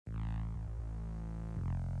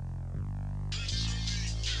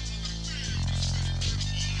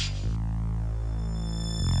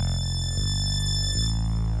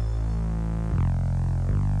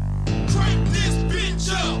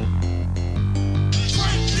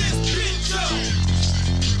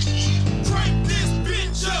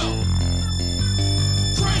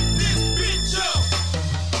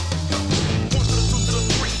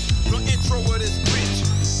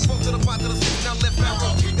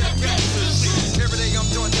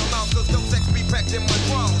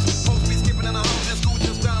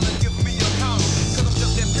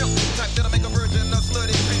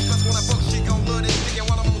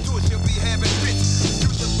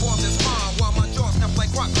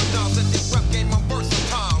crocodiles at this rap game, I'm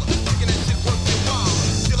versatile. Looking at shit worth your while.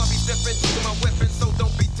 Still I be stepping to my weapon, so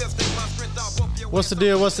don't be testing my strength. I'll whoop your What's the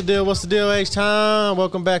deal? What's the deal? What's the deal, H-Time?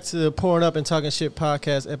 Welcome back to the Pouring Up and Talking Shit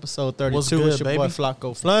podcast, episode 32. What's good, it's your boy baby?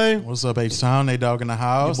 Flacco Flame. What's up, H-Town? They dog in the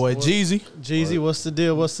house. Your boy Jeezy. Jeezy, what's the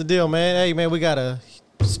deal? What's the deal, man? Hey, man, we got a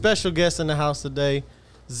special guest in the house today.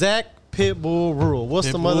 Zach Pitbullruhl.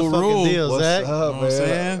 What's the motherfucking deal, What's Zach? up, You know what I'm man?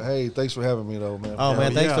 saying? Hey, thanks for having me, though, man. Oh,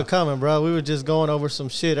 man, thanks yeah. for coming, bro. We were just going over some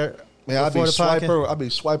shit Man, before the podcast. I'd be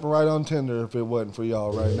swiping right on Tinder if it wasn't for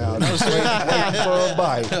y'all right now. Just waiting for a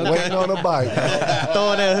bite, waiting on a bite.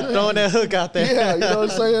 throwing that hook out there. Yeah, you know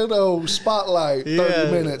what I'm saying? Oh, spotlight,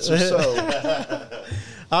 30 minutes or so.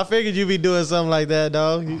 I figured you'd be doing something like that,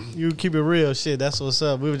 dog. You keep it real, shit. That's what's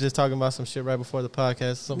up. We were just talking about some shit right before the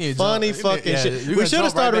podcast. Some funny fucking shit. We should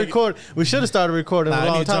have started recording. We should have started recording a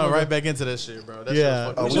long time ago. Right back into that shit, bro. That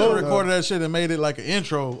Yeah. shit We should have recorded that shit and made it like an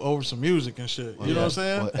intro over some music and shit. You know what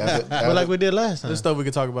I'm saying? But like we did last time. This stuff we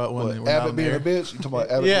could talk about one day. We're Abbott not being a married. bitch? You talking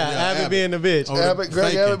about Abbott? Yeah, Abbott being the bitch.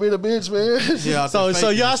 Greg Abbott being a bitch, man. Yeah, So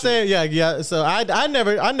y'all saying yeah. So I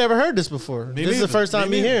never heard this before. This is the neither. first time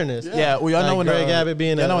me Me hearing neither. this. Yeah, well, y'all Like know when Greg Abbott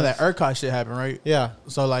being y'all know when a- that ERCOT shit happened, right? Yeah.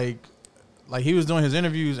 So like he was doing his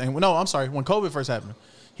interviews, and no, I'm sorry, when COVID first happened,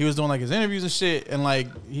 he was doing like his interviews and shit, and like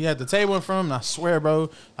he had the table in front of him, and I swear, bro,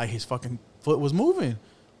 like his fucking foot was moving,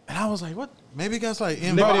 and I was like, what? Maybe that's like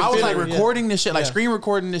Bro, Maybe I was feel like it, yeah. recording this shit, like Yeah. screen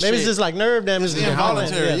recording this Maybe shit. it's just like nerve damage. It's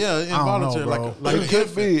involuntary. Yeah, involuntary. bro. Like It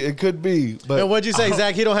could be. It could be. But And what'd you say,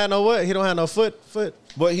 Zach? He don't have no what? He don't have no foot.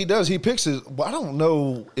 What he does, he picks his. Well, I don't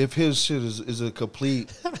know if his shit is a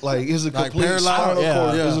complete, like, is a complete paralyzed? spinal Yeah.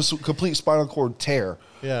 cord, Yeah. is a complete spinal cord tear.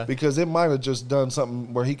 Yeah. Because it might have just done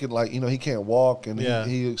something where he could, like, he can't walk and Yeah.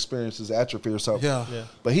 he experiences atrophy or something. Yeah. Yeah.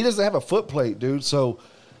 But he doesn't have a foot plate, dude. So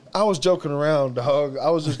I was joking around, dog. I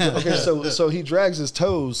was just okay. So he drags his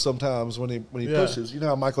toes sometimes when he Yeah. pushes. You know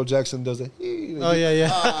how Michael Jackson does it. Oh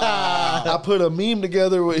yeah. I put a meme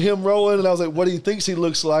together with him rolling, and I was like, "What he thinks he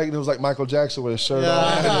looks like?" And it was like Michael Jackson with his shirt Yeah.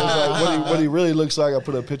 on. And it was like, what he really looks like. I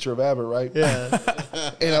put a picture of Abbott, right? Yeah.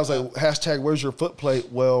 And I was like, hashtag, where's your foot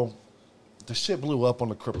plate? Well, the shit blew up on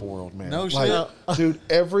the cripple world, man. No like, shit. dude.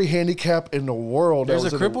 Every handicap in the world. There's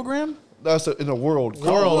that a was in cripplegram. That's in the world.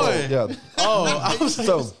 World. Yeah. Oh, I was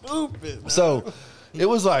So, Stupid. so it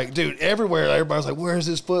was like, dude, everywhere. Everybody's like, "Where's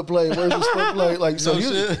his foot plate? Where's his foot plate?" Like, so No he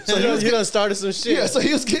was, shit. so he was You done started some shit. yeah, so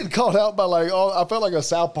he was getting called out by like all. I felt like a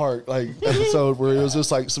South Park like episode where it was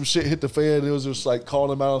just like some shit hit the fan. It was just like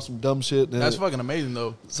calling him out on some dumb shit. And That's fucking amazing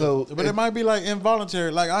though. so. But it might be like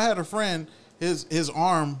involuntary. Like I had a friend, his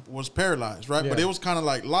arm was paralyzed, right? But Yeah. it was kind of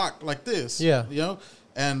like locked like this. Yeah. You know?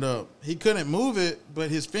 And he couldn't move it, but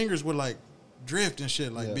his fingers would like drift and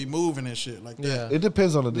shit, like Yeah. be moving and shit like that. It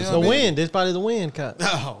depends on the The disability. wind. It's probably the wind cut.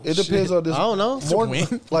 Oh, It depends on this. I don't know. More,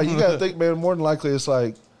 wind. like you gotta think, man. More than likely, it's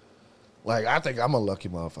like I think I'm a lucky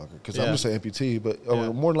motherfucker because Yeah. I'm just an amputee. But Yeah.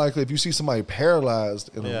 more than likely, if you see somebody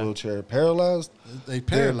paralyzed in Yeah. a wheelchair, paralyzed, They then-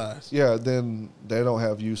 paralyzed. yeah, then they don't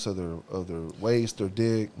have use of their waist, their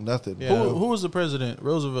dick, nothing. Yeah. Who was the president?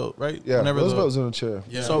 Roosevelt, right? Yeah, Whenever Roosevelt was in a chair.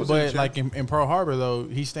 Yeah. So, He was in a but chair. like in Pearl Harbor though,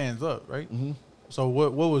 he stands up, right? Mm-hmm. So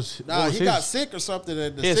what was? Nah, what was he got his? sick or something.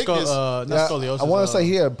 And the He had sickness. not Yeah, scoliosis. I want to say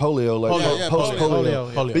he had polio, like Polio. Yeah, post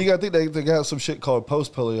polio. polio. But you got to think they got some shit called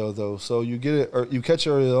post polio though. So you get it, or you catch it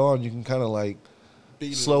early on, you can kind of like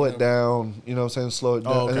Beat slow it whatever. down. You know what I'm saying? Slow it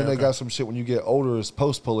down. Oh, okay, and then they okay. got some shit when you get older, it's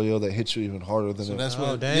post polio that hits you even harder than So it. that's Oh,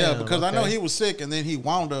 what. damn, Yeah, because I know okay. he was sick, and then he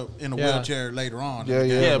wound up in a Yeah. wheelchair later on. Yeah,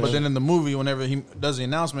 Yeah, yeah, but man. then in the movie, whenever he does the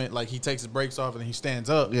announcement, like he takes his brakes off and then he stands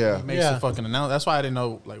up. Yeah. he makes Yeah. the fucking announcement. That's why I didn't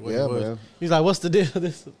know like what Yeah, it was. man. He's like, "What's the deal?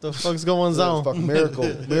 This the fuck's going on?" Fucking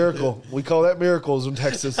miracle. We call that miracles in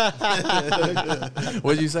Texas.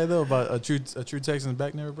 What did you say though about a true Texan's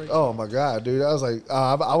back never breaks? Oh my god, dude! I was like,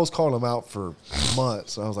 I was calling him out for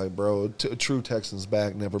months. I was like, bro, a true Texan's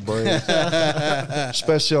back never breaks.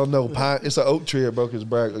 Especially on no pine. It's an oak tree that broke his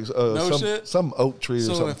back. No shit? Some oak tree or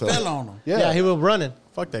So something. it fell on him. Yeah, he was running.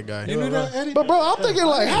 Fuck that guy. You knew that, Eddie? But bro, I'm thinking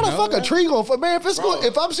like, how the know fuck a that. tree going? Man,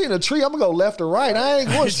 if I'm seeing a tree, I'm gonna go left or right. I ain't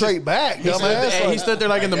going straight back. He stood there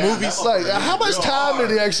like in the movies. Like, how much time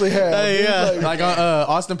did he actually have? Hey, dude? yeah. Like, Like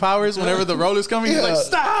Austin Powers, whenever the roller's coming, he's Yeah. like,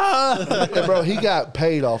 stop! and bro, he got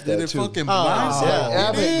paid off Did that it too. fucking Oh, blindside? yeah.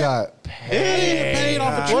 Abbott got He paid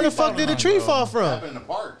off a tree. Where the fuck did the tree fall from? in the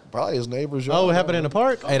park. probably his neighbor's. Oh, yard. it happened in the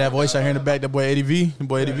park. Hey, that voice out here in the back, that boy Eddie V. The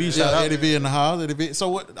boy Eddie V. Shout Yeah, out. Eddie V in the house. Eddie V. So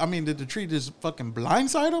what? I mean, did the tree just fucking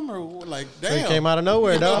blindside him, or like, damn? It came out of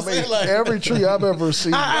nowhere, You know dog. what I'm saying? Like, Every tree I've ever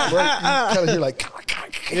seen, right, you kind of hear like,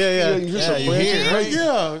 Yeah. you hear Yeah, some you branches hear it. break.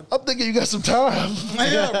 yeah, I'm thinking you got some time.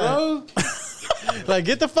 yeah, bro. Like,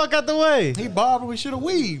 get the fuck out the way. He bobbed. We should have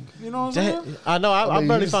weaved. You know what I'm saying? I know. I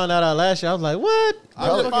barely found that out last year. I was like, what? I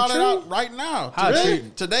just found it out right now.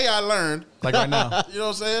 Today I learned. Like right now. You know what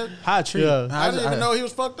I'm saying? How I treat. Yeah. I didn't even know he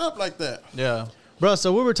was fucked up like that. Yeah. Bro,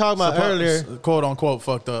 so we were talking about earlier. Quote unquote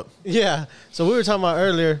fucked up. Yeah. So we were talking about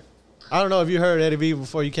earlier. I don't know if you heard Eddie V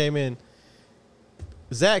before you came in.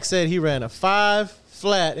 Zach said he ran a 5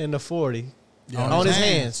 flat in the 40 on his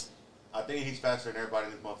hands. I think he's faster than everybody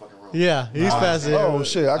in this motherfucking room. Yeah, he's faster. Oh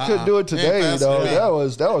shit, I couldn't do it today, though.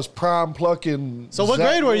 That was prime plucking. So what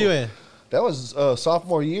grade were you in? That was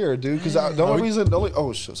sophomore year, dude. Because the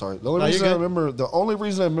only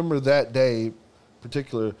reason I remember that day in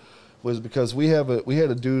particular was because we had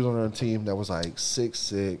a dude on our team that was like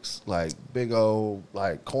 6'6", like big old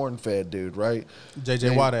like corn fed dude, right?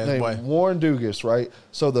 JJ Watt ass boy. Warren Dugas, right?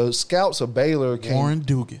 So the scouts of Baylor came. Warren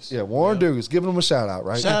Dugas. Yeah, Warren Dugas. Giving him a shout out,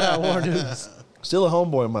 right? Shout out Warren Dugas. Still a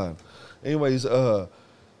homeboy of mine. Anyways,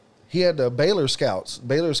 he had the Baylor scouts.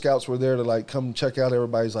 Baylor scouts were there to like come check out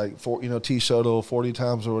everybody's like tee shuttle 40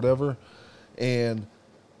 times or whatever. And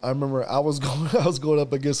I remember I was going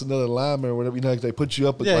up against another lineman or whatever. You know, like they put you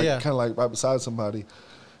up kind of like right beside somebody.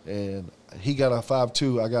 And he got a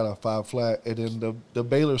 5.2, I got a 5 flat, and then the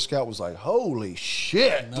Baylor scout was like, "Holy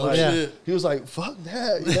shit!" He was like, "Fuck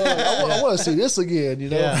that!" You know, like, I want to see this again. You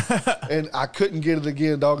know, and I couldn't get it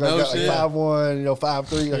again, dog. I got like 5.1,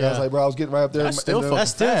 5.3. I was like, bro, I was getting right up there. That's still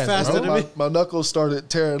faster than me. My knuckles started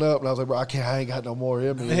tearing up, and I was like, bro, I ain't got no more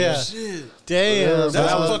in me. Yeah, shit. Damn.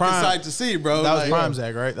 That was fucking prime sight to see, bro. That was prime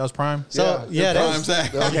Zach, right? That was prime. So prime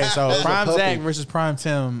Zach. Okay, so prime Zach versus prime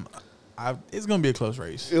Tim. It's gonna be a close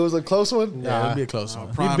race. It was a close one. Yeah, it'd be a close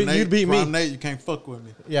one. You'd beat me. Prime Nate, you can't fuck with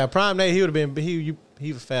me. Yeah, Prime Nate, he would have been.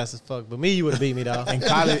 He was fast as fuck, but me, you would have beat me, dog. In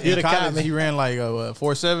college, he ran like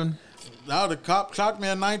 4.7. Now the cop clocked me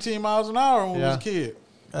at 19 miles an hour when we was a kid.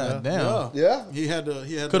 Damn. Yeah. He had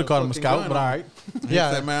Could have called him a scout, but all right. He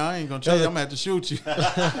said, "Man, I ain't gonna tell you. I'm gonna have to shoot you."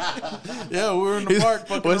 Yeah, we were in the park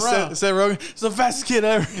fucking around. Said Rogan, it's the fastest kid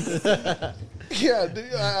ever. Yeah,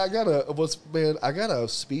 dude, I got a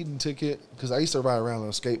speeding ticket because I used to ride around on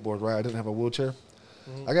a skateboard, right? I didn't have a wheelchair.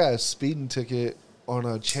 I got a speeding ticket on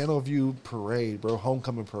a Channel View parade, bro,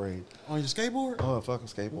 homecoming parade. On your skateboard? On a fucking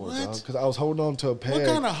skateboard, dog. Because I was holding on to a peg. What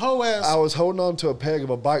kind of hoe ass? I was holding on to a peg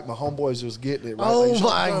of a bike. My homeboys was getting it. Right? Oh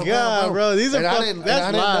my god, bro! These are I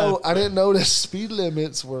didn't know the speed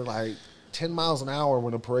limits were like 10 miles an hour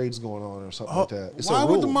when a parade's going on or something like that. It's why a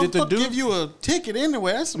would the rule. motherfucker give you a ticket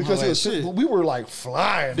anyway? That's some Because shit. we were like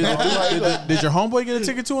flying. Did your homeboy get a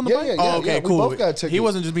ticket too on the bike? Yeah, oh, okay, we cool. both got a ticket. He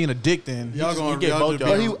wasn't just being a dick then. Y'all gonna get both.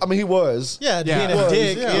 But he was. Yeah, Yeah. being a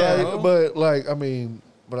dick. Yeah, Yeah. but like, I mean,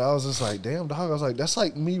 but I was just like, damn, dog. I was like, that's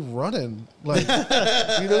like me running. Like, like,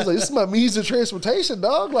 this is my means of transportation,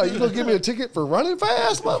 dog. Like, you gonna give me a ticket for running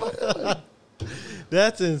fast, motherfucker?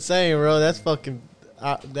 That's insane, bro. That's fucking.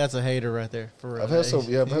 That's a hater right there. For real. I've had some.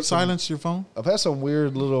 Yeah, Silence your phone. I've had some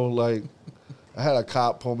weird little like. I had a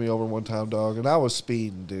cop pull me over one time, dog, and I was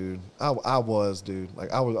speeding, dude. I was, dude.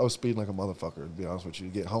 Like I was speeding like a motherfucker. To be honest with you,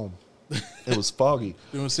 to get home, it was foggy.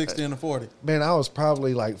 Doing 60 and a 40. Man, I was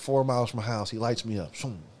probably like 4 miles from my house. He lights me up.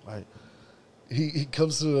 Right. He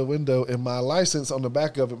comes to the window, and my license on the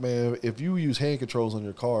back of it, man. If you use hand controls on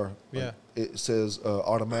your car, yeah, it says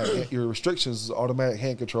automatic. Your restrictions is automatic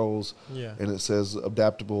hand controls. Yeah, and it says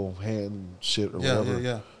adaptable hand shit or whatever.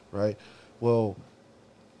 Yeah. Right. Well,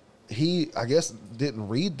 he I guess didn't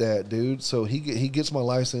read that, dude. So he gets my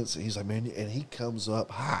license. And he's like, man, and he comes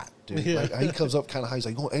up hot, dude. Yeah. Like, he comes up kind of high. He's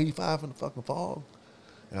like, going 85 in the fucking fog.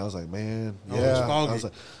 And I was like, man, Oh, it was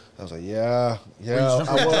foggy. I was like, yeah,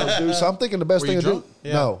 I was, dude. So I'm thinking the best Were thing you to drunk? do.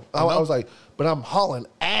 Yeah. No, I was like, but I'm hauling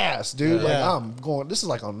ass, dude. Yeah. Like Yeah. I'm going. This is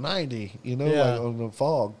like on 90, Yeah. like on the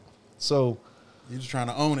fog. So You're just trying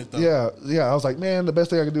to own it, though. yeah. I was like, man, the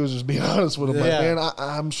best thing I could do is just be honest with him. Like, Yeah. man,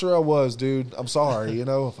 I'm sure I was, dude. I'm sorry,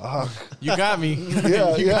 Fuck. You got me.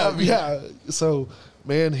 Yeah. So,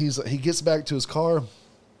 man, he gets back to his car.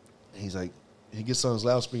 He's like, he gets on his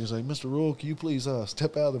loudspeaker. He's like, Mr. Ruhl, can you please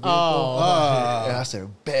step out of the vehicle? And I said,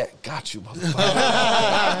 bet, got you, motherfucker.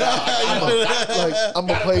 I'm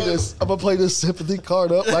gonna play this sympathy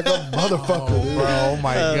card up like a motherfucker, dude. Bro, oh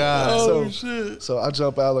my god. Shit. So I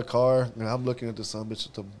jump out of the car and I'm looking at the son bitch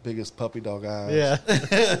with the biggest puppy dog eyes. yeah.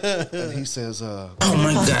 And he says, Oh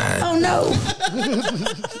my God. Oh no.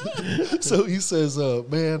 so he says,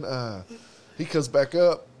 man, he comes back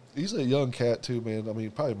up. He's a young cat too, man. I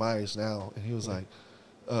mean, probably my age now. And he was like,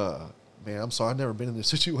 man, I'm sorry, I've never been in this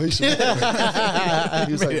situation before.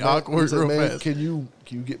 He was like, awkward he's like, real man, fast. can you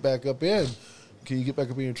get back up in? Can you get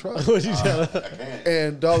back up in your truck? What'd you tell him?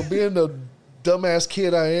 And dog, being the dumbass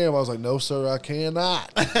kid I am, I was like, no, sir, I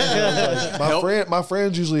cannot. My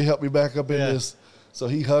friends usually help me back up in this. So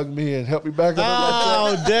he hugged me and helped me back up.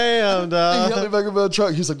 Oh, damn, dog. He helped me back up in the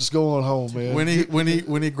truck. He's like, just go on home, man.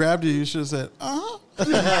 When he grabbed you, you should have said,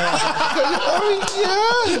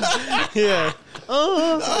 Yeah.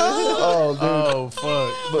 Oh, dude. Oh,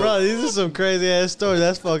 fuck. Bro, these are some crazy ass stories.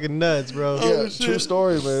 That's fucking nuts, bro. Yeah, true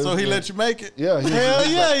story, man. so he let you make it? Yeah. Hell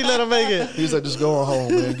yeah, he let him make it. He's like, just go on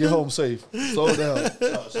home, man. Get home safe. Slow down.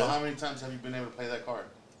 So how many times have you been able to play that card?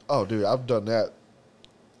 Oh, dude, I've done that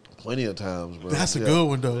plenty of times, bro. That's a good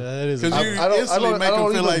one, though. That is Because you instantly make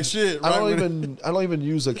him feel like shit. I Right? don't even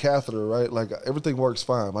use a catheter, right? Like everything works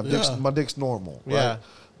fine. My dick's normal, right? Yeah.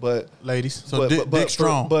 But Ladies, so dick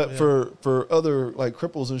strong. But for other like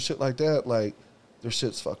cripples and shit like that, like their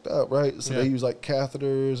shit's fucked up, right? So they use like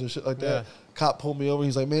catheters and shit like that. Cop pulled me over.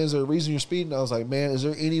 He's like, man, is there a reason you're speeding? I was like, man, is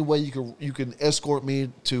there any way you can escort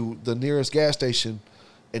me to the nearest gas station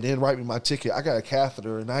and then write me my ticket? I got a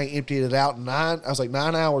catheter and I emptied it out in 9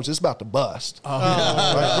 hours. It's about to bust. bro.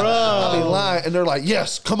 I mean, lying, and they're like,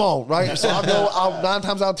 yes, come on, right? So I'll 9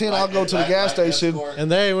 times out of 10, I'll go to the gas station. And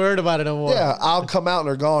they ain't worried about it no more. Yeah, I'll come out and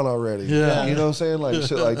they're gone already. Yeah. You know what I'm saying? Like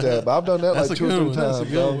shit like that. But I've done that like 2 or 3 times,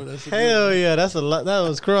 bro. Hell yeah, that's a lot. That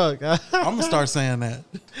was crunk. I'm gonna start saying that.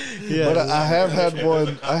 Yeah. But I have had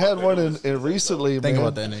one. I had one in recently. Think man.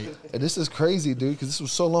 about that, Nate. And this is crazy, dude, because this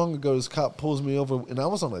was so long ago. This cop pulls me over, and I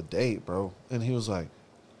was on a date, bro. And he was like,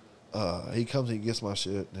 he comes and he gets my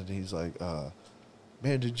shit, and he's like,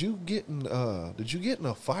 man, did you get in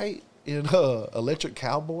a fight in Electric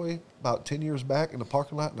Cowboy about 10 years back in the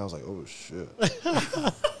parking lot? And I was like, oh shit.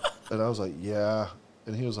 And I was like, yeah.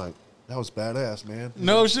 And he was like, that was badass, man.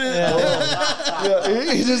 No shit.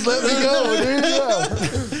 Yeah, he just let me go, dude.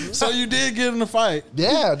 Yeah. So you did get in a fight?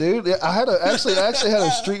 Yeah, dude. I actually had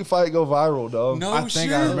a street fight go viral, dog. No I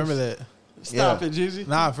think I remember that. Stop it, Jeezy.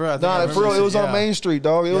 Nah, for real. For real, it was on Main Street,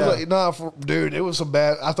 dog. It was Yeah. like, dude, it was some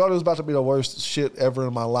bad. I thought it was about to be the worst shit ever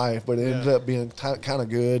in my life, but it ended up being kind of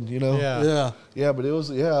good, you know? Yeah. Yeah, but it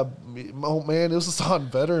was, oh man, this was on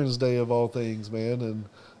Veterans Day of all things, man. And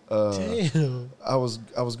Damn. I was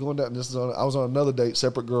going down, I was on another date,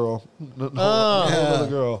 separate girl. Another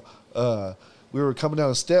girl. We were coming down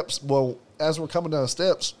the steps. Well, as we're coming down the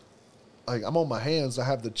steps, like I'm on my hands. I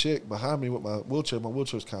have the chick behind me with my wheelchair. My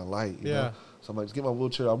wheelchair's kind of light, you know? So I'm like, just get my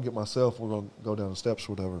wheelchair. I'll get myself. We're gonna go down the steps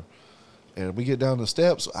or whatever. And we get down the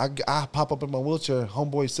steps. I pop up in my wheelchair.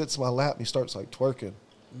 Homeboy sits in my lap and he starts like twerking.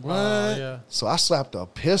 What? Yeah. So I slapped the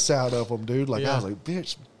piss out of him, dude. Like I was like,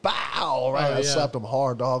 bitch, bow, right? I slapped him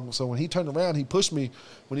hard, dog. So when he turned around, he pushed me.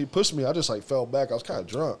 When he pushed me, I just like fell back. I was kind of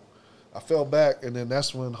drunk. I fell back, and then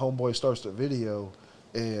that's when homeboy starts the video,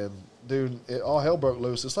 and dude, all hell broke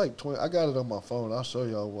loose. It's like 20. I got it on my phone. I'll show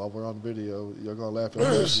y'all while we're on the video. You're gonna laugh at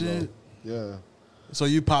Oh me. shit. Yeah. So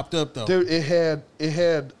you popped up though, Dude, it had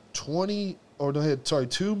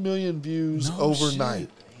 2 million views No overnight. shit.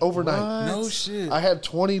 Overnight. No shit. I had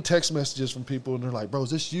 20 text messages from people, and they're like, bro, is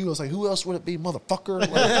this you? I was like, who else would it be, motherfucker?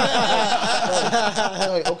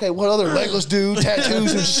 Like, okay, what other legless dude,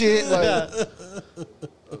 tattoos and shit? Like,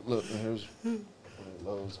 look, here's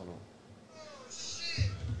loads. Hold on.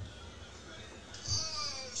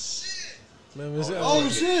 Oh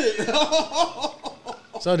shit!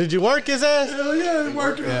 So did you work his ass? Hell yeah, he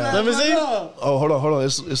working. Yeah. Let me see. Oh, hold on.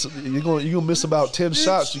 It's you're gonna miss about 10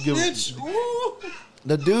 shots. You give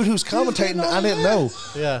the dude who's commentating. I didn't know.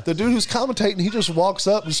 Yeah. The dude who's commentating, he just walks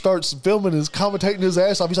up and starts filming his commentating his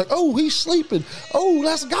ass off. He's like, "Oh, he's sleeping. Oh,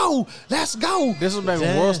 let's go. Let's go." This was back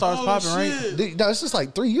when World Stars popping, right? No, this is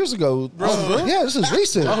like 3 years ago. Bro. Yeah, this is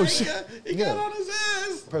recent. Oh shit! He got on his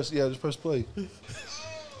ass. Just press play.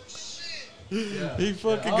 He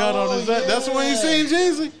fucking got on his ass. That's when he seen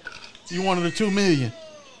Jeezy. You wanted a 2 million.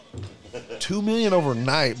 2 million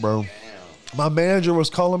overnight, bro. My manager was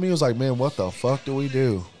calling me. He was like, "Man, what the fuck do we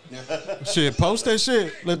do?" Shit, post that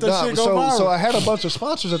shit. Let that shit go viral. So I had a bunch of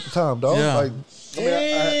sponsors at the time, dog. Yeah. Like,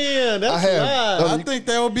 Damn, that's live. I think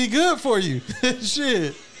that would be good for you.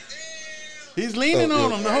 Shit. He's leaning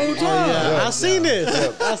on him the whole time. I seen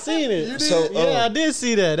this. I seen it. You did? So, I did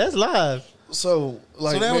see that. That's live. So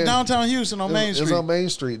like, So that was downtown Houston on Main It Street. was on Main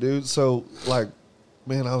Street, dude. So like,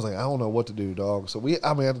 man, I was like, I don't know what to do, dog. So at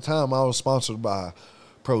the time I was sponsored by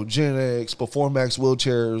Progenics, Performax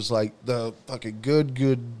wheelchairs, like the fucking good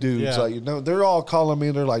dudes. Yeah. Like, they're all calling me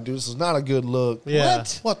and they're like, dude, this is not a good look. Yeah.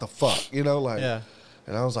 What the fuck? Like, Yeah.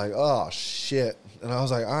 And I was like, oh, shit. And I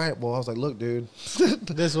was like, all right, well, I was like, look, dude.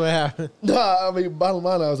 This what happened. Nah, I mean, bottom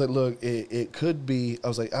line, I was like, look, it could be. I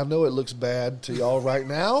was like, I know it looks bad to y'all right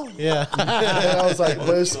now. Yeah. And I was like,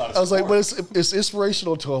 but it's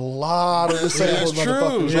inspirational to a lot of disabled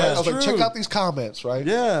motherfuckers. Yeah, right? I was like, check out these comments, right?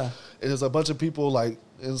 Yeah. And there's a bunch of people like,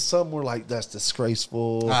 and some were like, that's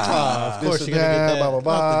disgraceful. Of course you're gonna get that. Blah, blah,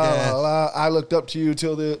 blah, blah. I looked up to you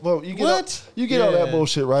till the, well, you get all that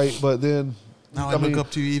bullshit, right? But then. Now I look up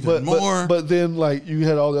to you even more. But then, like, you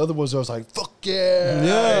had all the other ones that was like, fuck yeah.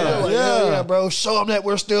 Yeah, bro. Show them that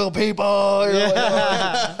we're still people. You know,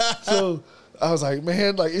 like, so I was like,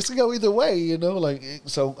 man, like, it's going to go either way, you know? Like,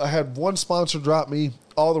 so I had one sponsor drop me.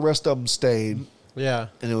 All the rest of them stayed. Yeah.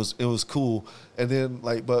 And it was cool. And then,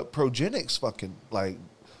 like, but Progenics fucking, like,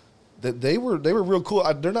 they were real cool.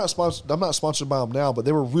 They're not sponsored. I'm not sponsored by them now, but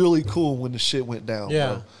they were really cool when the shit went down. Yeah.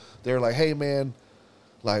 Bro. They were like, hey, man.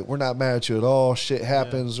 Like, we're not mad at you at all. Shit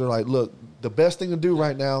happens. They're like, look, the best thing to do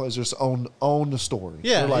right now is just own the story.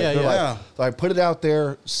 Yeah, they're like, put it out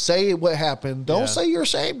there. Say what happened. Don't say you're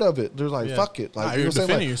ashamed of it. They're like, fuck it. Like, you're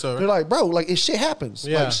defending yourself. They're like, bro, like, shit happens.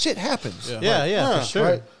 Yeah. Like, shit happens. Yeah, for sure.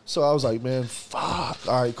 Right? So I was like, man, fuck.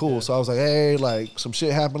 All right, cool. So I was like, hey, like, some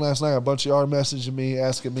shit happened last night. A bunch of y'all messaging me,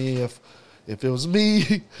 asking me if it was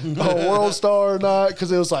me on World Star or not,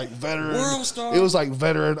 because it was like veteran. World Star. It was like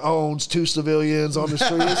veteran owns 2 civilians on the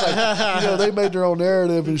street. It's like, you know, they made their own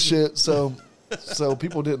narrative and shit. So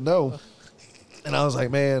people didn't know. And I was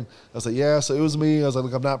like, man, I was like, yeah. So it was me. I was like,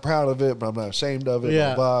 look, I'm not proud of it, but I'm not ashamed of it.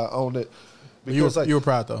 Yeah. I owned it. Because You were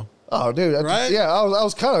proud though. Oh, dude! Right? I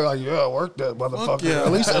was kind of like, yeah, work that motherfucker. yeah.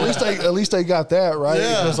 At least they got that right.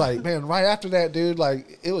 Yeah. It was like, man, right after that, dude,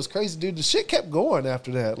 like it was crazy, dude. The shit kept going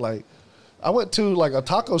after that. Like, I went to like a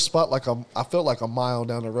taco spot, I felt like a mile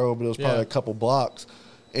down the road, but it was probably a couple blocks,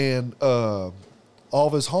 and all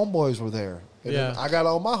of his homeboys were there. And then I got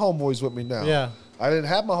all my homeboys with me now. Yeah. I didn't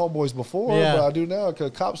have my homeboys before, but I do now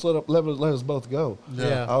because cops let us both go.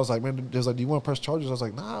 Yeah. I was like, man, they was like, do you want to press charges? I was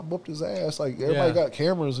like, nah, I whooped his ass. Like, everybody got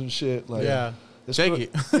cameras and shit. Like, Take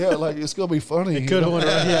it. Yeah, like, it's going to be funny. It could have went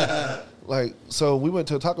right. Yeah. Like, so we went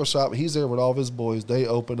to a taco shop. He's there with all of his boys. They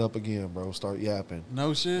open up again, bro. Start yapping.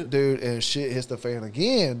 No shit. Dude, and shit hits the fan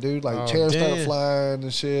again, dude. Like, chairs started flying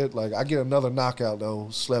and shit. Like, I get another knockout, though.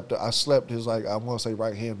 I slept his, like, I want to say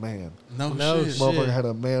right-hand man. No shit. Motherfucker had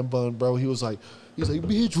a man bun, bro. He's like,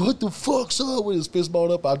 bitch, what the fuck's up? With his fist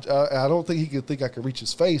balled up. I don't think he could think I could reach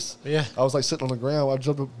his face. Yeah. I was, like, sitting on the ground. I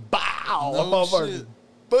jumped up, bow. No Motherfucker, shit.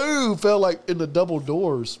 boom, fell, like, in the double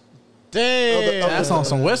doors. Damn. That's on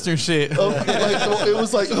some Western shit. Like, it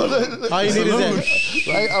was like, All you need is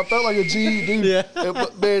that. like, I felt like a G, dude. Yeah.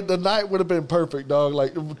 But man, the night would have been perfect, dog.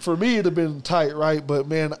 Like, for me, it'd have been tight, right? But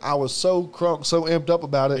man, I was so crunk, so amped up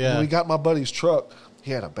about it. Yeah. When we got my buddy's truck,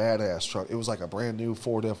 he had a badass truck. It was like a brand new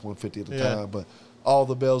Ford F-150 at the time, but all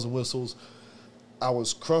the bells and whistles. I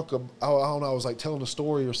was crunk. I don't know. I was like telling a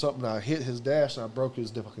story or something. I hit his dash and I broke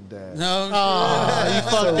his fucking dash. No shit. Oh, you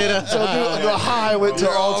fucked it up. So dude, the high went to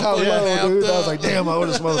all-time low, dude. I was like, damn, I owe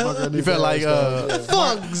this motherfucker a new You felt like dash,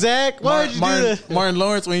 dog. Fuck, Zach. Why did you do that? Martin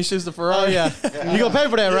Lawrence when he shoots the Oh, Ferrari. yeah. You going to pay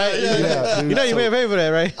for that, right? Yeah, dude. You know you may pay for that,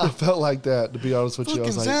 right? I felt like that, to be honest with you. I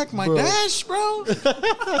Fucking was like, Zach, my bro. dash, bro.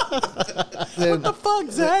 Then, The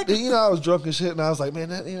fuck, Zach? you know, I was drunk and shit, and I was like, man,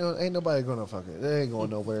 that, you know, ain't nobody gonna fuck it. They ain't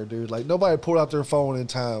going nowhere, dude. Like, nobody pulled out their phone in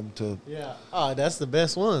time to Yeah. Oh, that's the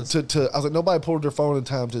best ones. I was like, nobody pulled their phone in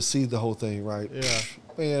time to see the whole thing, right? Yeah.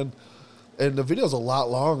 Man, and the video's a lot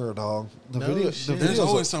longer, dog. The shit. There's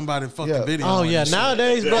always somebody fucking video. Oh, on yeah. this shit.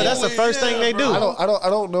 Nowadays, bro, that's the first thing they do. I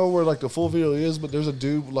don't know where like the full video is, but there's a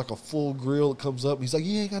dude with like a full grill that comes up. And he's like,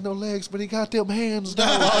 he ain't got no legs, but he got them hands. Though.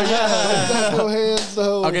 Oh yeah, he got no hands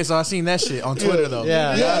though. Okay, so I seen that shit on Twitter though.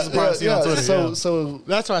 Yeah. That's the part I seen on Twitter. So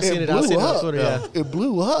That's why I seen it. I blew seen it on up. Twitter, yeah. It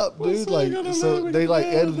blew up, dude. Like, so they like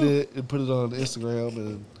edited it and put it on Instagram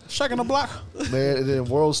and. Shaking the block. Man, and then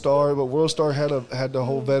World Star, but World Star had the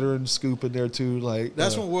whole veteran scoop in there too. Like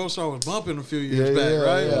That's when World Star was bumping a few years back,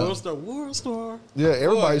 right? yeah. World Star. Yeah,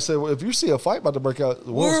 everybody said, well, if you see a fight about to break out,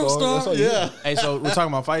 the World Star, that's all you yeah. need. Hey, so we're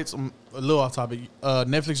talking about fights. A little off topic.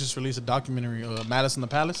 Netflix just released a documentary, Malice in the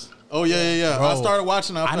Palace. Oh yeah. Bro, I started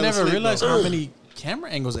watching. I fell never asleep, realized though. how many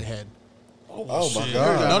camera angles it had. Oh my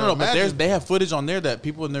god! No, but they have footage on there that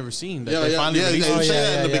people have never seen. That they finally They released. say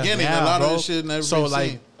that in the beginning. Yeah, a lot bro. of this shit never So been like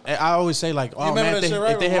seen. I always say like, oh man,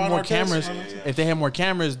 if they had more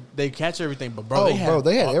cameras, they catch everything. But bro,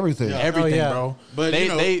 they had everything, bro. But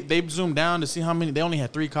they zoomed down to see how many. They only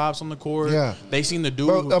had 3 cops on the court. Yeah, they seen the dude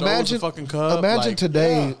who throws the fucking cup.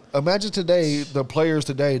 Imagine today, the players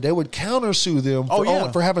today, they would countersue them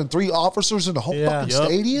for having 3 officers in the whole fucking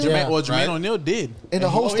stadium. Jermaine O'Neal did in the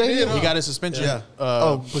whole stadium. He got his suspension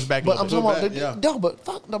pushed back. But I'm talking about no, but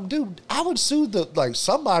fuck them, dude. I would sue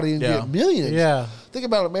somebody and get millions. Yeah. Think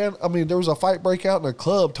about it, man. I mean, there was a fight break out in a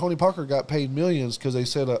club. Tony Parker got paid millions because they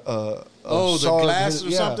said the glass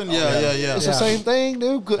or something. Yeah. It's the same thing,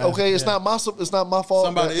 dude. Okay, it's not my fault.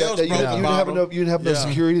 Somebody else. You didn't have enough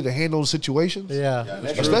security to handle the situations. Yeah,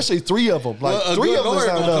 especially 3 of them. Like 3 of them is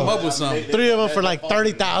not come up with something. 3 of them for like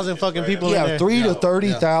 30,000 fucking people. Yeah, in there. 3 to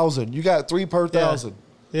 30,000. You got 3 per 1,000.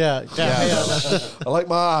 Yeah. I like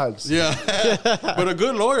my odds. Yeah. But a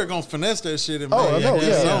good lawyer gonna finesse that shit and I know,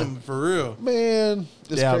 something for real. Man,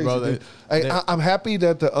 it's crazy, bro. I'm happy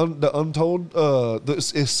that the Untold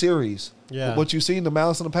is series. Yeah. What you seen, the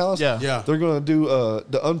Malice in the Palace? Yeah. They're gonna do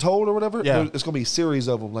the Untold or whatever. Yeah. It's gonna be a series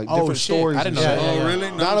of them, like different stories. I didn't know that. Oh,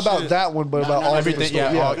 really? Not about that one, but about all everything.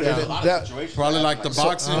 Probably like the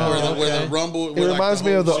boxing where the rumble. It reminds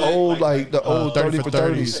me of the old 30 for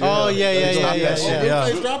 30s. Oh yeah.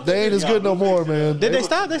 They ain't as good no more, man. Did they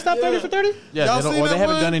stop? They stopped 30 for 30? Yeah, they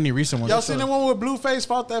haven't done any recent ones. Y'all seen the one where Blueface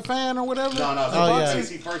fought that fan or whatever? No.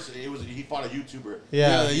 He fought a YouTuber.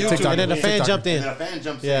 Yeah, and then the fan jumped in. And then a fan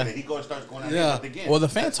jumps in, and he starts going at it again. Well, the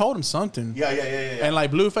fan told him something. Yeah. And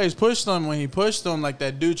like Blueface pushed him. When he pushed him, like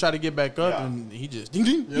that dude tried to get back up, and he just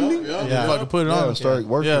ding. Fucking put it on. Started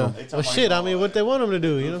working. Yeah. Well, shit. I mean, what they want him to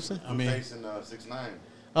do? You know what I'm saying? Blueface and 6ix9ine.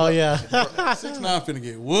 Oh yeah. 6ix9ine finna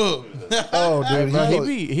get whooped. Oh, dude,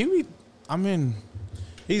 he be. I mean,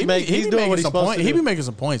 he's doing what he's supposed to do. He be making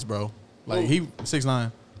some points, bro. Like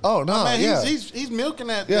 6ix9ine. Oh no, man, he's milking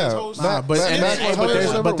that. Whole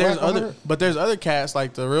but there's other cats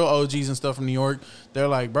like the real OGs and stuff from New York. They're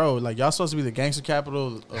like, bro, like y'all supposed to be the gangster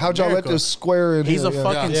capital of how'd y'all let this square in? He's here? a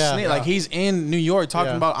fucking snitch. Like he's in New York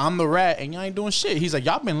talking about I'm the rat and y'all ain't doing shit. He's like,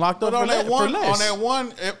 y'all been locked up on that one less. On that one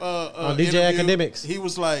on DJ Academics, he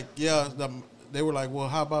was like, they were like, well,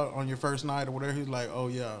 how about on your first night or whatever? He's like, oh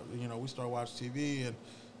yeah, we started watching TV and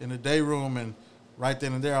in the day room, and right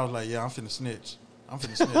then and there I was like, yeah, I'm finna snitch.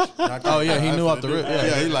 Oh yeah, he knew off the rip.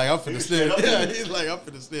 Yeah, he's like, I'm finna snitch. Yeah, he's like, I'm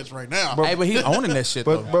finna snitch right now. Hey, but he's owning that shit.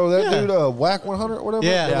 But bro, that dude, Whack 100 or whatever.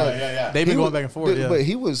 Yeah. They've been going back and forth. But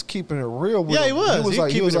he was keeping it real. With he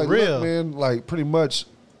was. He was like, real, look, man. Like pretty much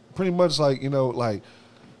like like.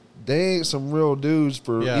 They ain't some real dudes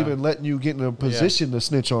for even letting you get in a position to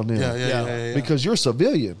snitch on them. Yeah. Because you're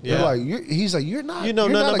civilian. Yeah. He's like, you're not. You know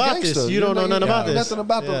nothing about this. You don't know nothing about this. Nothing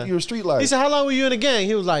about your street life. He said, "How long were you in the gang?"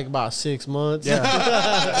 He was like, "About 6 months."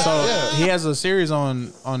 Yeah. So he has a series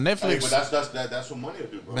on Netflix. Hey, but that's what money will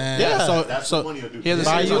do, bro. Man. Yeah. That's what money will do. He has a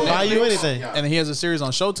buy series you anything. And he has a series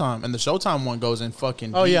on Showtime, and the Showtime one goes in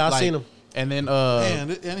fucking. Oh yeah, I seen him. And then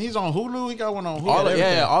and he's on Hulu. He got one on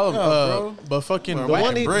Hulu. All of but fucking the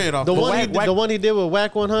one he did with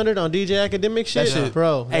Whack 100 on DJ Academic shit,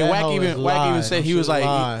 bro. Hey, Whack even said he was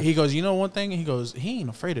like he goes, you know one thing? He goes, he ain't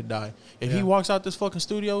afraid to die. If he walks out this fucking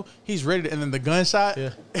studio, he's ready to, and then the gunshot.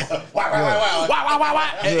 Yeah. Wow.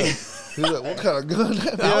 He's like, what kind of gun?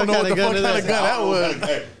 I don't know what the fuck kind of gun that was.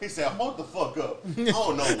 He said, hold the fuck up. I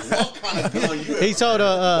don't know what kind of gun you He told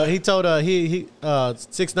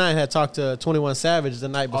 6ix9ine had talked to 21 Savage the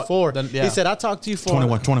night before. He said, I talked to you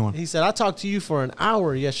for 21. He said, I talked to you for an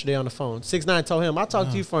hour yesterday on the phone. 6ix9ine told him, I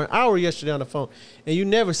talked to you for an hour yesterday on the phone, and you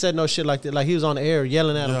never said no shit like that. Like he was on the air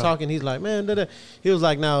yelling at him, talking. He's like, man, he was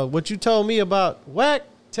like, now what you told me about Whack.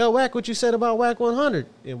 Tell Whack what you said about Whack 100.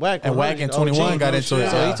 And Whack and 21 got into it.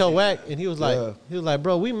 So he told Whack, and he was like,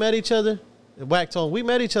 bro, we met each other. And Whack told him, we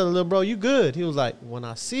met each other, little bro. You good? He was like, when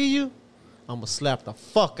I see you, I'm gonna slap the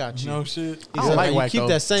fuck out you. No shit. He said, like, Whack, keep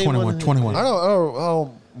that same 21. I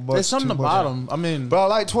don't there's something about him. I mean, but I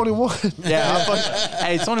like 21. Yeah,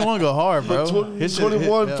 hey, 21 go hard, bro.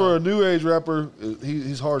 21 for a new age rapper,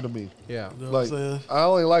 he's hard to me. Yeah, like I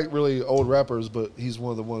only like really old rappers, but he's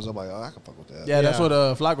one of the ones I'm like, oh, I can fuck with that. Yeah, that's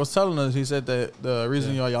what Flock was telling us. He said that the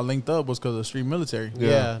reason y'all linked up was because of street military.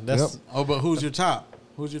 Yeah, that's. Oh, but who's your top?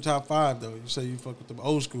 Who's your top 5 though? You say you fuck with the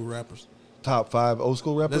old school rappers. Top 5 old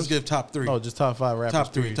school rappers. Let's give top 3. Oh, just top 5 rappers.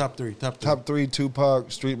 Top 3.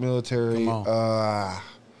 Tupac, street military.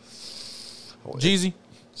 Jeezy,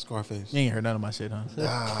 Scarface. You ain't heard none of my shit, huh?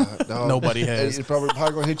 No. Nobody has. It's probably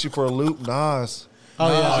gonna hit you for a loop. Nas.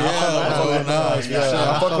 Oh yeah,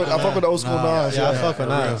 I fuck with old school Nas. Yeah, I fuck with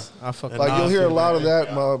Nas. I fuck with like you'll hear a lot of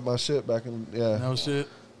that. My shit back in no shit.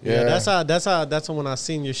 Yeah, that's when I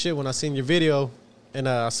seen your shit. When I seen your video, And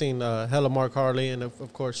I seen Hella Mark Harley and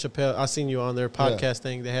of course Chappelle. I seen you on their podcast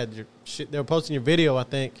thing. They had your shit. They were posting your video, I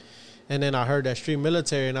think. And then I heard that Street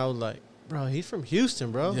Military, and I was like, bro, he's from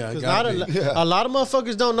Houston, bro. Yeah, because gotta a lot of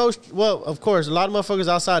motherfuckers don't know. Well, of course, a lot of motherfuckers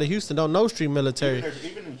outside of Houston don't know Street Military.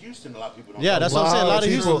 Even in Houston, a lot of people don't Yeah, know. that's what I'm saying. A lot of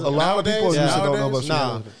people, Houston. a lot of people in Nowadays, Houston don't know about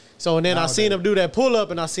Nah. Street. So and then I seen him do that pull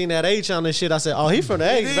up, and I seen that H on this shit. I said, "Oh, he from the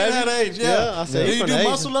H, He baby." that age, yeah. I said, Do he you from do the H.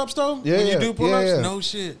 muscle ups though? Yeah, When you yeah. do pull ups? Yeah, yeah. No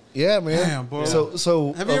shit. Yeah, man. Damn, bro.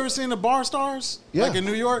 So Have you ever seen the Bar Stars? Yeah. Like in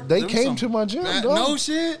New York? They Them came some to my gym, bad- dog. No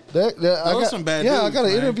shit. I Those got some bad I dudes, got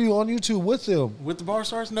an man. interview on YouTube with them. With the Bar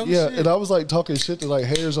Stars? No Yeah, shit. and I was like talking shit to like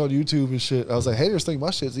haters on YouTube and shit. I was like, haters think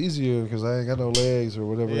my shit's easier because I ain't got no legs or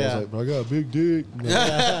whatever. I Yeah. was like, but I got a big dick.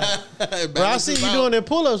 Bro, I seen you doing them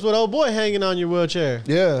pull ups with old boy hanging on your wheelchair.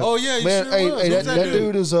 Yeah. Oh, yeah, you man. sure Hey, was. hey, Who's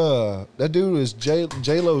that that dude is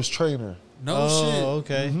J-Lo's trainer. No Oh, shit.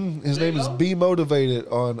 okay. His name is Be Motivated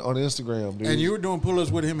on Instagram, dude. And you were doing pull ups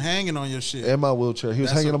with him hanging on your shit. in my wheelchair. He was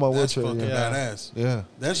That's hanging on my that's wheelchair. fucking Yeah. badass. Yeah.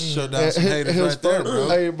 That shut down some And haters it was right there, funny. bro.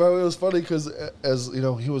 Hey, bro, it was funny because as you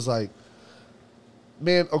know, he was like,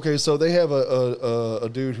 man, okay, so they have a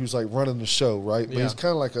dude who's like running the show, right? But Yeah. he's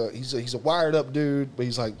kind of like he's a wired up dude, but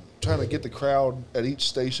he's like trying to get the crowd at each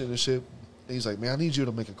station and shit. And he's like, man, I need you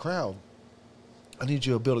to make a crowd. I need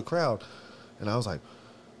you to build a crowd. And I was like,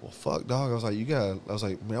 well, fuck, dog. I was like, I was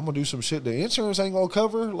like, man, I'm gonna do some shit the insurance ain't gonna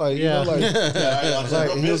cover. Like, Yeah. you know, like, Yeah,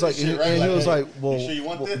 like, and he was like, and he was like, well, you sure you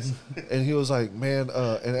want this? and he was like, man,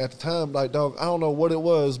 and at the time, like, dog, I don't know what it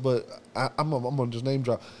was, but I'm gonna just name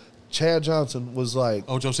drop. Chad Johnson was like,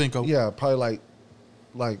 Ocho Cinco. yeah, probably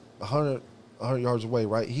like 100 yards away,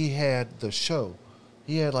 right? He had the show.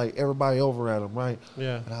 He had like everybody over at him, right?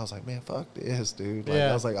 Yeah. And I was like, man, fuck this, dude. Like, Yeah.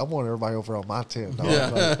 I was like, I want everybody over on my tent, dog. Yeah.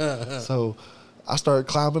 Like, so I started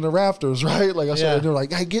climbing the rafters, right? Like I started Yeah. doing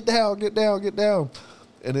like, hey, get down, get down, get down.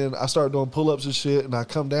 And then I started doing pull-ups and shit, and I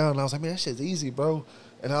come down, and I was like, man, that shit's easy, bro.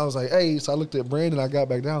 And I was like, hey, so I looked at Brandon, I got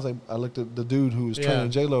back down. I was like, I looked at the dude who was Yeah.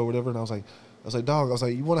 training J-Lo or whatever, and I was like, dog, I was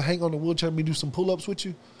like, you want to hang on the wheelchair and me do some pull-ups with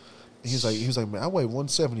you? And he was like, man, I weigh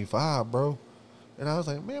 175, bro. And I was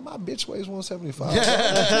like, man, my bitch weighs 175.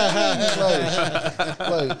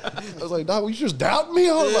 like, I was like, dog, you just doubt me?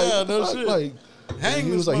 I was Yeah, like, no fuck, shit. like, Hang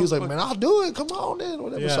he was this like, motherfucker. man, I'll do it. Come on, then,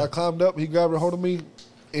 whatever. Yeah. So I climbed up. He grabbed a hold of me.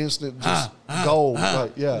 Instant, just gold.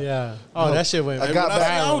 Like, yeah. Yeah. Oh, that shit went. I got When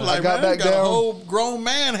back- I was like, I got man, back you got down. a whole grown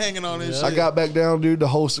man hanging on this Yeah. shit. I got back down, dude. The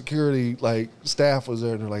whole security like staff was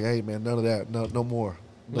there, and they're like, "Hey, man, none of that. No more.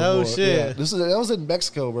 No more." shit. Yeah. That was in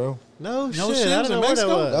Mexico, bro. No No shit. shit, I it was don't know in where that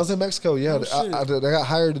Mexico? was. That was in Mexico. Yeah, No shit. I got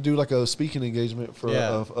hired to do like a speaking engagement for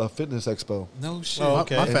Yeah. a fitness expo. No shit. Oh, My,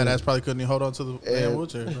 okay. my fat ass probably couldn't even hold on to the damn And-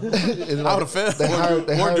 wheelchair. And I would have fell. They hired,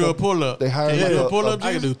 they Or hired do a- a pull up. They hired Can you like do a a pull up?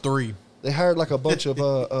 I could do 3. They hired like a bunch of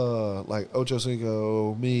like Ocho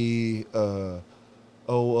Cinco, me,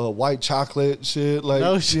 white chocolate shit. Like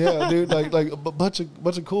No shit. yeah, dude. Like a bunch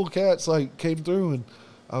of cool cats like came through, and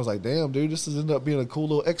I was like, damn, dude, this has ended up being a cool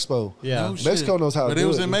little expo. Yeah. No shit. Mexico knows how to But do it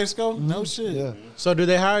was it. in Mexico? No shit. Yeah. So do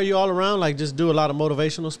they hire you all around? Like just do a lot of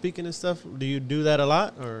motivational speaking and stuff? Do you do that a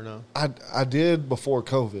lot or no? I did before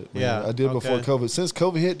COVID. Man. Yeah, I did before okay. COVID. Since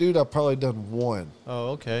COVID hit, dude, I've probably done one.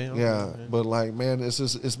 Oh, okay. Yeah, okay. but like, man, it's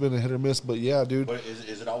been a hit or miss. But yeah, dude. But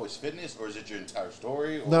is it always fitness or is it your entire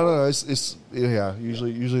story? Or? No. It's yeah.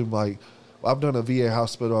 Usually like, I've done a VA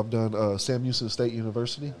hospital. I've done Sam Houston State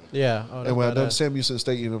University. Yeah. Oh, And when I done badass. Sam Houston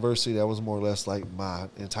State University, that was more or less like my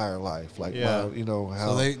entire life. Like, Yeah. my, you know,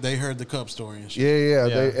 how. So they heard the cup story and shit. yeah,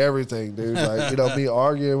 Yeah. They, everything, dude. Like, you know, me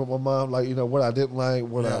arguing with my mom, like, you know, what I didn't like,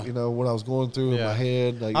 what Yeah. what I was going through in Yeah. my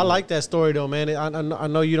head. Like, I like that story though, man. I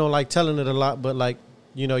know you don't like telling it a lot, but like,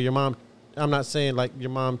 you know, your mom, I'm not saying like your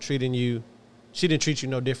mom treating you, she didn't treat you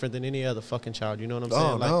no different than any other fucking child. You know what I'm saying?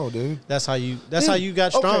 Oh, Like, no, dude. That's how you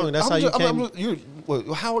got strong. Okay, That's how you came.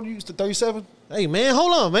 you're, how old are you? 37? Hey man,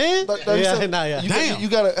 hold on, man. 37? Yeah, nah, yeah. You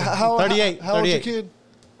got a, how 38, How old's your 38. kid?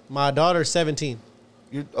 My daughter's 17.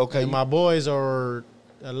 You're, okay. And my boys are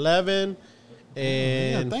 11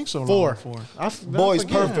 and thanks so long 4. for. Boys,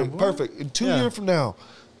 forget. perfect, perfect. In 2 Yeah. years from now,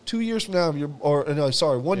 2 years from now,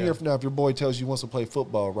 if one year from now, if your boy tells you he wants to play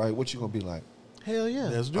football, right? What you gonna be like? Hell yeah.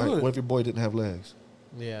 Let's do All right, it. what if your boy didn't have legs?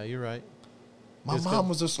 Yeah, you're right. My It's mom good.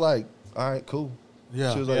 was just like, all right, cool.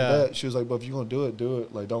 Yeah. She was like Yeah. that. She was like, but if you're gonna do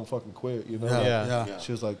it. Like, don't fucking quit. You know. Yeah. Yeah. Yeah.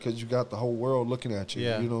 She was like, because you got the whole world looking at you.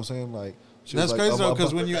 Yeah. You know what I'm saying? Like, she That's was like, crazy though, because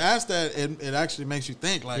I'm- when you ask that, it actually makes you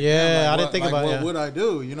think. Like, Yeah, damn, like, I didn't what- think like, about it, what yeah. would I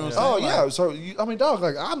do? You know what Oh I'm saying? yeah, Like, so I mean, dog,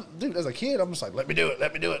 like dude, as a kid, I'm just like, let me do it,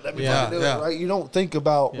 let me do it. Yeah, fucking do yeah. it, right? You don't think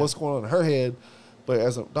about Yeah. what's going on in her head, but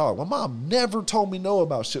as a dog, my mom never told me no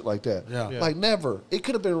about shit like that. Yeah. Yeah. Like never. It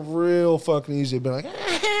could have been real fucking easy to be like,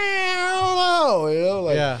 I don't know, you know,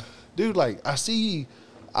 like, Yeah. dude, like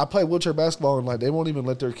I play wheelchair basketball and like they won't even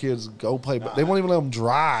let their kids go play. But they won't even let them I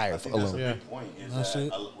drive think that's a alone. big point. Is That's that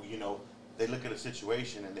it. you know, they look at a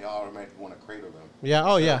situation and they automatically want to cradle them. Yeah.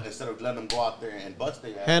 Oh yeah. Instead of letting them go out there and bust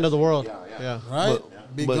their ass. Hand of the world. Yeah. Right?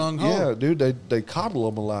 Be But gung ho. yeah, dude, they coddle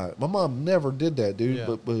them a lot. My mom never did that, dude.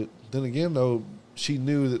 Yeah. But then again, though, she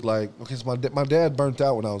knew that like, okay, so my dad burnt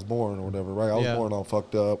out when I was born or whatever, right? I was Yeah. born all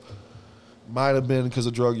fucked up. Might have been because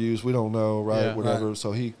of drug use. We don't know, right? Yeah. Whatever. Right.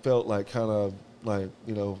 So he felt like kind of like,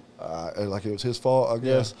 you know, like it was his fault, I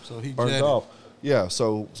guess. So he burnt jetted. off. Yeah.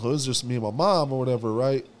 So it was just me and my mom or whatever,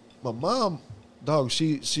 right? My mom, dog,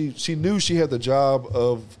 she knew she had the job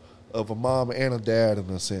of a mom and a dad in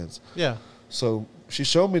a sense. Yeah. So she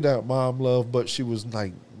showed me that mom love, but she was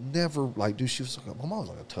like never like, dude. She was like, my mom was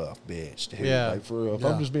like a tough bitch, dude. Yeah. Like for real. If Yeah.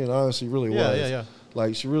 I'm just being honest, she really Yeah, was. yeah, yeah.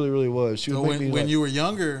 Like she really, really was. She So would make me when like, you were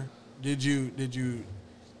younger, did you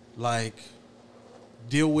like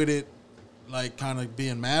deal with it like kind of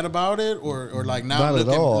being mad about it or like now Not at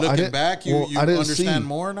all. I looking didn't- back you, well, you I didn't understand see-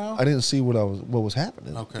 more now? I didn't see what was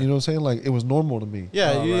happening. Okay. You know what I'm saying? Like it was normal to me.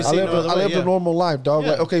 Yeah. You right. see I no lived, other I way, lived yeah. a normal life, dog.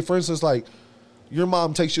 Yeah. Like, okay, for instance, like your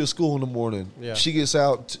mom takes you to school in the morning. Yeah. She gets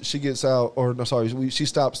out, or no, sorry, she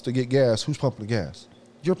stops to get gas. Who's pumping the gas?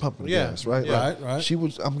 You're pumping the Yeah. gas, right? Yeah. Like,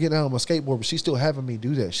 Right. I'm getting out on my skateboard, but she's still having me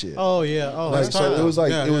do that shit. Oh yeah. Oh, Like, that's so tight. it was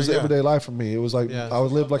like Yeah, it was yeah, yeah. everyday life for me. It was like Yeah. I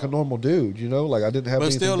would live like a normal dude, you know. Like I didn't have. But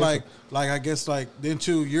anything still different. like I guess like then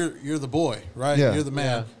too you're the boy, right? Yeah. You're the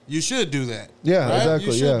man. Yeah. You should do that. Yeah, right? exactly,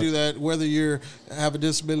 You should yeah. do that whether you have a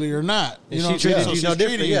disability or not. You And know she what I'm saying? treated So you she's no treating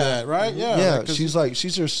different, you yeah. that, right? Yeah. yeah, like, 'cause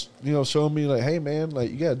she's just showing me like, hey man,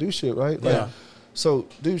 like you gotta do shit, right? Like, Yeah. So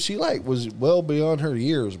dude, she like was well beyond her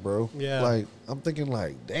years, bro. Yeah. Like I'm thinking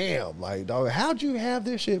like, damn, like dog, how'd you have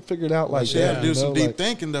this shit figured out like she that? had to do you some know? deep Like,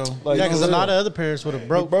 thinking though. like, Yeah, you because know a what I'm lot of saying? other parents would have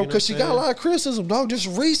broke. Bro, you know because she what got a I'm saying? lot of criticism, dog.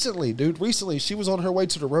 Just recently, dude. Recently, she was on her way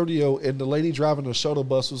to the rodeo, and the lady driving the shuttle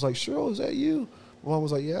bus was like, "Cheryl, is that you?" My mom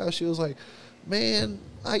was like, "Yeah." She was like, "Man,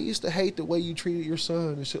 I used to hate the way you treated your son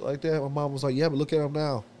and shit like that." My mom was like, "Yeah, but look at him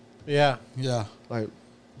now. Yeah. Yeah. Like,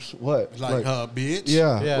 what? Like bitch.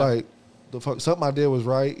 Yeah, Yeah. like the fuck. Something I did was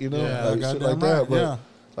right, you know, Yeah, like shit goddamn like that. right, But yeah.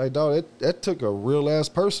 like, dog, that took a real ass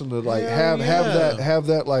person to like Hell have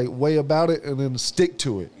that like way about it, and then stick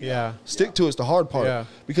to it. Yeah. Stick to it's the hard part Yeah.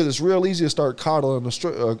 because it's real easy to start coddling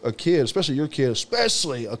a kid, especially your kid,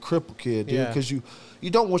 especially a crippled kid, dude. Yeah. Because you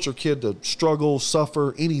don't want your kid to struggle,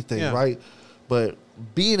 suffer, anything, Yeah. right? But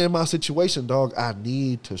being in my situation, dog, I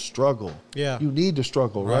need to struggle. Yeah. You need to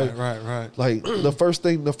struggle, right? Right. Like the first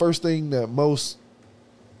thing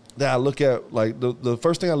that I look at, like the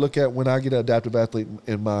first thing I look at when I get an adaptive athlete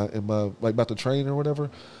in my like about to train or whatever,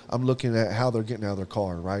 I'm looking at how they're getting out of their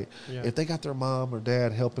car, right? Yeah. If they got their mom or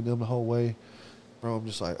dad helping them the whole way, bro, I'm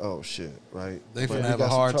just like, oh shit, right? They But finna we have got a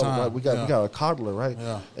some hard trouble, time. right? We got Yeah. a coddler, right?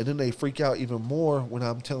 Yeah. And then they freak out even more when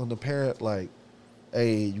I'm telling the parent like,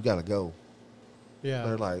 hey, you gotta go. Yeah.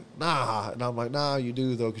 They're like, nah. And I'm like, nah, you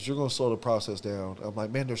do, though, because you're going to slow the process down. I'm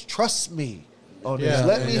like, man, trust me on Yeah, this.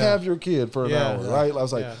 Let me yeah. have your kid for an Yeah, hour, yeah, right? I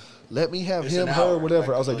was like, yeah. let me have Just him, an her, hour, whatever.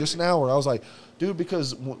 like I was like, just an hour. I was like, dude,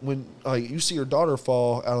 because when you see your daughter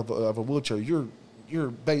fall out of a wheelchair, your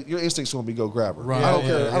instinct's going to be go grab her. Right, I don't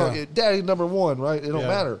yeah, care. yeah. Daddy number one, right? It don't Yeah.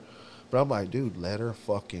 matter. But I'm like, dude, let her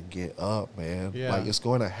fucking get up, man. Yeah. Like, it's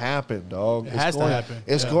going to happen, dog. It It's has to going happen.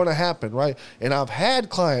 It's Yeah. going to happen, right? And I've had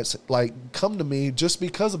clients like come to me just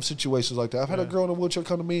because of situations like that. I've had a Yeah. girl in a wheelchair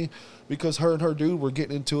come to me because her and her dude were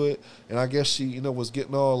getting into it, and I guess she, was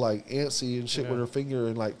getting all like antsy and shit with Yeah. her finger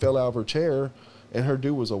and like fell out of her chair, and her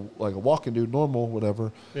dude was a walking dude, normal,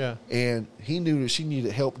 whatever. Yeah. And he knew that she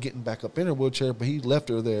needed help getting back up in her wheelchair, but he left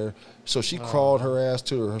her there, so she crawled her ass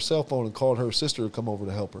to her cell phone and called her sister to come over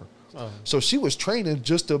to help her. Oh. So she was training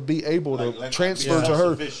just to be able to Like transfer be to her,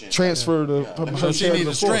 self-sufficient. transfer to Yeah. from her So she chair to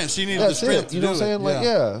needed the floor. strength. She needed the That's strength it. to You know do what I'm saying? it. Like,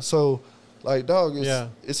 Yeah. yeah. So, like, dog, Yeah.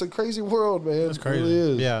 it's a crazy world, man. It's crazy. It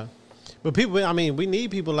really is. Yeah. But people, I mean, we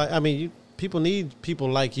need people like, people need people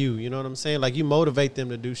like you. You know what I'm saying? Like you motivate them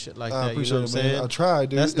to do shit like I that. You appreciate know what I'm it, man. saying? I try,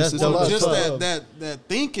 dude. That's It's a dope. lot of Just tough. that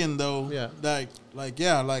thinking though, Yeah.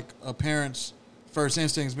 like a parent's first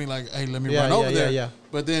instincts being like, hey, let me Yeah, run yeah, over yeah, there. yeah.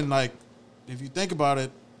 But then like if you think about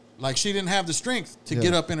it, like she didn't have the strength to Yeah.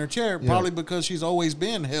 get up in her chair, Yeah. probably because she's always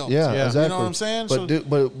been helped. Yeah, Yeah. exactly. You know what I'm saying? But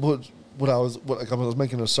So- what I was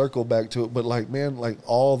making a circle back to it. But like, man, like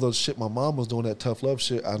all the shit my mom was doing, that tough love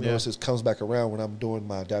shit, I notice it comes back around when I'm doing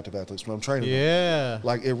my adaptive athletes, when I'm training them. Yeah.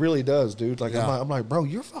 Like it really does, dude. Like Yeah. I'm like, bro,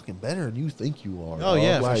 you're fucking better than you think you are. Oh dog.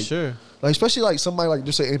 yeah, like, for sure. Like especially like somebody like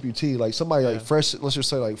just say amputee, like somebody Yeah. like fresh. Let's just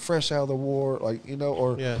say like fresh out of the war, like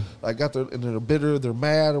or Yeah. like got their and they're bitter, they're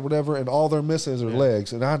mad or whatever, and all they're missing is their Yeah.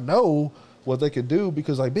 legs. And I know what they could do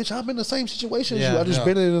because, like, bitch, I'm in the same situation as Yeah. you. I just Yeah.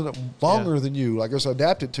 been in it longer than you. Like, I just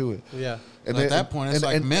adapted to it. Yeah. And At that point, it's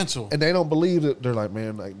like mental. And they don't believe that. They're like,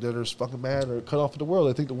 man, like they're just fucking mad or cut off of the world.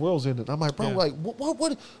 They think the world's ended. I'm like, bro, Yeah. like,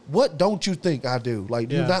 what don't you think I do? Like,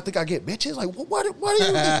 do you Yeah. not think I get bitches? Like, what do you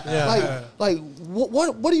think? Like,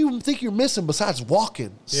 what do you think you're missing besides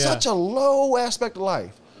walking? Yeah. Such a low aspect of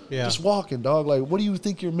life. Yeah. Just walking, dog. Like, what do you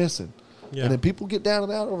think you're missing? Yeah. And then people get down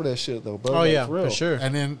and out over that shit, though, bro. Oh Like, yeah, for real. for sure.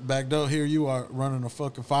 And then back door, here you are running a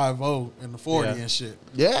fucking 5-0 in the 40 Yeah. and shit.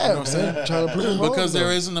 Yeah, You know what I'm man. saying? Trying to prove them wrong, Because there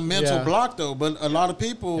though. isn't a mental Yeah. block though. But a lot of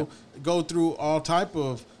people go through all type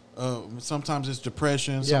of. Sometimes it's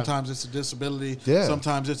depression. Yeah. Sometimes it's a disability. Yeah.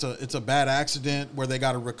 Sometimes it's a bad accident where they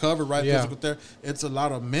got to recover. Right, Yeah. physical therapy. It's a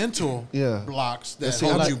lot of mental blocks that see,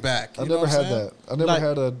 hold I- you back. I You know never what I'm had saying? that. I never Like-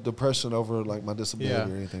 had a depression over like my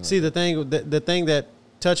disability or anything. See, the thing that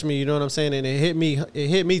touched me, you know what I'm saying, and it hit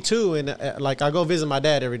me too. And like I go visit my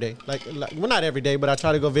dad every day. Like well, not every day, but I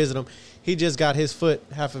try to go visit him. He just got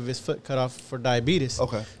half of his foot cut off for diabetes.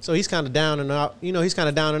 Okay. So he's kind of down and out. You know, he's kind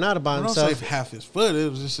of down and out about I don't himself. say half his foot.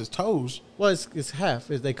 It was just his toes. Well, it's half.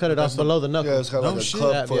 They cut it off below the knuckle. Yeah, it's kind of No like a shit.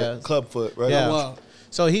 club foot, Yeah. club foot, right? Yeah. Well,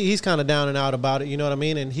 So he's kind of down and out about it, you know what I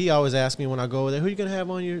mean? And he always asks me when I go over there, who you gonna have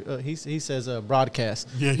on your? He says broadcast.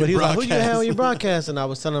 Yeah, but he was like, who you gonna have on broadcast. your broadcast? And I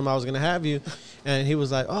was telling him I was gonna have you, and he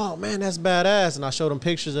was like, oh man, that's badass. And I showed him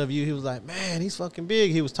pictures of you. He was like, man, he's fucking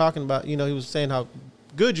big. He was talking about, you know, he was saying how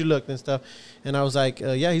good you looked and stuff. And I was like,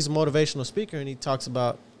 yeah, he's a motivational speaker, and he talks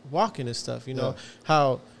about walking and stuff. You know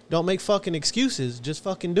how. Don't make fucking excuses. Just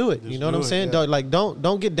fucking do it. You know what I'm saying? yeah.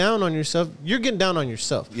 Don't get down on yourself. You're getting down on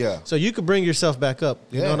yourself. Yeah. So you could bring yourself back up.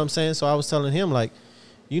 You Yeah. know what I'm saying? So I was telling him, like,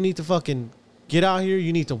 you need to fucking get out here.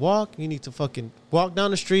 You need to walk. You need to fucking walk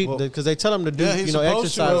down the street Well, because they tell them to do, yeah, he's you know,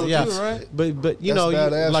 supposed to, exercise. though, Yeah. too, right? But you That's know, you,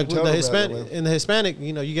 badass. like You with tell the them that, Hispanic, man. in the Hispanic,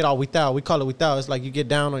 you know, you get all without. We call it without. It's like you get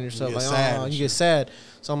down on yourself. You get Like, sad oh, and you shit. get sad.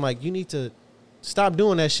 So I'm like, you need to stop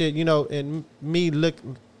doing that shit, you know, and me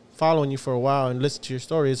following you for a while and listen to your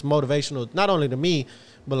story. It's motivational, not only to me,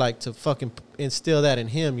 but like to fucking instill that in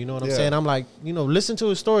him. You know what I'm Yeah. saying? I'm like, you know, listen to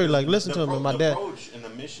his story. Like, listen to him. And my the dad. approach and the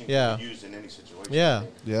mission Yeah. can be used in any situation. Yeah.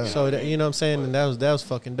 Yeah. So that, you know what I'm saying, and that was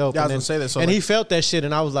fucking dope. Yeah, I was And gonna say that, so and like- he felt that shit,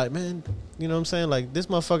 and I was like, man, you know what I'm saying? Like this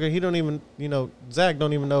motherfucker, he don't even, you know, Zach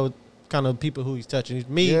don't even know kind of people who he's touching. He's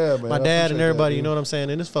me, Yeah, man, my I dad, appreciate and that, everybody. You dude. know what I'm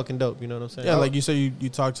saying? And it's fucking dope. You know what I'm saying? Yeah, like you say, you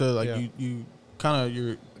talk to like Yeah. you kind of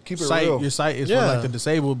your Keep it sight. real. Your sight is Yeah. for like the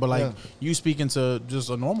disabled, but like Yeah. you speaking to just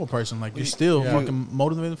a normal person, like you're still Yeah. fucking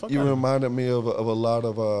motivated. The fuck You out of them. reminded me of a lot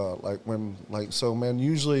of like when like so man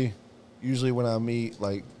usually when I meet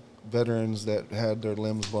like veterans that had their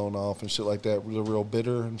limbs blown off and shit like that, they're real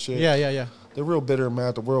bitter and shit. yeah. They're real bitter and mad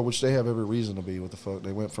at the world, which they have every reason to be. What the fuck?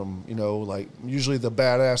 They went from, you know, like usually the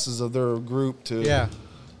badasses of their group to Yeah.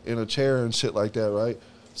 in a chair and shit like that, right?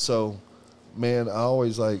 So, man, I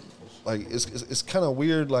always like it's kind of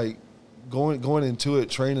weird like going into it,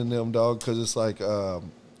 training them, dog, because it's like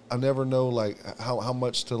I never know like how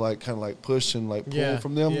much to like kind of like push and like pull Yeah,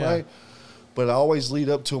 from them, yeah. right? But I always lead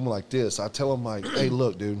up to them like this. I tell them like, hey,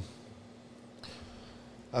 look, dude.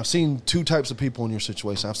 I've seen two types of people in your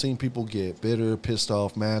situation. I've seen people get bitter, pissed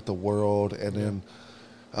off, mad at the world, and then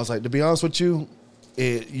I was like, to be honest with you,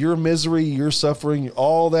 your misery, your suffering,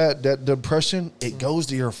 all that depression, it goes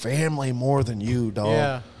to your family more than you, dog.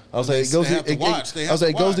 Yeah. I was like, it goes. They have to watch. They I was have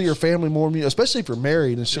like, it to goes to your watch. family more than you, especially if you're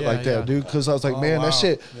married and shit Yeah, like that, yeah. dude. Because I was like, Oh, man, wow. that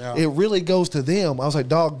shit, Yeah. it really goes to them. I was like,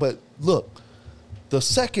 dog, but look, the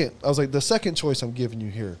second choice I'm giving you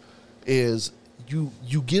here is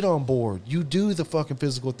you get on board. You do the fucking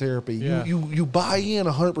physical therapy. Yeah. You buy in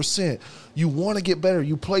 100%. You want to get better.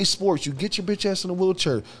 You play sports. You get your bitch ass in a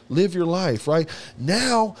wheelchair. Live your life, right?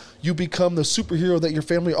 Now you become the superhero that your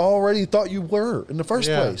family already thought you were in the first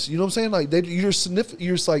Yeah. place. You know what I'm saying? Like you're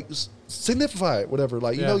just like signify it, whatever.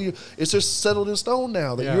 Like you Yeah. know, it's just settled in stone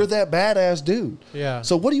now that Yeah. you're that badass dude. Yeah.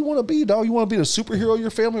 So what do you want to be, dog? You want to be the superhero of your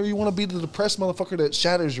family, or you want to be the depressed motherfucker that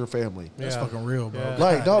shatters your family? That's Yeah. fucking real, bro. Yeah.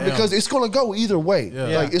 Like, dog, damn. because it's gonna go either way. Yeah.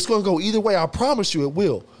 Like, it's gonna go either way. I promise you, it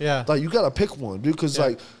will. Yeah. Like, you gotta pick one, dude. Because Yeah.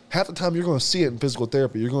 like half the time you're gonna see it in physical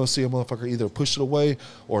therapy. You're gonna see a motherfucker either push it away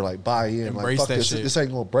or like buy in. Embrace like, fuck that this. shit. This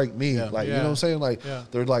ain't gonna break me. Yeah. Like, you Yeah. know what I'm saying? Like, Yeah.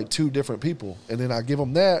 they're like two different people. And then I give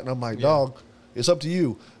them that, and I'm like, Yeah. dog, It's up to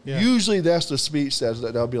you. Yeah. Usually that's the speech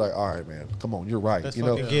that'll be like, all right, man, come on, you're right. Let's you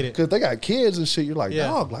know, fucking get it. because they got kids and shit. You're like, Yeah.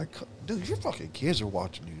 dog, like, dude, your fucking kids are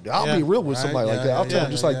watching you. I'll Yeah. be real with Right, somebody like yeah, that. I'll yeah, tell yeah,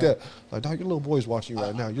 them just yeah, like yeah. that. Like, dog, your little boy's watching you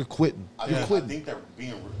right now. You're quitting. You're I quitting. think they're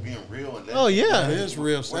being real. And Oh, yeah. That is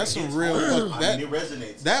real. That's some real. I mean, it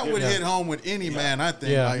resonates. That would Yeah. hit home with any man. I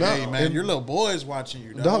think. Yeah. Like, No, hey, man, and- your little boy's watching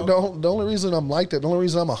you. Dog. The only reason I'm like that, the only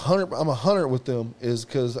reason I'm a hunter with them is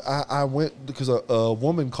because I went because a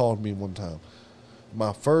woman called me one time,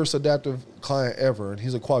 my first adaptive client ever, and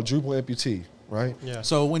he's a quadruple amputee, right? Yeah.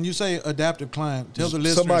 So when you say adaptive client, tell the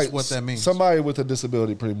listeners what that means. Somebody with a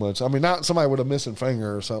disability, pretty much. I mean, not somebody with a missing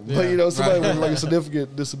finger or something, but Yeah. you know, somebody Right. with like a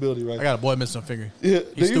significant disability, right? I got a boy missing a finger. Yeah,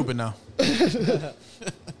 He's do you? stupid now.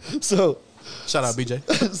 So. Shout out, BJ.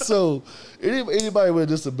 So anybody with a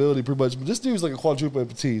disability, pretty much. But this dude's like a quadruple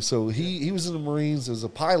amputee. So he was in the Marines as a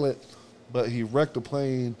pilot, but he wrecked a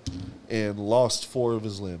plane and lost 4 of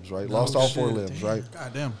his limbs. Right, lost all 4 shit. limbs. Right.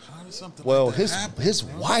 God damn. How did something Well, like that happen, his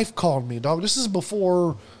bro? wife called me, dog. This is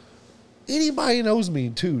before anybody knows me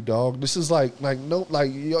too, dog. This is like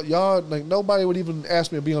y'all like nobody would even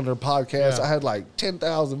ask me to be on their podcast. Yeah. I had like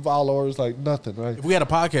 10,000 followers, like nothing, right? If we had a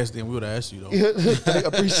podcast, then we would have asked you though. I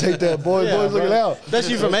appreciate that, boy. Yeah, Boys, look bro. it out. That's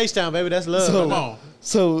you from H-Town, baby. That's love. So- Come on.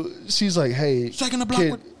 So she's like, "Hey, Shaking the block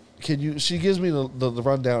with- can you?" She gives me the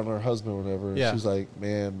rundown on her husband or whatever. And Yeah. she's like,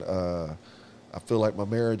 "Man, I feel like my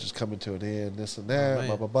marriage is coming to an end. This and that, man.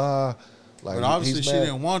 blah blah blah." Like, But obviously, he's she mad.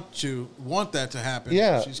 didn't want that to happen.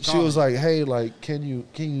 Yeah, She's she was calling. like, "Hey, like, can you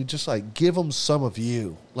just like give him some of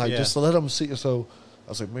you, like, Yeah. just to let him see?" So I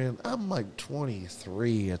was like, "Man, I'm like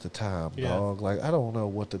 23 at the time, Yeah. dog. Like, I don't know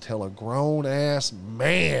what to tell a grown ass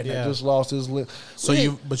man Yeah. that just lost his lip." So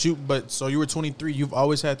you were 23. You've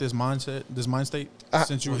always had this mindset, this mind state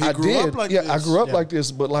since you were. I grew did, up like yeah, I this. grew up Yeah. like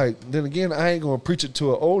this, but like then again, I ain't gonna preach it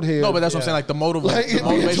to an old head. No, but that's what I'm Yeah. saying. Like the like the it being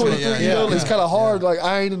motivation. 23 yeah, years old, yeah. it's kind of hard. Like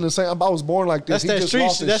I ain't in the same. I was born like this. That's He that just street.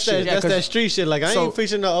 lost his That's shit. that street shit. Like I So- ain't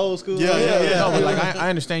preaching the old school. Yeah, yeah. No, but like I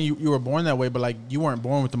understand you were born that way, but like you weren't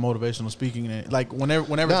born with the motivational speaking. And like whenever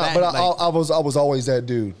Nah, that, but like, I was always that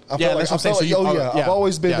dude. I Yeah, felt that's like, what I'm saying. I felt So like, you oh are- yeah, yeah, I've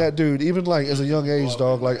always been yeah. that dude. Even like as a young age,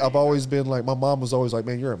 dog. Like I've always been like my mom was always like,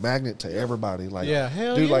 man, you're a magnet to everybody. Like, Yeah,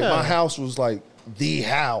 hell dude. Like yeah. my house was like the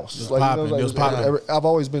house. was Like, popping. It was popping. I've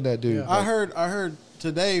always been that dude. I heard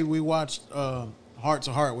today we watched Heart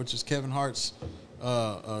to Heart, which is Kevin Hart's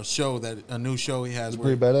show, that a new show he has.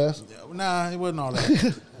 Pretty badass. Nah, it wasn't all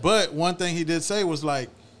that. But one thing he did say was like,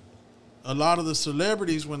 a lot of the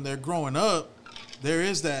celebrities when they're growing up, there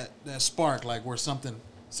is that spark, like where something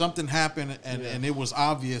happened and it was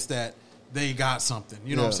obvious that they got something.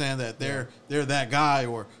 You know what I'm Yeah. saying? That they're that guy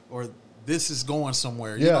or this is going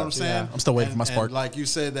somewhere. You Yeah. know what I'm saying? Yeah. I'm still waiting for my And spark. like you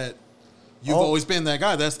said that you've Oh. always been that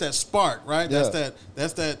guy. That's that spark, right? Yeah.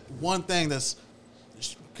 That's that one thing that's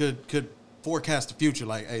could forecast the future.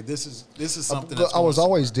 Like, hey, this is something. That's I was going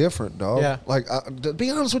always different, dog. Yeah. Like to be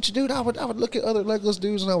honest with you, dude, I would look at other legless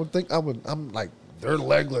dudes and I would think I'm like, they're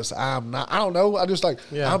legless. I'm not. I don't know. I just like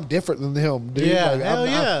Yeah. I'm different than them, dude. Yeah, like, hell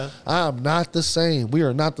yeah. I'm not the same. We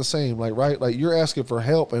are not the same. Like right, like you're asking for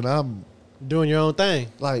help, and I'm Doing your own thing.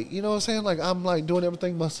 like, you know what I'm saying? Like I'm like doing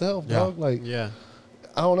everything myself, Yeah. dog. Like Yeah.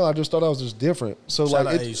 I don't know. I just thought I was just different. So shout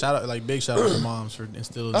like out, hey, shout out, like big shout out to moms for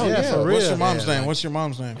instilling. Oh, that. yeah, for on. real. What's your mom's Yeah, name? like- What's your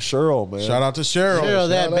mom's name? Cheryl, man. Shout out to Cheryl. Cheryl,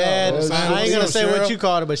 that shout out. bad. Well, I ain't gonna say Cheryl. what you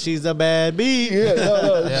called her, but she's a bad bee. Yeah,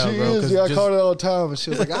 no, Yeah, she bro, is. 'cause Yeah, I just- call her all the time, and she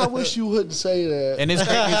was like, "I wish you wouldn't say that." And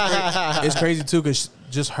it's crazy too, because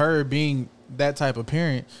just her being that type of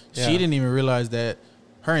parent, Yeah. she didn't even realize that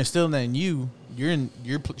her instilling that in you.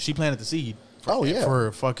 She planted the seed. For, Oh, yeah.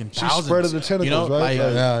 for fucking She thousands. spread the tentacles, you know, right? Like,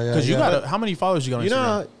 Like- Yeah, because you yeah. got how many followers you got on You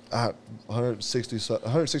Instagram? know,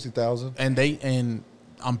 160,000. and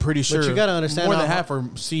I'm pretty sure you gotta understand more how than half are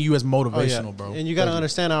see you as motivational, bro. And you got to Like,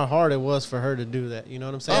 understand how hard it was for her to do that. You know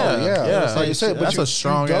what I'm saying? Oh yeah, yeah. Like you said, but That's you, a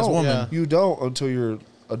strong-ass you don't- woman. Yeah. You don't until you're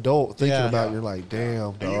adult thinking Yeah. about it. You're like, damn,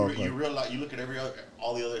 And dog. you like- realize, you look at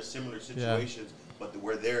all the other similar situations, but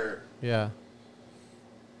where they're, Yeah.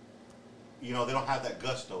 you know, they don't have that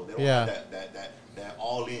gusto. They don't Yeah. have that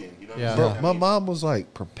all in. You know what Yeah. I'm Bro, saying? I my mean, mom was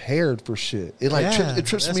like prepared for shit. It like Yeah, it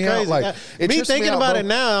trips that's me out. crazy. Like Yeah. it Me trips thinking out, about bro, it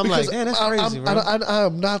now, I'm like, because man, that's I- crazy, bro. I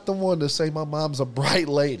am not the one to say my mom's a bright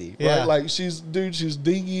lady, Yeah. right? Like she's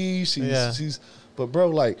dingy. Yeah. But bro,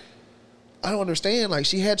 like I don't understand. Like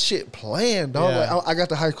she had shit planned, dog. Yeah. Like, I got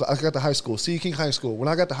to high school, Sea King High School. When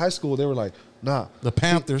I got to high school, they were like, nah, The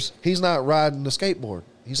Panthers. he's not riding the skateboard.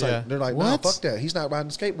 He's Yeah. like, they're like, nah, What? fuck that. He's not riding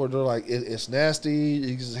the skateboard. They're like, it's nasty.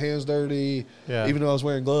 He gets his hands dirty. Yeah. Even though I was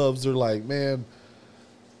wearing gloves, they're like, man,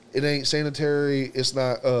 it ain't sanitary. It's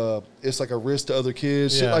not. It's like a risk to other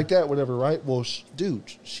kids, shit Yeah. like that, whatever, right? Well, dude,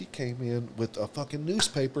 she came in with a fucking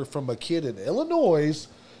newspaper from a kid in Illinois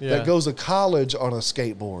Yeah. that goes to college on a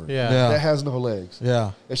skateboard. Yeah. That has no legs.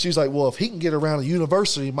 Yeah. And she's like, well, if he can get around a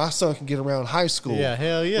university, my son can get around high school. Yeah,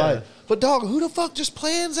 hell yeah. Like, but dog, who the fuck just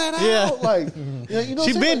plans that Yeah. out? Like, you know, She what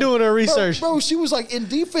I'm been saying? doing her Bro, research. bro. She was like in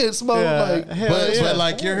defense mode. Yeah. Like, Hell But, yeah. but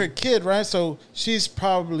like you're her kid, right? So she's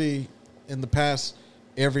probably in the past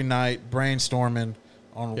every night brainstorming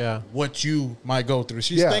on Yeah. what you might go through.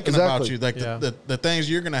 She's Yeah, thinking exactly. about you, like Yeah. the things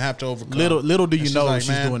you're gonna have to overcome. Little do you And know like, she's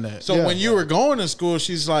 "Man." doing that. So Yeah. when you were going to school,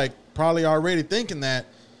 she's like probably already thinking that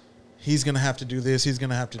he's gonna have to do this, he's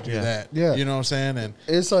gonna have to do Yeah. that. Yeah. You know what I'm saying? And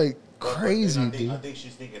it's like But crazy, then I think, dude. I think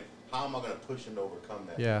she's thinking, how am I going to push him to overcome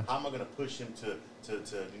that? Yeah. How am I going to push him to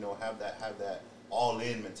have that all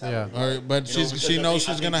in mentality? Yeah. but You know, she because I knows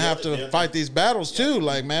think she's gonna the have other- to fight these battles too.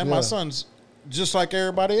 Like, man, Yeah. my son's just like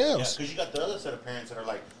everybody Yeah, else. because you got the other set of parents that are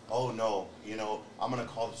like, oh no, I'm gonna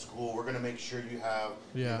call the school. We're gonna make sure you have,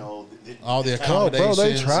 Yeah. All the this kind Oh, of- bro, they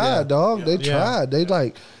accommodations, tried, yeah. dog. They Yeah. tried. They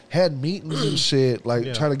like had meetings and shit, like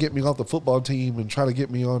Yeah. trying to get me off the football team and trying to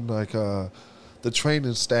get me on like the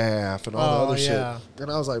training staff and all the Oh, other yeah. shit.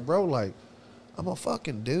 And I was like, bro, like I'm a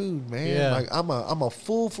fucking dude, man. Yeah. Like I'm a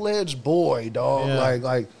full-fledged boy, dog. Yeah.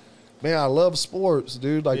 Like man, I love sports,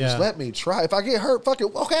 dude. Like just Yeah. let me try. If I get hurt, fuck it.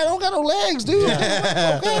 Okay, I don't got no legs, dude.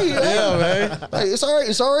 Okay, yeah, man. Like it's all right.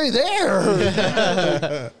 It's already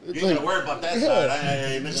there. You ain't gotta worry about that Yeah. side. I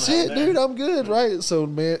ain't looking Shit, like that. dude, I'm good, right? So,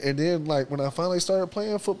 man, and then, like, when I finally started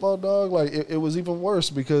playing football, dog, like, it was even worse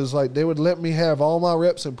because, like, they would let me have all my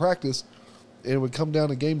reps in practice, and it would come down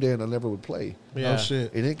to game day, and I never would play. Yeah. Oh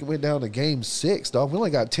shit. And it went down to game 6, dog. We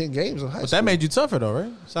only got 10 games in high But school. that made you tougher though,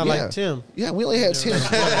 right? Sound Yeah. like Tim. Yeah, we only had 10.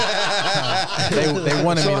 They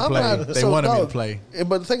wanted me to I'm play. not- They so, wanted me to dog, play.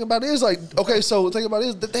 But the thing about it is, like, okay, so the thing about it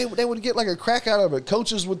is that they would get, like, a crack out of it.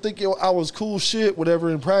 Coaches would think I was cool shit,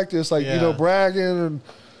 whatever, in practice, like, Yeah. bragging and,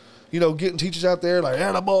 getting teachers out there, like,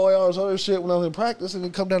 yeah, the boy, all this other shit when I was in practice, and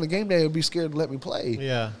then come down to game day and be scared to let me play.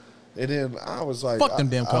 Yeah. And then I was like, Fuck them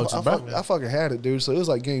damn coaches, bro. I fucking had it, dude. So it was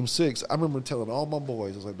like game 6. I remember telling all my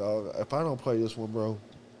boys, I was like, dog, if I don't play this one, bro,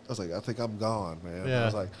 I was like, I think I'm gone, man. Yeah. I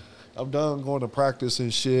was like, I'm done going to practice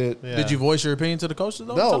and shit. Yeah. Did you voice your opinion to the coaches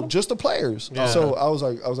though? Tell No, them? just the players. Yeah. So I was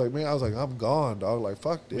like, man, I'm gone, dog. Like,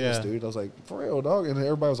 fuck this, Yeah. dude. I was like, for real, dog. And then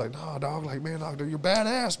everybody was like, no, dog. Like, man, dog, you're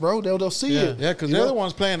badass, bro. They'll see Yeah. it. Yeah, because You they're know? the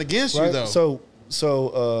ones playing against you Right? though.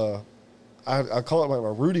 So I call it like my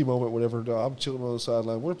Rudy moment, whatever. Dog. I'm chilling on the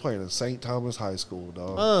sideline. We're playing at St. Thomas High School,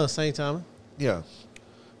 dog. St. Thomas. Yeah,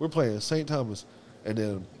 we're playing at St. Thomas, and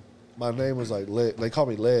then my name was like they call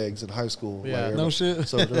me Legs in high school. Yeah. Like, No everybody- shit.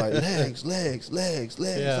 So they're like legs,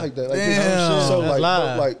 Yeah. like that. Like, Damn. so That's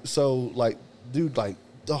live. dude, like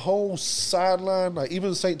the whole sideline, like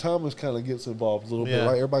even St. Thomas kind of gets involved a little bit. Yeah.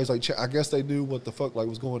 Right? Everybody's like, I guess they knew what the fuck like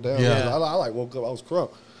was going down. Yeah. I like woke up, I was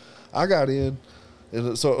crunk. I got in, and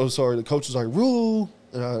the coach was like, Rule.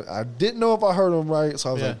 And I didn't know if I heard him right, so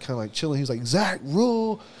I was Yeah. like kind of like chilling. He's like, Zach,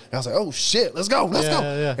 Rule. And I was like, oh shit, let's go. Yeah,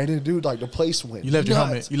 yeah. And then dude, like the place went. You left your nuts.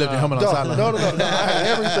 helmet. You left your helmet on the No, sideline. no. I had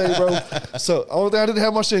everything, bro. So only thing I didn't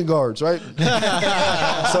have my shin guards, right?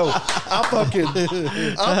 So I'm fucking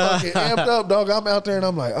amped up, dog. I'm out there and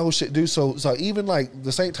I'm like, oh shit, dude. So even like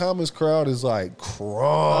the St. Thomas crowd is like crunk.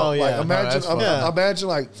 Oh, yeah. Like No, imagine, that's fun. Yeah. imagine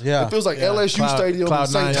like Yeah. it feels like LSU Cloud- Stadium Cloud in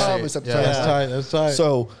St. nine Thomas shit. at the Yeah. time. That's tight. That's tight.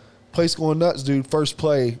 So place going nuts, dude. First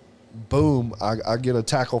play, boom, I get a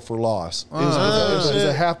tackle for loss. It's a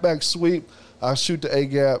shit. halfback sweep. I shoot the A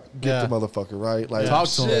gap, get Yeah. the motherfucker, right? Like, Talk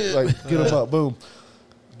to him. like get him up, boom.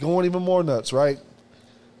 Going even more nuts, right?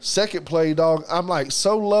 Second play, dog, I'm like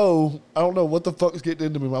so low. I don't know what the fuck is getting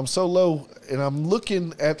into me. But I'm so low, and I'm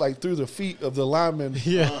looking at like through the feet of the lineman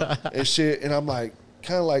Yeah. and shit, and I'm like,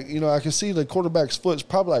 kind of like, I can see the quarterback's foot's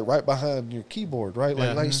probably like right behind your keyboard, right?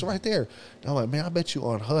 Like, Yeah. it's right there. And I'm like, man, I bet you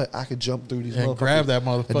on Hut I could jump through these And motherfuckers grab that and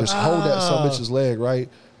motherfucker. just hold that son of a bitch's leg, right?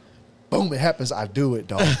 Boom, it happens. I do it,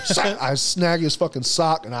 dog. I snag his fucking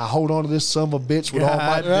sock and I hold on to this son of a bitch with all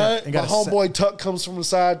my. God, right? My homeboy Tuck comes from the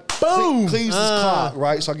side, Boom! cleans his clock,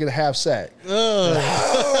 right? So I get a half sack.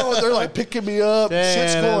 Oh, they're like picking me up. Damn,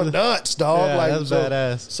 Shit's that going was- nuts, dog. Yeah, like that's so,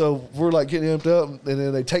 badass. So we're like getting amped up, and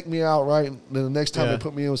then they take me out, right? And then the next time Yeah. they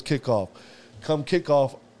put me in was kickoff. Come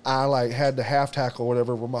kickoff, I like had the half tackle or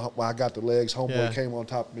whatever when I got the legs. Homeboy Yeah. came on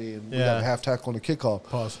top of me, and we Yeah. got the half tackle on the kickoff.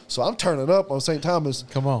 Pause. So I'm turning up on St. Thomas.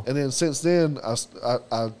 Come on. And then since then,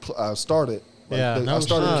 I started Like, Yeah. I No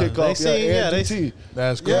started shit. kickoff. They and DT.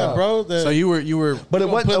 That's cool. Yeah, bro. So you were. But it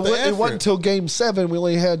gonna wasn't, put the it wasn't effort. until game 7. We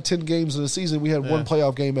only had 10 games in the season. We had one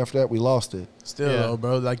playoff game after that. We lost it. Still, Yeah. though,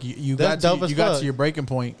 bro. Like you That's got dope as you got fuck. to your breaking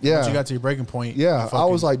point. Yeah. Once you got to your breaking point. Yeah, you I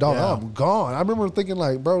was like, dog, yeah. I'm gone. I remember thinking,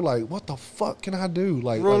 like, bro, like, what the fuck can I do?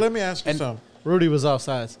 Like, Bro, like let me ask you something. Rudy was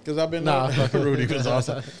offsides. Because I've been Nah, knowing Rudy was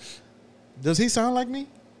awesome. Does he sound like me?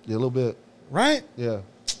 yeah, a little bit. Right? Yeah.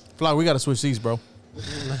 Fly, we got to switch seats, bro.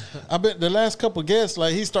 I've been the last couple guests,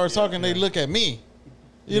 like he starts talking, they look at me.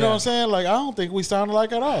 You know what I'm saying? Like I don't think we sound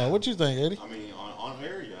alike at all. What you think, Eddie? I mean, on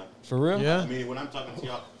air, yeah. For real? Yeah. I mean, when I'm talking to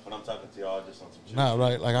y'all, just on some shit. Nah,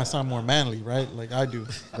 right. Like I sound more manly, right? Like I do.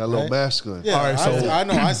 Got a little Right? masculine. Yeah, All right, so I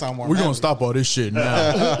know I sound more. We're manly. gonna stop all this shit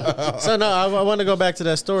now. So no, I want to go back to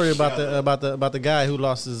that story about the guy who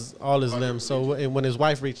lost all his limbs. So when his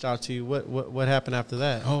wife reached out to you, what happened after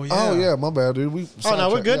that? Oh yeah. Oh, yeah, my bad, dude. We Oh, no,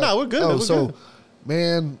 we're good. yeah. No, we're good. Oh, We're so, good.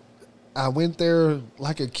 man, I went there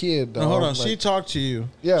like a kid, dog. No, hold on. Like, She talked to you.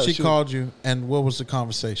 Yeah, She she- called you, and what was the she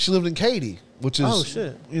conversation? lived in Katy, which is, Oh,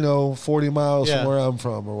 shit. 40 miles Yeah. from where I'm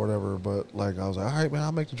from or whatever. But, like, I was like, all right, man,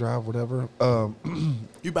 I'll make the drive, whatever.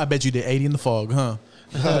 I bet you did 80 in the fog, huh?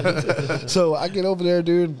 So I get over there,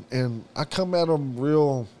 dude, and I come at them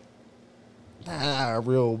real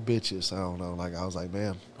bitches. I don't know. Like, I was like,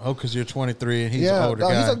 man. Oh, because you're 23 and he's an older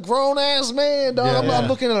dog, guy. he's a grown ass man, dog. Yeah. I'm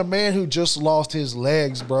looking at a man who just lost his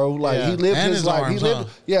legs, bro. Like Yeah. he lived And his his life. arms, he lived,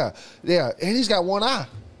 huh? yeah, and he's got one eye.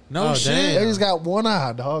 no Oh, shit. damn. And he's got one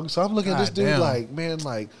eye, dog. So I'm looking at this God dude damn. like, man,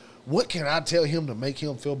 like, what can I tell him to make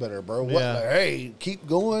him feel better, bro? What? Yeah. Like, hey, keep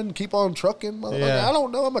going, keep on trucking, motherfucker. Yeah. I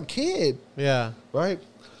don't know. I'm a kid, Yeah. right?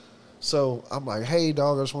 So I'm like, hey,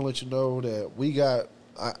 dog, I just want to let you know that we got,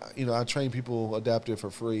 I train people adaptive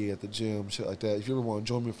for free at the gym, shit like that. If you ever want to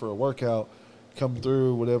join me for a workout, come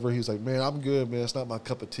through, whatever. He's like, man, I'm good, man. It's not my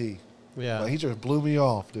cup of tea. Yeah. Like, he just blew me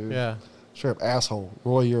off, dude. Yeah. Straight up asshole.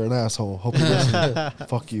 Roy, you're an asshole. Hope you listen.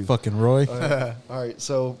 Fuck you. Fucking Roy. All right.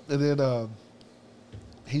 So, and then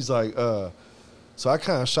he's like, so I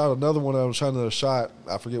kind of shot another one. I was trying another shot.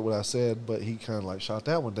 I forget what I said, but he kind of like shot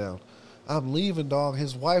that one down. I'm leaving, dog.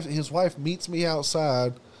 His wife meets me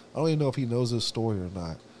outside. I don't even know if he knows this story or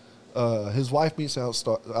not. His wife meets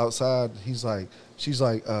outside. She's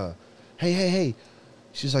like, hey.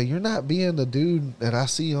 She's like, you're not being the dude that I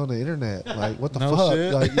see on the internet. Like, what the No fuck?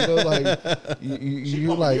 shit. Like, like, you're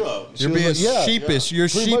pumped like, you up. she You're was being like, yeah. sheepish. You're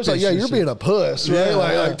Pretty sheepish. much like, yeah, and you're shit. being a puss, right? Yeah.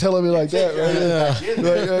 Like telling me like that,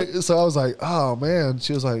 right? Yeah. So I was like, oh man.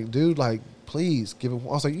 She was like, dude, like, please give him.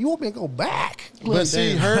 I was like, you want me to go back? But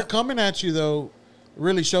see, her coming at you though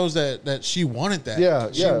really shows that she wanted that.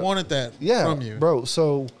 Yeah, she yeah. wanted that Yeah, from you, bro.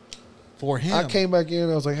 So for him. I came back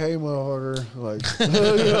in. I was like, hey, motherfucker, like,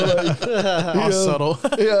 All subtle.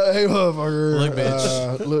 yeah, hey, motherfucker, Look,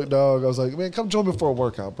 bitch. look, dog. I was like, man, come join me for a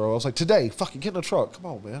workout, bro. I was like, today, fucking get in the truck. Come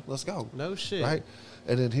on, man, let's go. No shit. Right?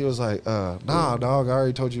 And then he was like, nah, dog, I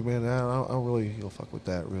already told you, man, I don't really fuck with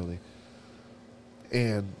that, really.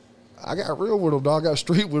 And I got real with him, dog. I got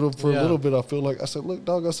street with him for a Yeah. little bit. I feel like I said, look,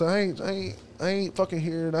 dog, I said, I ain't fucking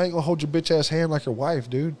here, and I ain't gonna hold your bitch ass hand like your wife,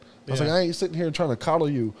 dude. I was Yeah. like, I ain't sitting here trying to coddle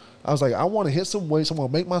you. I was like, I want to hit some weights. I'm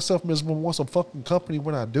gonna make myself miserable. I want some fucking company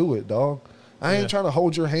when I do it, dog. I ain't Yeah. trying to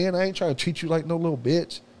hold your hand. I ain't trying to treat you like no little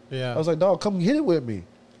bitch. Yeah. I was like, dog, come hit it with me.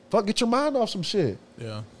 Fuck, get your mind off some shit.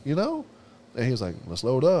 Yeah. You know? And he was like, let's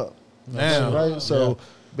load up. Damn. Right? So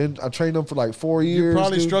I trained him for like 4 years. you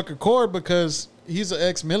probably dude. struck a chord because he's an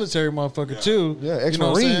ex-military motherfucker too. Yeah, You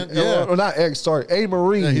know what I'm ex-Marine. saying? Yeah. Or not ex, sorry, a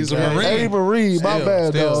Marine. Yeah, he's a Marine. A Marine, my Still,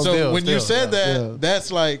 bad, still. dog. So when you still, said that, yeah.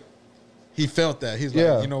 that's like he felt that. He's like,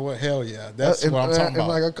 Yeah. you know what? Hell yeah, that's And- what I'm talking and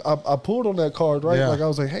about. like I pulled on that card, right? Yeah. Like I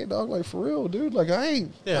was like, hey, dog, like for real, dude. Like I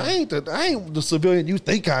ain't Yeah. I ain't the civilian you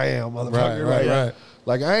think I am, motherfucker. Right.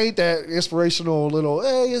 Like I ain't that inspirational little,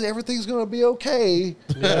 hey, everything's gonna be okay.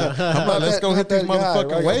 Yeah. I'm like, let's go hit these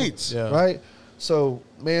motherfucking right? weights. Yeah. Right? So,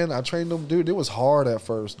 man, I trained him, dude. It was hard at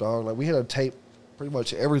first, dog. Like we had to tape pretty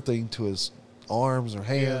much everything to his arms or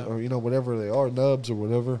hand Yeah. or whatever they are, nubs or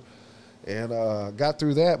whatever. And got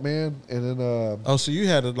through that, man. And then Oh, so you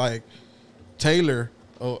had to like tailor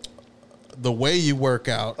the way you work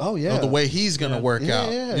out. Oh, yeah. or the way he's gonna work Yeah,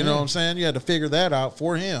 out. yeah, you know yeah. what I'm saying? You had to figure that out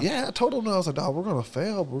for him. yeah, I told him, I was like, dog, we're gonna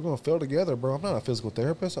fail. We're gonna fail together, bro. I'm not a physical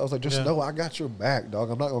therapist. I was like, just Yeah. know I got your back,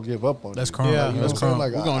 dog. I'm not gonna give up on That's you. crunk. Yeah. You know That's what I'm saying? crunk.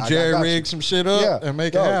 Like, We're gonna I jerry got rig you. some shit up and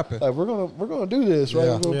make dog, it happen. Like we're gonna do this, right?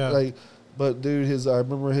 Yeah. We're gonna, Yeah. Like, but dude, I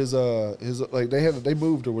remember his like they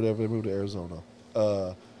moved or whatever. They moved to Arizona.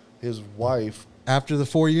 His wife. After the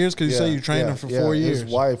 4 years, because you say Yeah, you trained yeah, him for yeah. 4 years.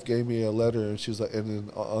 His wife gave me a letter, and she was like, and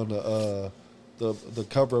then on the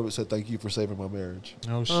cover of it said, "Thank you for saving my marriage."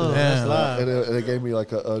 Oh shit! Oh, that's live. And it gave me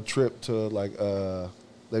like a trip to like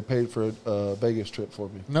They paid for a Vegas trip for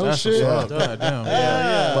me. No That's shit. what's up. God damn.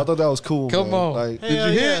 Yeah. I thought that was cool. Come man. on. Like,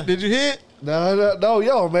 Did you hit? Did you hit? no,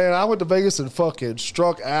 yo, man, I went to Vegas and fucking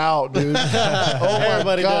struck out, dude. Oh my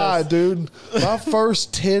Everybody god, dude! My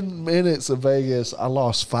first 10 minutes of Vegas, I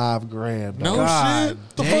lost $5,000. No God shit.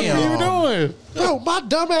 The fuck are you damn. doing? Bro, my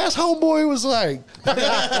dumbass homeboy was like, I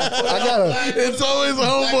got a. It's always a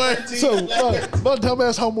homeboy. So my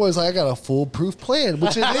dumbass homeboy is like, I got a foolproof plan,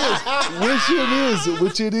 which it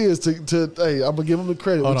is. To hey, I'm gonna give him the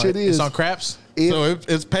credit, Hold which on. it is. It's on craps. So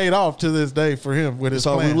it's paid off to this day for him with his It's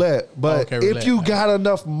on plan. roulette. But Okay, if roulette. you got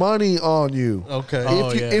enough money on you, Okay. Oh,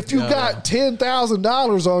 if you yeah. got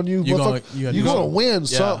 $10,000 on you, You gonna- you're you gonna gonna- win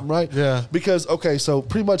yeah. something, right? Yeah. Because so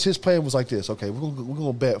pretty much his plan was like this. Okay, we're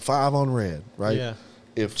gonna bet 5 on red, right? Yeah.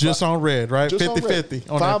 If Just on red, right? Just on 50-50.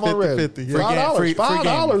 red. 5 on red. 50-50. Yeah. $5. Free game.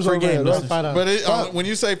 $5 Free on game, red. listeners. Right? But when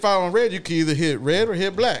you say 5 on red, you can either hit red or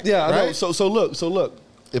hit black. Yeah, I know. right? So look.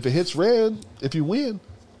 If it hits red, if you win,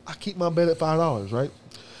 I keep my bet at $5, right?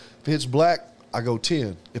 If it hits black, I go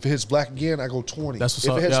 10. If it hits black again, I go 20. That's what's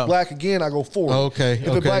if up, it hits yeah. black again, I go 40. Okay, If it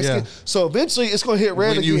okay, blacks yeah. again, so eventually it's gonna hit red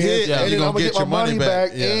When again, you hit, yeah, and you then I'm gonna gonna get get my your money money back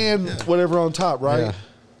back. Yeah, and yeah. whatever on top, right? Yeah.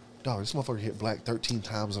 Dog, this motherfucker hit black 13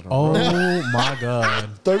 times in a Oh row. my god.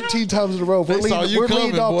 13 times in a row. They saw you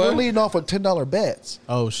coming, boy. We're leading off with $10 bets.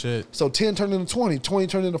 Oh shit. So 10 turned into 20, 20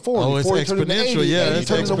 turned into 40, Oh, it's 40 turned into exponential, 80, yeah, 80 it's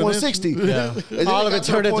turned into exponential. 160. Yeah. And then All it of got it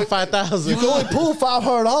to turned the into point- 5,000. You go and pull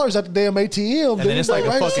 $500 at the damn ATM. And then it's like a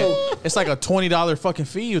right? fucking, So- it's like a $20 fucking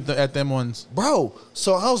fee at them ones. bro.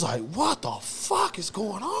 So I was like, what the fuck is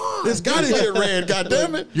going on? It's got to hit red,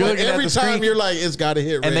 goddammit. You're Like, looking at every the time screen. you're like, it's got to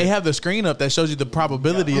hit red. And they have the screen up that shows you the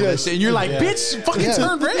probability of that Yes. shit. And you're like, bitch, fucking Yeah.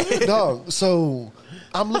 turn red. Dog, so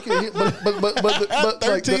I'm looking at it, but like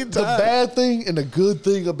 13 the times. bad thing and the good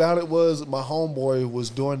thing about it was my homeboy was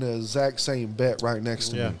doing the exact same bet right next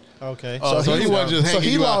to Yeah. me. Okay. so he wasn't just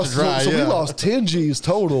hanging you out to dry. So we yeah. lost 10 G's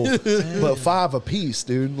total, but 5 apiece,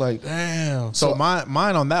 dude. Like, Damn. So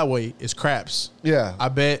mine on that way is craps. yeah, I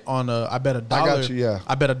bet $1. I got you, yeah.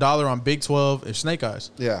 I bet $1 on Big 12 and Snake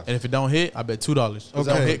Eyes. Yeah. And if it don't hit, I bet $2.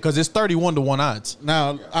 Okay. Because it's 31 to 1 odds.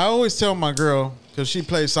 Now, I always tell my girl, because she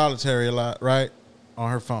plays solitary a lot, right?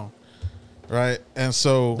 On her phone. Right? And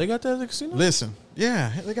so, They got that at the casino? listen,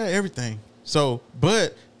 yeah, they got everything. So,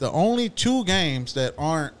 but the only 2 games that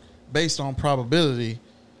aren't based on probability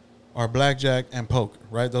are blackjack and poker,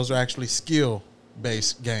 right? Those are actually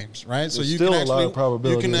skill-based games, right? So There's you still can a lot actually, of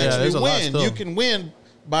probability. you can Yeah, actually there's a lot win. still. You can win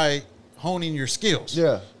by honing your skills.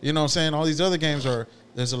 Yeah. You know what I'm saying? All these other games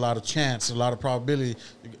there's a lot of chance, a lot of probability,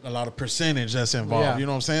 a lot of percentage that's involved. Yeah. You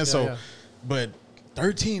know what I'm saying? Yeah, So, yeah. but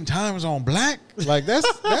 13 times on black, like that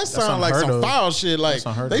sounds like unheard some of. foul shit. Like That's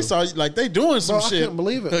unheard they of. saw, like they doing some Bro, I shit couldn't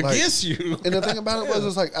believe it. Like, against you. And the thing about it was,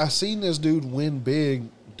 it's like I seen this dude win big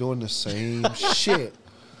doing the same shit.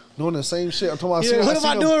 Doing the same shit. I'm talking about. Yeah, what am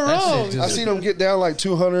I doing wrong? I seen him get down like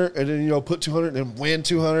 200 and then put 200 and win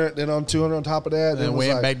 200, then on 200 on top of that. And it was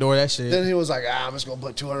went like, backdoor that shit. Then he was like, I'm just gonna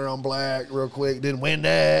put 200 on black real quick, then win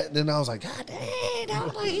that. Then I was like, God damn, I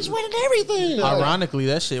was like, he's winning everything. Like, Ironically,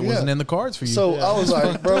 that shit wasn't in the cards for you. so I was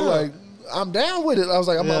like, bro, like, I'm down with it. I was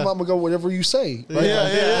like, I'm gonna go whatever you say. Like,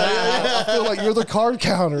 I feel like you're the card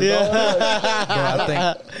counter. Dog.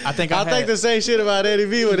 I think the same shit about Eddie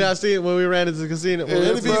V when I see it when we ran into the casino.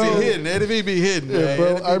 Eddie V bro. be hitting. Eddie V be hitting. Yeah, man. bro.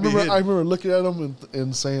 Eddie V I be hitting. remember looking at him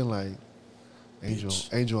and saying like,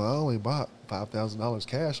 Angel, I only bought $5,000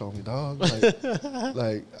 cash on me, dog.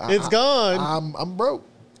 Like It's gone. I'm broke.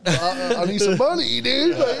 I need some money,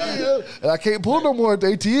 dude. Like, and I can't pull no more at the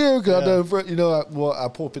ATM because I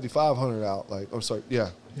pulled 5,500 out. Like, I'm sorry, yeah.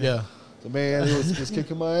 The man he was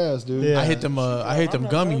kicking my ass, dude. Yeah. I hit them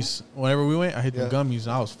gummies whenever we went. I hit them gummies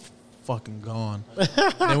and I was fucking gone.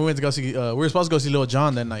 Then we went to go see. We were supposed to go see Lil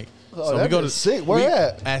Jon that night. Oh, that bitch sick. Where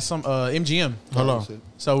at? Some MGM. Hold on.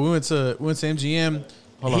 So we went to MGM. Hold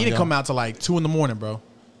He on, didn't y'all. come out till like 2 a.m, bro.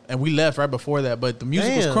 And we left right before that, but the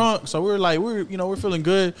music was Damn. crunk. So we were like, we're feeling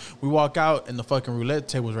good. We walk out and the fucking roulette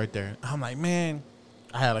table was right there. I'm like, man,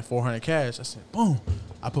 I had like 400 cash. I said, boom.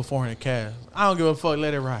 I put 400 cash. I don't give a fuck.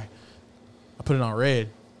 Let it ride. I put it on red.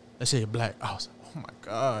 That shit black. I was like, oh my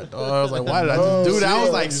God, dog. I was like, why did I just do that? I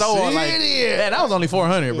was like, so like, man, that was only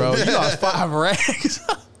 400, bro. You lost 5 racks.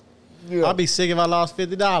 I'd be sick if I lost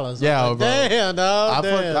 $50. Yeah, Like, bro. Damn, dog.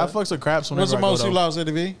 I fucks with craps whenever What's the I go, most you though. lost,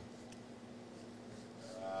 Eddie V?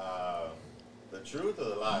 The truth or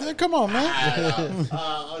the lie? Yeah, come on, man.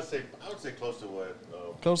 I would say close to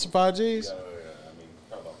what? Close to 5 G's. I mean,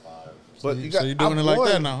 probably about 5. But So you doing it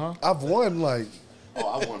like that now, huh? I've won like Oh,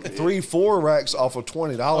 I won big. 3-4 racks off a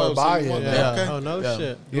 $20 so you buy-in. won man. that. Yeah. Okay. Oh, no Yeah.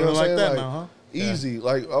 shit. Doing it what I'm like saying? that now, huh? Easy.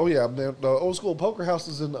 Like, oh yeah, man, the old school poker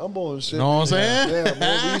houses in the Humboldt and shit. Know what I'm saying? Yeah,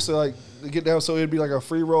 man. We used to like get down, so it'd be like a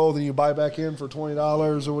free roll, then you buy back in for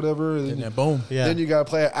 $20 or whatever. And then boom. Yeah. Then you got to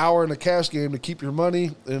play an hour in the cash game to keep your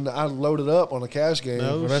money, and I loaded up on the cash game.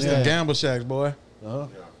 No Well, that's shit. the gamble shacks, boy.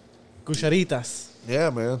 Cucharitas. Yeah,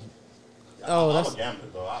 man. Oh, I'm that's- a gambler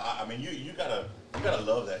though. I mean, you gotta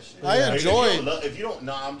love that shit. I Like, enjoy if it. you don't love- if you don't,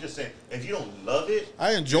 no, I'm just saying, if you don't love it,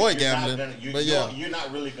 I enjoy you're not gambling, gonna- but yeah. you're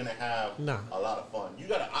not really gonna have Nah. a lot of fun. You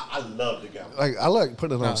gotta. I love to gamble. Like I like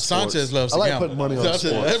putting it on Nah, sports. Sanchez loves I to like gamble. putting money on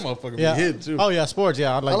Sanchez, sports. that motherfucker Yeah. be hit too. Oh yeah, sports.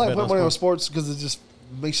 Yeah, I'd like. I like betting putting money on sports. sports because it just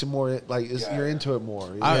makes you more like you're into it more.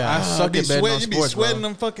 You know? I suck be at betting on you be sports, sweating bro.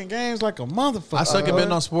 them fucking games like a motherfucker. I suck at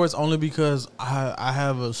betting on sports only because I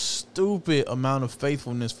have a stupid amount of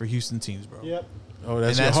faithfulness for Houston teams, bro. Yep. Oh, that's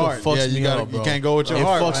And your that's what heart. fucks yeah, you me gotta, up, bro. You can't go with your It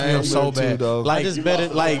heart. fucks me man. up so Me too, bad. dog. Like, I just You bet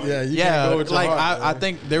lost it. a Like lot. Yeah, you yeah, can't go with your like heart. I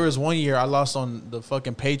think there was one year I lost on the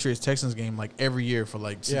fucking Patriots Texans game like every year for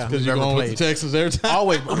like since Yeah. we've because you're ever going played. with the Texans every time.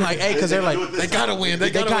 Always, I'm like, hey, because they're like, They gotta win. They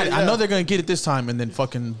they gotta got win. it. I know they're gonna get it this time, and then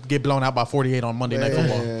fucking get blown out by 48 on Monday Night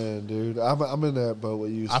Football. Man, dude, I'm in that boat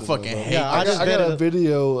with you. I fucking hate. Yeah, I I just got a bet it.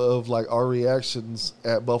 video of like our reactions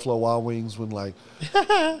at Buffalo Wild Wings when like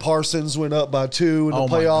Parsons went up by 2 in the Oh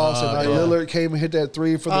my playoffs, God, and yeah. Lillard came and hit that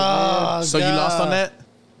 3 for the win. So you lost on that?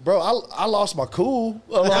 Bro, I lost my cool.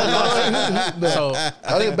 No, So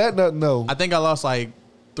I didn't bet nothing. No. I think I lost like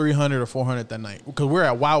 300 or 400 that night because we're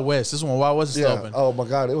at Wild West. This is when Wild West is still Yeah. open. Oh my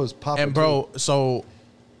God, it was popping. And bro, so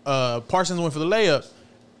Parsons went for the layup,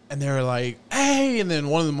 and they were like, "Hey!" And then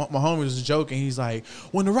one of my homies was joking. He's like,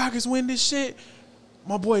 "When the Rockets win this shit,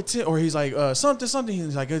 my boy Tim," or he's like, something.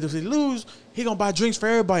 He's like, "If they lose, he gonna buy drinks for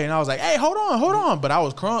everybody." And I was like, "Hey, hold on." But I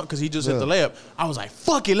was crunk because he just hit the layup. I was like,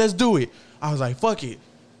 "Fuck it, let's do it." I was like, "Fuck it."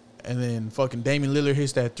 And then fucking Damian Lillard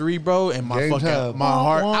hits that 3, bro, and my Game fucking time. my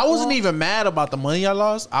heart. I wasn't even mad about the money I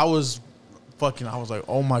lost. I was like,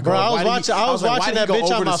 oh my god, Bro, I why was did he- watching. I was like, why watching did he that go bitch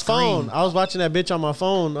over on the my screen? phone. I was watching that bitch on my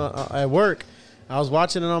phone at work. I was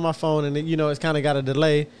watching it on my phone, and it, it's kind of got a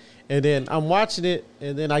delay. And then I'm watching it,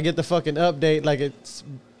 and then I get the fucking update, like it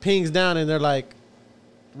pings down, and they're like,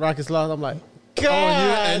 "Rockets lost." I'm like, God,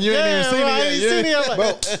 and you ain't even damn, seen it bro, I yet. ain't You seen it. I'm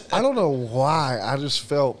like, Bro, I don't know why. I just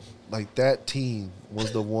felt like that team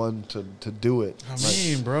was the one to do it. I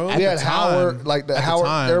mean, bro. At We the had time- Howard, like the at the Howard.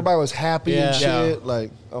 time. Everybody was happy and Yeah. shit.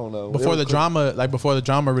 Like I don't know. Before the It was before the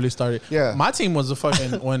drama really started. Yeah. My team was the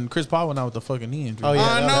fucking when Chris Paul went out with the fucking knee injury. Oh, yeah.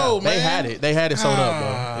 I know, They man. had it. They had it sold up,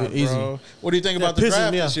 bro. God, Easy. bro. What do you think about the pisses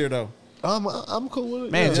draft me this off. year, though? I'm cool with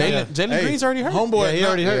it. Man, yeah. Jalen Hey, Green's already hurt. Homeboy, yeah, he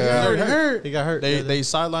already hurt. Yeah. He already Hurt. hurt. He got hurt. They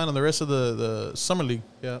sidelined on the rest of the summer league.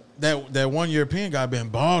 yeah. that one European guy been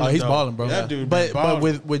balling. Oh, he's though. balling, bro. That dude, But been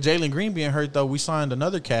balling. with Jalen Green being hurt though, we signed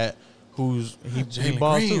another cat who's he Jalen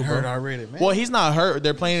balls Green too, bro. hurt already, man. Well, he's not hurt.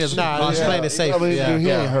 They're playing as Nah, he's yeah. playing it safe. I mean, yeah. he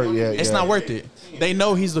ain't hurt yet. It's yeah. not worth it. They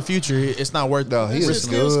know he's the future. It's not worth No, it. he This is is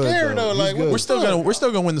still good, scared, though. He's Like, good. We're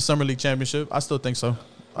still gonna win the summer league championship. I still think so.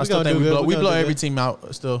 I We still gonna think do good. we We blow gonna do every good. team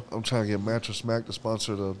out still. I'm trying to get Mattress Mac to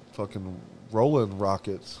sponsor the fucking Rolling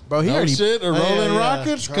Rockets. Bro, he no already shit. The Yeah, Rolling yeah.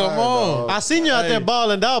 Rockets. Come Trying, on. dog. I seen you out there Hey.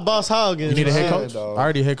 balling, dog. Boss Hoggins. You need a head Yeah, coach? dog. I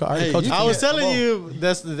already head coach. Hey, coach. you I was Yeah, telling come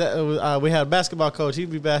on. you we had a basketball coach.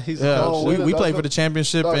 He'd be back. He's Yeah, a coach. we play that's for the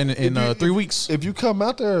championship Dog, in if you- 3 weeks. If you come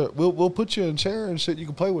out there, we'll put you in a chair and shit. You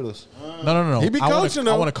can play with us. No. He be I wanna- coaching,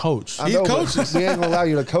 I though. want to coach. I He know, but coaches. we ain't gonna allow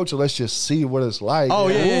you to coach it. Let's just see what it's like. Oh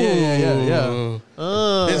yeah.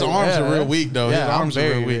 His arms Yeah, are real weak, though. yeah, His I'm arms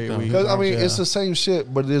very, are real very weak, though. weak. Because I mean, Yeah. it's the same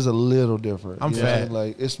shit, but it is a little different. I'm You know what I fat. mean?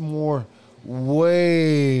 Like it's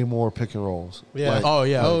way more pick and rolls. Yeah. Like, Oh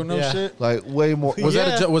yeah. Oh, no Yeah. shit. like way more. Was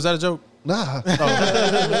Yeah. that a joke? Nah.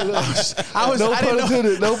 I was. No I pun didn't know.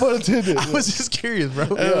 intended. No pun intended. I was just curious, bro.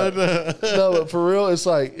 No, but for real, it's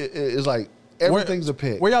like it's like everything's a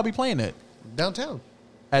pick. Where y'all be playing at? Downtown.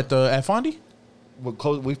 At Fondy?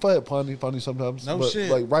 We play at Pondy sometimes. No but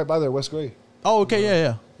shit. Like right by there, West Gray. Oh, okay,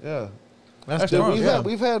 yeah. Yeah. That's Dude, drunk.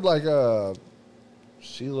 We've had like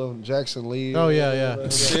Sheila Jackson Lee. Oh, yeah.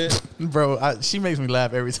 Shit. Bro, she makes me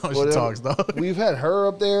laugh every time she Whatever. talks, dog. We've had her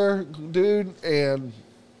up there, dude, and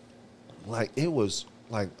like it was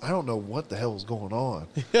like I don't know what the hell was going on.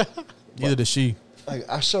 Neither does she. Like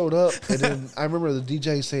I showed up and then I remember the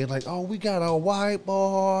DJ saying like, "Oh, we got a white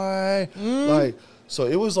boy." Like so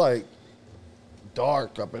it was like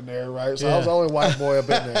dark up in there, right? So I was the only white boy up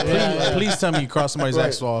in there. Please, please tell me you crossed somebody's Right.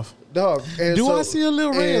 ex off. Dog. And Do so- I see a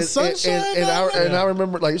little ray of sunshine And down there? I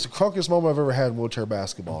remember like it's the crunkiest moment I've ever had in wheelchair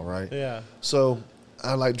basketball, right? Yeah. So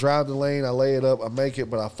I like drive the lane, I lay it up, I make it,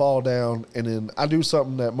 but I fall down, and then I do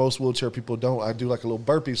something that most wheelchair people don't. I do like a little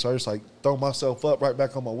burpee, so I just like throw myself up right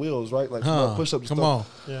back on my wheels, right? Like push up. Come on.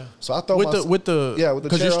 Yeah. So I throw With the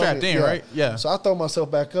because you're strapped in, right? Yeah. So I throw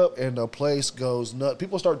myself back up, and the place goes nuts.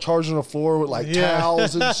 People start charging the floor with like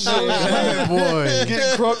towels and shit. Boy.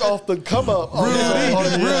 Getting crunk off the come up, on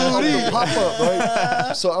the pop up,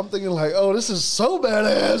 right? So I'm thinking like, oh, this is so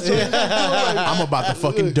badass. I'm about to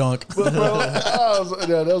fucking dunk. But bro,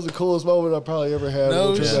 that was the coolest moment I probably ever had.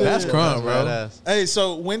 No shit. That's crunk, bro. Badass. Hey,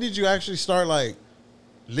 so when did you actually start like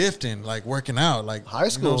lifting, like working out, like High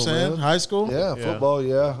school, You know what I'm saying? man. High school. Yeah, football.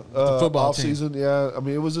 Yeah, The football off team. season. Yeah, I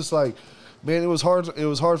mean, it was just like, man, it was hard. It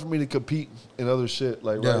was hard for me to compete in other shit.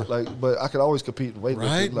 Like, Yeah. right, like, but I could always compete in weightlifting.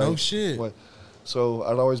 Right? Like, No shit. So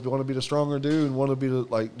I'd always want to be the stronger dude and want to be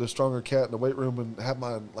the stronger cat in the weight room and have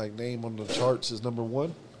my like name on the charts as number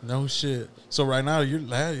one. No shit. So right now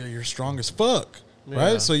you're strong as fuck, Yeah.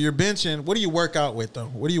 right? So you're benching. What do you work out with though?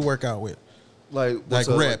 What do you work out with? Like Like what's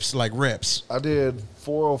up? reps, like reps. I did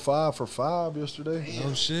 405 for 5 yesterday.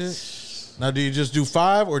 No shit. Now, do you just do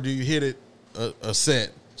 5 or do you hit it a set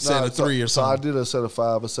No, of 3 or so I something? did a set of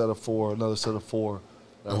 5, a set of 4, another set of 4.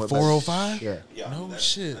 And I A went back- 405? Yeah. Yeah, No that's,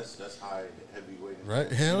 shit. That's high heavyweight. Right?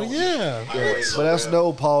 Hell yeah. But that's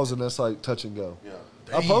no pause and that's like touch and go. Yeah.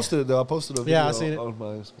 I posted it though. I posted a video Yeah, I seen it. on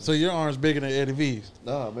mine. So your arm's bigger than Eddie V's.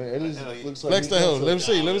 Nah, man, Eddie's looks like Flex the hell. Let me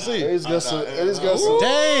see. Let me see. Eddie's got some. Eddie's got some.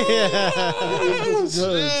 Damn.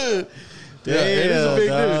 Shit. Yeah, Damn, Eddie's a big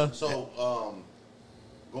dog. dude. So,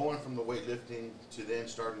 going from the weightlifting to then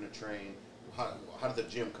starting to train, how did the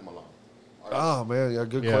gym come along? Oh man, yeah,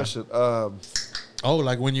 good Yeah. question. Oh,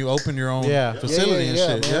 like when you open your own Yeah. facility and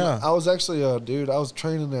shit. man. Yeah. I was actually, dude. I was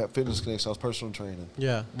training at Fitness Connection. I was personal training.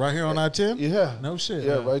 Yeah. Right here on I-10? Yeah. No shit.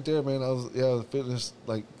 Yeah, right there, man. I was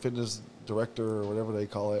fitness director or whatever they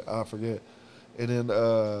call it. I forget. And then,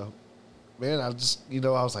 man, I just I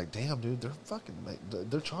was like, damn, dude, they're fucking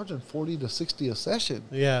they're charging $40 to $60 a session.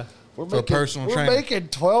 Yeah. We're For personal we're training. making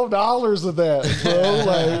 $12 of that, bro.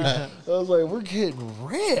 Like I was like, we're getting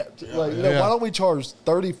ripped. Like, Yeah. why don't we charge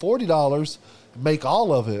 $30, $40, make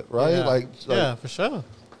all of it, right? Yeah. Like, Yeah, for sure.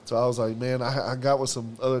 so I was like, man, I got with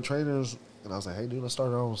some other trainers, and I was like, hey, dude, let's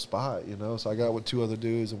start our own spot, So I got with 2 other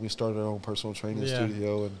dudes, and we started our own personal training Yeah.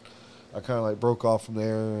 studio, and I kind of like broke off from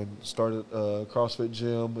there and started a CrossFit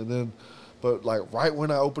gym, and then. But like right when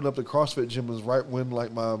I opened up the CrossFit gym was right when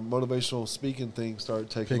like my motivational speaking thing started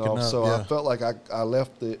taking Picking off. up, So yeah. I felt like I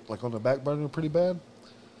left it like on the back burner pretty bad.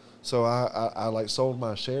 So I like sold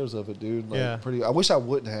my shares of it, dude. Like Yeah. I wish I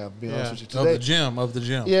wouldn't have. To be honest Yeah. with you Of today. the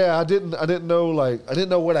gym. Yeah, I didn't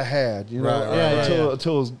know what I had, Right, right, right.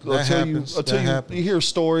 until happens. That happens. you hear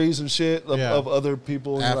stories and shit Yeah. of other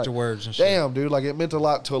people and you're like, Afterwards and shit. damn, dude, like it meant a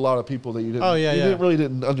lot to a lot of people that you didn't. Oh, yeah, you yeah.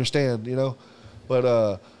 didn't understand,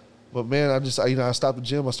 But man, I stopped the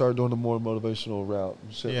gym. I started doing the more motivational route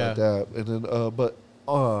and shit Yeah. like that. And then,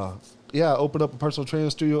 I opened up a personal training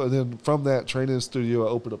studio, and then from that training studio, I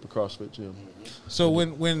opened up a CrossFit gym. So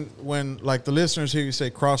when like the listeners hear you say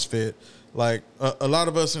CrossFit, like a lot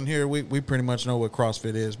of us in here, we pretty much know what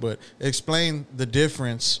CrossFit is, but explain the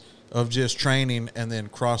difference of just training and then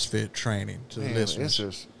CrossFit training to the Man, listeners. it's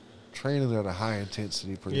just training at a high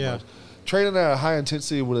intensity, pretty Yeah. much. Training at a high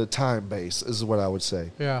intensity with a time base is what I would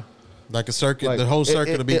say. Yeah. Like a circuit, Like, the whole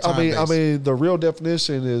circuit will be time I mean, the real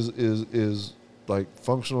definition is like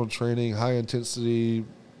functional training, high intensity,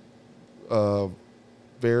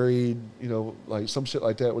 varied, like some shit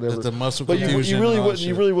like that, whatever. The muscle but you confusion really and all wouldn't, that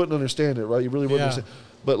you shit. really wouldn't understand it, right? You really wouldn't Yeah. understand.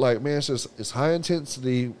 But like, man, it's high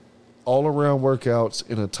intensity, all around workouts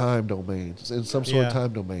in a time domain, in some sort Yeah. of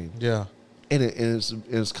time domain, Yeah. and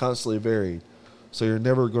it's constantly varied. So you're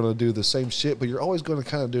never going to do the same shit, but you're always going to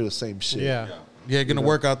kind of do the same shit. Yeah. Yeah, going to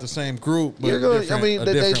work out the same group, but You're gonna. different, I mean, a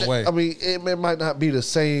different way. I mean, it might not be the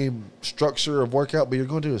same structure of workout, but you're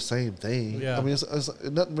going to do the same thing. Yeah. I mean, it's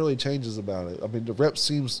nothing really changes about it. I mean, the rep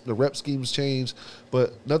schemes change,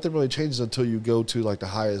 but nothing really changes until you go to like the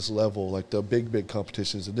highest level, like the big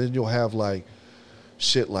competitions, and then you'll have like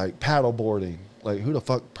shit like paddle boarding. Like, who the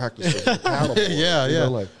fuck practices paddle boarding? yeah, You yeah. know,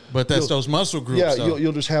 like, But that's you'll- those muscle groups. Yeah, though.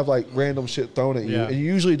 you'll just have like random shit thrown at you, Yeah. and you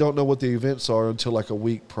usually don't know what the events are until like a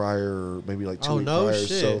week prior, or maybe like 2 Oh, weeks no prior. shit.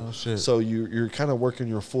 So, No shit. so you're kind of working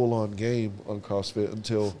your full on game on CrossFit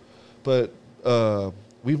until, but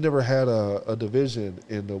we've never had a division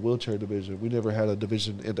in the wheelchair division. We never had a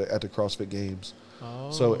division at the CrossFit Games.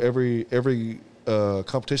 So every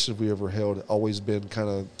competition we ever held always been kind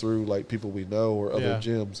of through like people we know or other Yeah.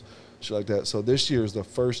 gyms, shit like that. So this year is the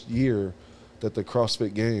first year that the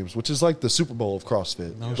CrossFit Games, which is like the Super Bowl of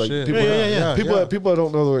CrossFit. No like shit. People, Yeah. people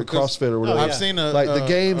don't know the word CrossFit or whatever. I've seen the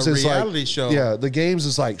games a is reality like, show. Yeah, the games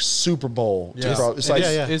is like Super Bowl. Yeah. It's like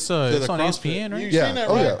It's on ESPN, right? You've Yeah. seen that,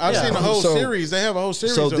 Oh, right? yeah. I've seen the whole So- series. They have a whole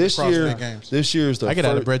series so of this the CrossFit year. Games. This year's the I get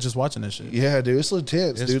out of first- bread just watching this shit. Yeah, dude, it's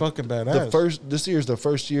intense. It's dude. fucking badass. This year's the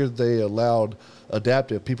first year they allowed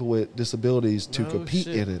adaptive people with disabilities to compete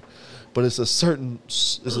shit. in it, but it's a certain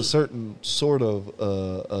sort of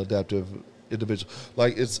adaptive individual.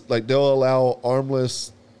 Like it's like they'll allow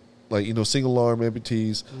armless, like single arm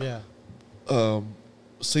amputees,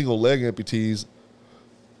 single leg amputees,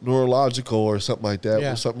 neurological or something like that.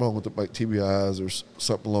 Yeah. Or something wrong with the, like TBIs or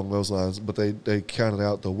something along those lines. But they counted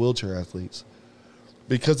out the wheelchair athletes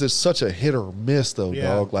because it's such a hit or miss though,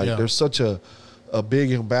 Yeah. dog. Like Yeah. there's such a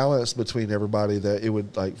big imbalance between everybody that it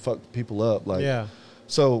would like fuck people up. Like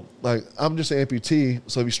so like I'm just an amputee.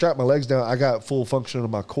 So if you strap my legs down, I got full function of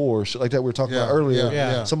my core, shit like that we were talking Yeah, about earlier.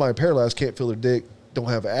 yeah. Somebody paralyzed can't feel their dick, don't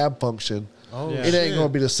have ab function. Oh, Yeah. It ain't gonna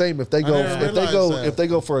be the same if they go didn't realize that. if they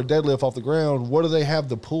go for a deadlift off the ground. What do they have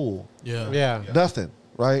to pull? Yeah. Nothing,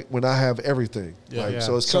 right? When I have everything. Yeah. Like, Yeah.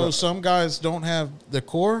 So it's So kind of some guys don't have the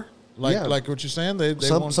core, like Yeah. like what you're saying. They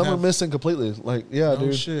some won't are have, missing completely. Like No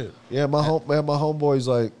dude. shit. Yeah, my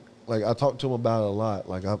homeboys like I talk to him about it a lot.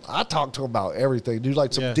 Like I talk to him about everything, dude.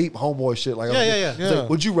 Like some Yeah. deep homeboy shit. Like Yeah. He's like,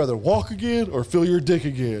 would you rather walk again or feel your dick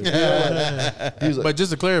again? He's like, But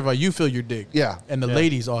just to clarify, you feel your dick. Yeah. And the Yeah.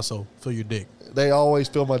 ladies also feel your dick. they always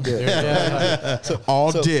feel my dick. All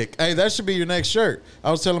dick. Hey, that should be your next shirt. I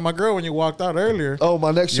was telling my girl when you walked out earlier. Oh,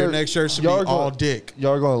 my next Your shirt. next shirt should be y'all all gonna- dick.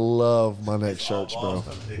 Y'all gonna love my next shirts, bro. Balls,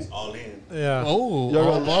 some dicks all in. Yeah. Oh, Y'all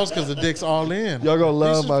all gonna- balls because the dick's all in. Y'all gonna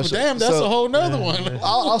love These my is- shirt. Damn, that's So- a whole nother one.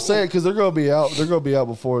 I'll say it because they're gonna be out. They're gonna be out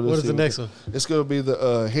before this. What is the season. next one? It's gonna be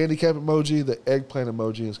the handicap emoji, the eggplant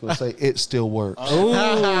emoji. It's gonna say it still works. Ooh,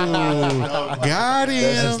 got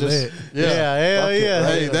him. Just- Yeah. Hell yeah.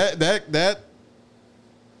 Hey,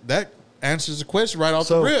 that answers the question right off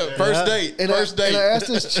So- the rip. First date. And First I date. asked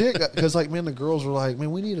this chick because, like, man, the girls were like,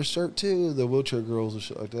 man, we need a shirt too. The wheelchair girls and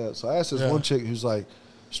shit like that. So I asked this one chick who's like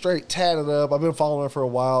straight tatted up. I've been following her for a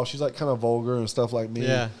while. She's like kind of vulgar and stuff like me.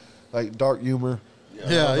 Yeah. Like dark humor. Yeah,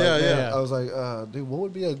 yeah, Like, yeah. man, I was like, dude, what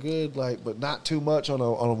would be a good like, but not too much on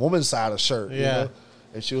a woman's side of shirt. You Yeah. know?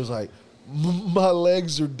 And she was like, my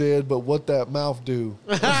legs are dead, but what that mouth do?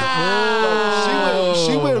 she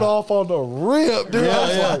went off on the rip, dude. I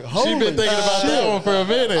was like, holy She been thinking about that one for a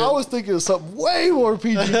minute. I was thinking of something way more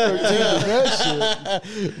PG-13 than that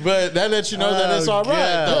shit. But that lets you know that it's all right,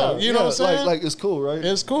 God. though. You know what I'm saying? Like it's cool, right?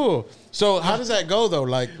 It's cool. So how does that go though?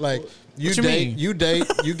 Like you What you date, mean? you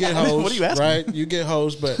get hoes, What are you asking? right? You get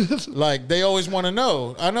hoes, but like they always want to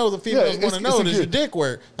know. I know the females Yeah, want to it's know a does your good- dick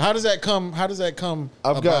work? How does that come?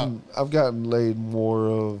 I've gotten laid more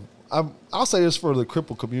of. I'll say this for the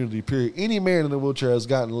crippled community. Period. Any man in a wheelchair has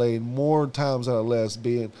gotten laid more times out of less,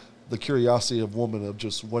 being the curiosity of woman of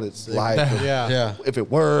just what it's like. of Yeah. If it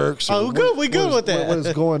works. Oh, or good. We good what with that. What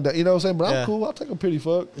it's going down. You know what I'm saying? But Yeah. I'm cool. I'll take a pity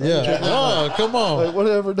fuck. Yeah. Oh, come on. Like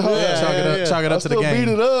whatever. Dog. Chalk it I up to the still game.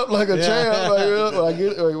 beat it up like a champ. Like, I get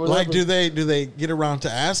it. Like, Like, whatever. do they get around to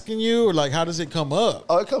asking you, or like how does it come up?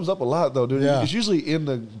 Oh, it comes up a lot though, dude. Yeah. It's usually in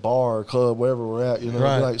the bar, club, wherever we're at. You know,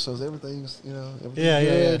 Right. like so everything's everything's Yeah,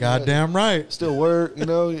 good. Goddamn right. Still work, and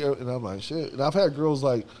I'm like shit. And I've had girls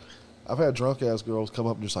like, I've had drunk ass girls come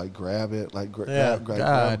up and just like grab it, like Yeah. grab.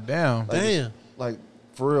 God damn. Like, Damn. just, like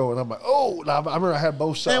for real. And I'm like, oh, and I remember I had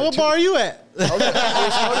both shots. Hey, what bar are you at? What's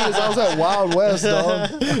funny is I was at Wild West, dog.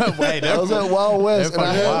 Wait, I was at Wild West, and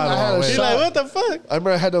I had a West. He's shot. like, what the fuck? I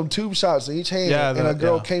remember I had them tube shots in each hand, Yeah, and a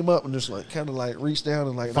girl yeah. came up and just like kind of like reached down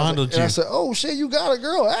and like and I was Fondled like, and I you. said, "Oh shit, you got it,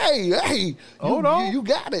 girl! Hey, Hold on. you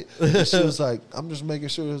got it." And she was like, "I'm just making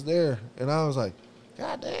sure it's there," and I was like,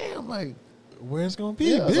 "God damn!" Like, Where's it gonna be,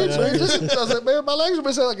 yeah, I was bitch? like, I was like, "Man, my legs are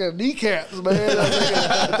missing like a kneecaps, man." I was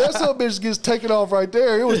like, if that son of a bitch gets taken off right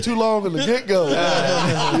there, it was too long in the get go.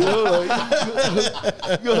 You know,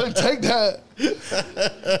 like, you gotta take that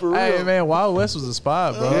for real. Hey man, Wild West was a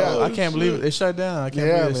spot, bro. Yeah. I can't believe it. It shut down. I can't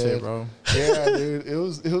Yeah, believe that man. shit, bro. Yeah, dude, it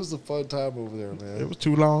was a fun time over there, man. It was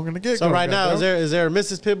too long in the get go. So right now, is there a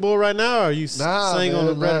Mrs. Pitbull right now, or are you single man,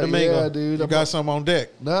 and ready to mingle? Yeah, dude. You got something on deck.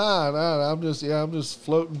 Nah. I'm just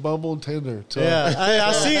floating, Bumble, and Tinder. till- Yeah,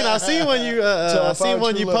 I seen when you Till I I seen find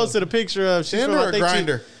when true you love. posted a picture of she's Tinder from, or I think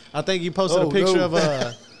Grindr? I think you posted Oh, a picture no.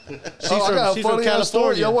 of she's I got from a funny ass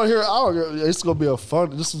story. California. Y'all want to hear? It's gonna be a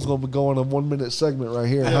fun. This is gonna be going a 1 minute segment right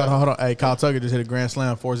here. Hold on. Hey, Kyle Tucker just hit a grand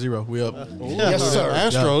slam 4-0. We up. Yes, sir.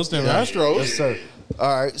 Astros, them Astros. Yes, sir.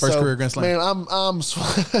 All right. First career Grand Slam. Man, I'm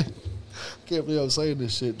can't believe I'm saying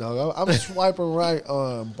this shit, dog. I'm swiping right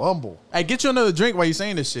on Bumble. Hey, get you another drink while you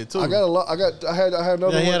saying this shit too. I got a lot. I had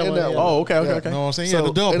another he one had in one, that yeah. one. Oh, okay. You know what I'm saying? So, Yeah,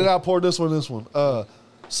 the double. and then I poured this one.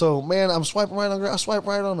 So man, I'm swiping right on. I swipe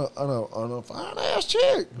right on a fine ass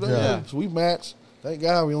chick. Yeah. So we matched. Thank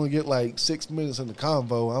God we only get like 6 minutes in the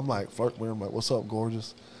convo. I'm like flirting with her. I'm like, "What's up,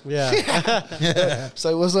 gorgeous?" Yeah.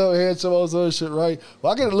 Say, "What's up, handsome?" All this other shit, right?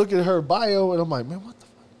 Well, I get to look at her bio, and I'm like, "Man, what the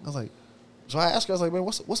fuck?" I was like, so I asked her, I was like, "Man,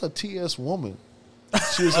 what's a TS woman?"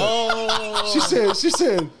 She was like,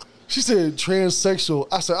 she said transsexual.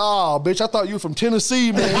 I said, "Oh, bitch, I thought you were from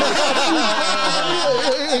Tennessee, man."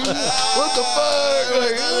 What the fuck?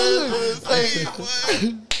 Like,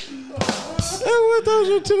 What those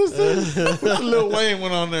are Tennessee? What the Lil Wayne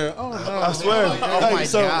went on there? Oh no! I swear. my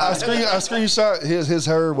so God. I screenshot his,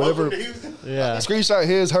 her, whatever. Yeah.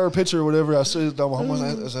 Screenshot her picture, or whatever. I sent to my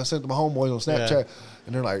homeboys on Snapchat, Yeah.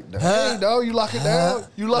 and they're like, "Hey, dog, you lock it down?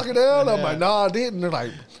 You lock it down?" I'm like, "Nah, I didn't." They're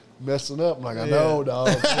like, messing up. I'm like, I know, dog.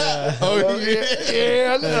 Oh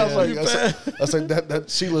yeah. And I was like, I said that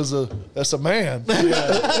Sheila's that's a man.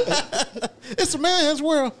 It's a man's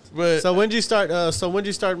world. But So when did you start? When did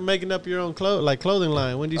you start making up your own clothing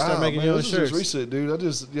line? When did you start making man, your own this is shirts? just recent, dude. I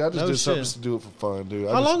just No did something shit. just to do it for fun, dude.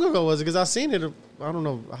 How long ago was it? Because I seen it. I don't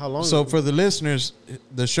know how long. so ago. for the listeners,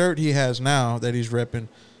 the shirt he has now that he's repping,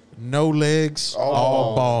 no legs,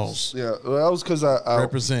 all balls. Yeah, well, that was because I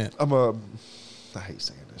Represent. I hate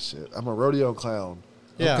saying this shit. I'm a rodeo clown.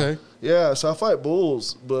 yeah. Okay. Yeah, so I fight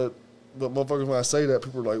bulls, but motherfuckers, when I say that,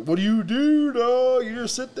 people are like, "What do you do, dog? You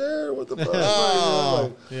just sit there? What the fuck?"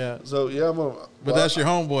 Like, Yeah. so yeah, But that's your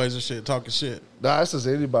homeboys and shit talking shit. Nah, that's just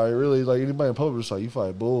anybody really. Like anybody in public is like, "You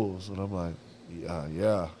fight bulls," and I'm like,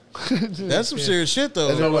 "Yeah." That's some serious shit though.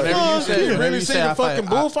 And then like- Whenever you say, you whenever really you see say the I fight- fucking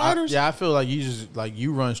bullfighters? yeah, I feel like you just like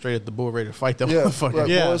you run straight at the bull ready to fight that Yeah, motherfucker. like,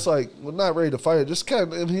 Yeah. well, it's like not ready to fight it. Just kind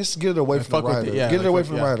of, I mean, just get it away from fuck the with rider. it, yeah, Get it like away fuck-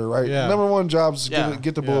 from the yeah. rider, right? Yeah. Number one job is Yeah.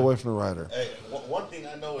 get the bull Yeah. away from the rider. Hey, one thing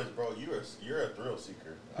I know is, bro, you're a thrill seeker.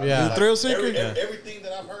 Yeah. You a thrill seeker? Everything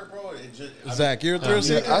that I've heard, bro, it just. Zach, you're a thrill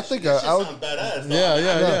seeker? Yeah, I think That I shit would. sound badass. Yeah, dog. yeah,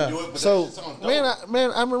 I yeah. do it, but So, that shit sounds dope.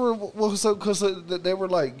 man, I remember because they were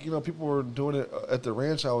like, people were doing it at the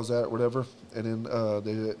ranch I was at, or whatever, and then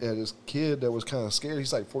they had this kid that was kind of scared.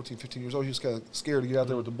 He's like 14, 15 years old. He was kind of scared to get out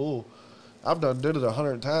there with the bull. I've did it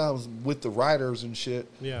 100 times with the riders and shit.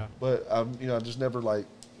 Yeah. But I just never like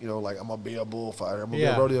I'm gonna be a bullfighter. I'm gonna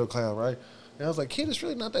Yeah. be a rodeo clown, right? And I was like, kid, it's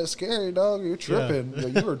really not that scary, dog. You're tripping.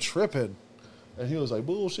 You were tripping. And he was like,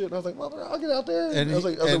 bullshit. And I was like, mother, I'll get out there. And I was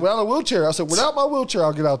like, and- without a wheelchair. I said, without my wheelchair,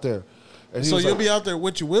 I'll get out there. And he So was you'll like, be out there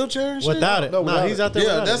with your wheelchair and shit? Without it. No, No, without he's it. out there. Yeah,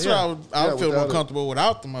 without that's it. where Yeah. I would feel without more it. comfortable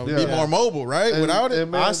without them. I would Yeah. be more mobile, right? And- without it?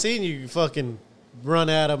 and man, I seen you fucking run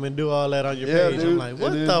at him and do all that on your Yeah, page. dude. I'm like,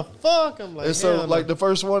 what And the fuck? I'm like, and so hell like no. the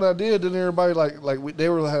first one I did, then everybody they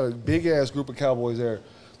had a big ass group of cowboys there.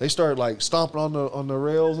 They started like stomping on the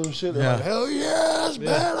rails and shit. They're Yeah. like, hell yeah, it's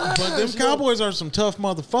badass. But them cowboys are some tough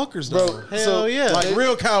motherfuckers, though. Bro, Hell yeah. Like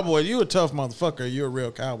real cowboy, you a tough motherfucker. You a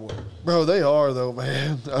real cowboy. Bro, they are though,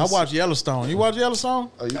 man. I watch Yellowstone. You watch Yellowstone?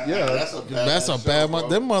 Yeah, That's a bad. show, bro.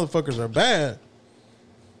 Them motherfuckers are bad.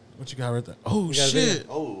 What you got right there? Oh got a shit!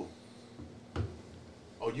 Oh,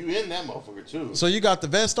 you in that motherfucker too? So you got the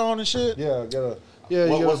vest on and shit? yeah,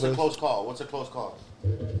 you What's gotta. a close call? What's a close call?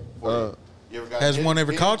 You ever got Has hit- one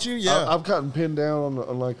ever hit? caught you? Yeah. I've gotten pinned down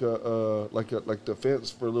on like the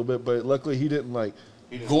fence for a little bit, but luckily he didn't like.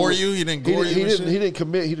 He didn't- Gore you? He didn't He gore didn't, you? he and didn't. He shit? didn't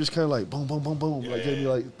commit. He just kind of like boom, boom, boom, boom. Like gave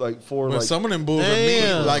me like four But like. some of them bulls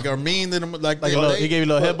Damn. are mean to them. Like a they, little- he gave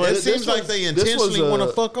you a little It headbutt? This seems like was- they this was intentionally want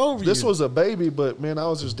to fuck over This you. was a baby, but man, I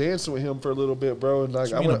was just dancing with him for a little bit, bro. And like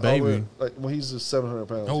you I mean a went all the way- baby? like when he's just 700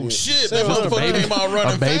 pounds. Oh Yeah. shit! That 700 motherfucker baby. came out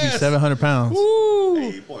running A baby, fast. 700 pounds. Woo!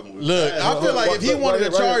 Hey, boy, move Look, fast. I feel like if he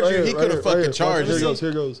wanted to charge you, he could have fucking charged Here you. goes.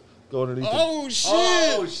 Here goes. Go underneath. it. Oh shit!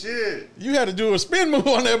 Oh shit! You had to do a spin move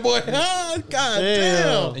on that boy. Ah, God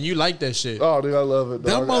damn. And you like that shit. Oh, dude, I love it.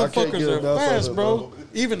 Them Dog. I can't get motherfuckers are enough of fast, it, bro.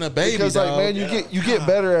 Even a baby, Because dog. like, man, you get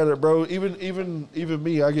better at it, bro. Even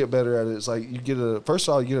me, I get better at it. It's like you get first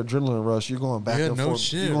of all, you get adrenaline rush. You're going back Yeah, and no forth.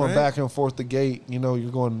 shit, You're going right? back and forth the gate.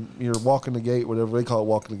 You're walking the gate, whatever they call it,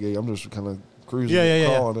 walking the gate. I'm just kind of cruising, Yeah.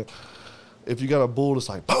 calling it. If you got a bull that's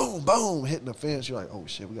like boom, boom, hitting the fence, you're like, oh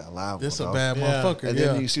shit, we got a live This one. a dog. bad Yeah. motherfucker. And yeah.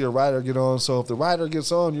 then you see a rider get on. So if the rider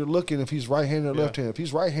gets on, you're looking if he's right-handed or left-handed. If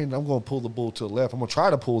he's right-handed, I'm going to pull the bull to the left. I'm going to try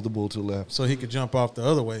to pull the bull to the left. So he could jump off the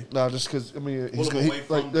other way. No, just because, I mean, he's him gonna, away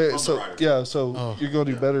from the so rider. yeah, so you're going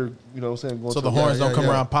to do better, you know what I'm saying? Going So to the horns don't come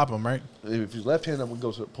yeah. around, pop them, right? If he's left-handed, I'm going to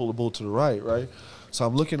go to pull the bull to the right, right? So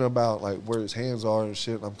I'm looking about, like, where his hands are and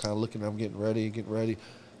shit. And I'm kind of looking, I'm getting ready.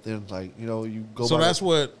 Then, like, you go So by that's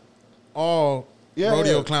what all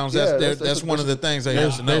rodeo clowns. That's one of the things they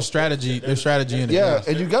have to know. Their strategy in it. Yeah,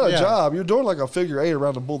 and you got a Yeah. job. You're doing like a figure 8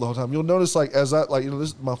 around the bull the whole time. You'll notice like as I like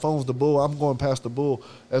this my phone's the bull. I'm going past the bull.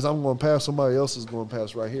 As I'm going past, somebody else is going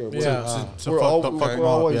past right here. Yeah. So We're fuck him up,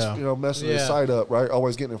 always yeah. messing his Yeah. sight up, right?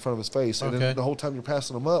 Always getting in front of his face, and Okay. then the whole time you're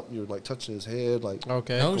passing him up, you're like touching his head, like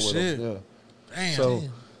Okay. No with him. shit. Yeah. Damn. So,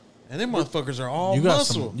 And them motherfuckers are all You got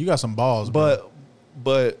muscle. some balls, bro.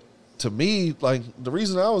 but to me, like the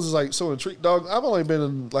reason I was like so intrigued, dog. I've only been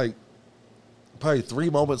in like probably 3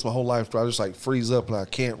 moments my whole life where I just like freeze up and I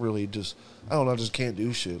can't really just. I don't know. I just can't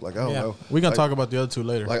do shit. Like I don't Yeah. know. We gonna Like, talk about the other two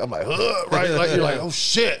later. Like I'm like, right? Like you're like, oh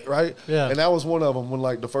shit, right? Yeah. And that was one of them when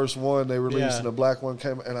like the first one they released Yeah. and the black one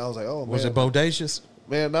came, and I was like, oh man, Was it bodacious?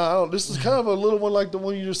 man, nah, I don't. This is kind of a little one like the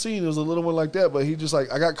one you just seen. It was a little one like that, but he just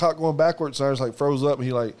like I got caught going backwards, and I just like froze up, and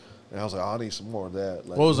he like, and I was like, oh, I need some more of that.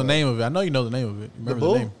 Like, what was the name of it? I know you know the name of it. You The remember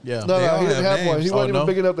bull? the name? Yeah. No, They all he didn't have have one. He names. wasn't Oh, even no?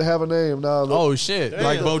 big enough to have a name. No, Oh shit.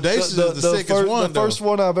 Like bodacious is the sickest one. The first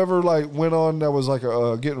one I've ever like went on that was like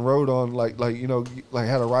a getting rode on, like you know, like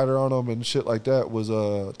had a rider on him and shit like that was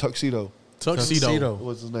Tuxedo. Tuxedo.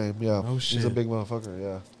 What's his name? Yeah, Oh, he's a shit. big motherfucker.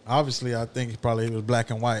 Yeah. Obviously, I think he was black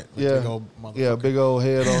and white. Like Yeah. big old Yeah, motherfucker. big old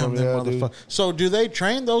head Damn, on him. them Yeah, dude. motherfuckers. So, do they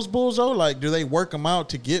train those bulls though? Like, do they work them out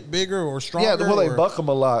to get bigger or stronger? Yeah, well, they or- buck them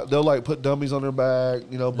a lot. They'll like put dummies on their back,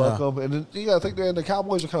 you know, buck them, and then I think the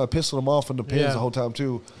Cowboys are kind of pissing them off in the pins Yeah. the whole time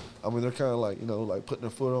too. I mean, they're kind of like like putting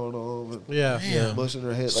their foot on them, and Yeah. Damn. bushing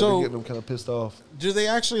their head, like So- they're getting them kind of pissed off. Do they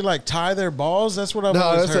actually like tie their balls? That's what I've No,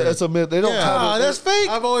 always heard. that's a myth. They don't. Yeah. tie their, That's fake.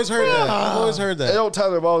 I've always heard that. I've always heard They that. don't tie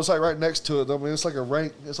their balls. It's like right next to it. I mean, it's like a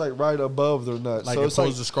rank. It's like right above their nuts. Like so it's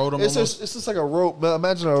opposed to scrotum It's almost? just like a rope.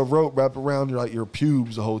 Imagine a rope wrapped around your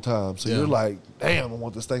pubes the whole time. So Yeah. you're like, damn, I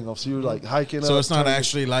want this thing off. So you're like hiking. So up, it's not turning-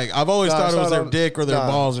 actually like I've always Nah, thought it's it was not their on- dick or their nah.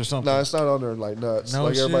 balls or something. No, it's not on their like nuts. No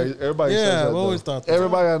like shit. everybody Yeah, says that. I've always though. thought that.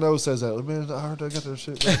 Everybody I know says that. Man, I heard they got their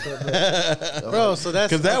shit like that. Bro, so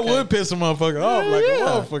that's Because that okay. would piss a motherfucker off like a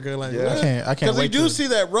motherfucker. Like, Yeah. I can't Because they wait do to- see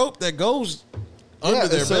that rope that goes under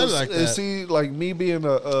their so belly like that. See, like me being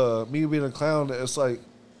a clown, it's like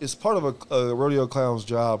it's part of a rodeo clown's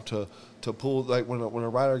job to pull, like when a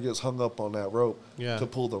rider gets hung up on that rope, Yeah. to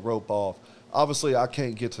pull the rope off. Obviously, I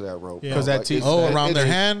can't get to that rope. Yeah. 'Cause that Like, teeth- it's- around their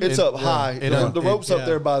it's- hand? It's up high. The rope's up yeah.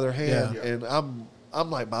 there by their hand, Yeah. and I'm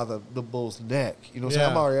like by the bull's neck. You know what I'm saying?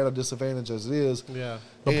 Yeah. I'm already at a disadvantage as it is. Yeah.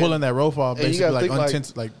 But And- pulling that rope off and you basically gotta like think, like,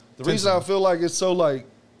 untense like The reason I feel like it's so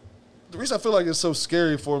the reason I feel like it's so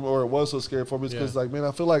scary for me, or it was so scary for me, is because Yeah. like, man,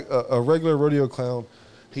 I feel like a regular rodeo clown,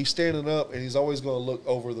 he's standing up and he's always going to look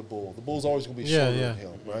over the bull. The bull's always going to be Yeah, shorter yeah. than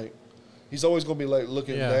him, right? He's always going to be like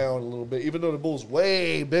looking Yeah. down a little bit, even though the bull's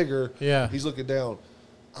way bigger. Yeah. he's looking down.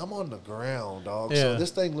 I'm on the ground, dog. Yeah. So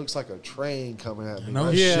this thing looks like a train coming at me. No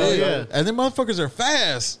right? Yeah, shit. yeah. And them motherfuckers are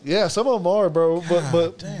fast. Yeah, some of them are, bro.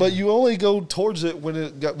 But damn. but you only go towards it when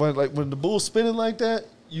when the bull's spinning like that.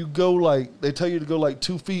 You go like they tell you to go like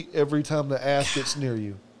 2 feet every time the ass gets near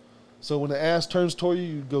you. So when the ass turns toward you,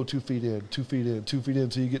 you go 2 feet in, 2 feet in, 2 feet in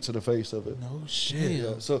until you get to the face of it. No shit.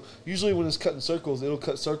 Yeah. So usually when it's cutting circles, it'll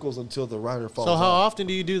cut circles until the rider falls. So how off. often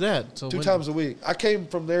do you do that? So 2 times a week. I came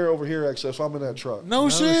from there over here actually, so I'm in that truck. No,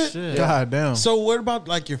 shit. shit. God damn. So what about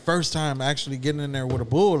like your first time actually getting in there with a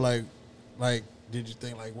bull? Like did you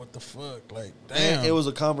think like what the fuck? Like damn. And it was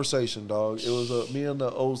a conversation, dog. It was me and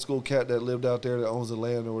the old school cat that lived out there that owns the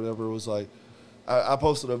land or whatever. It was like, I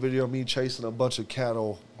posted a video of me chasing a bunch of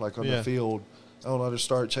cattle like on Yeah. the field. I don't know. I just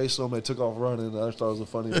started chasing them. They took off running. And I just thought it was a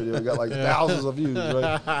funny video. It got like thousands of views,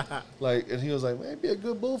 right? Like, and he was like, "Man, be a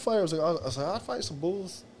good bullfighter." I was like, "I'd fight some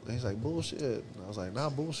bulls." And he's like, "Bullshit." And I was like, "Nah,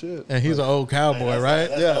 bullshit." and he's an old cowboy, right?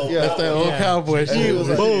 Yeah, yeah. That's that old Yeah. cowboy And he shit. was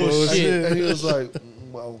like, Bullshit. And he was like,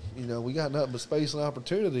 "Well, you know, we got nothing but space and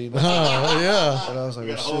opportunity." Man. Oh, yeah. And I was like,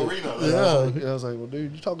 We got a well, whole shit. arena. And I was like, well,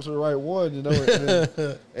 dude, you're talking to the right one, you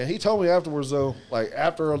know. And he told me afterwards, though, like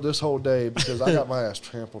after this whole day, because I got my ass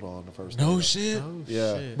trampled on the first No day. shit.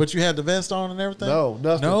 Yeah. Shit. But you had the vest on and everything? No,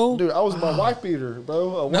 nothing. No? Dude, I was my wife beater, bro.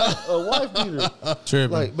 A wife beater.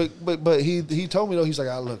 Tripping. Like, but he told me though, he's like,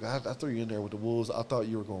 look, I threw you in there with the wolves. I thought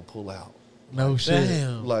you were gonna pull out. No shit.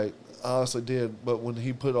 Damn. Like, I honestly did. But when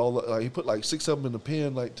he put he put like 6 of them in the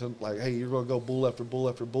pen, like to like, hey, you're gonna go bull after bull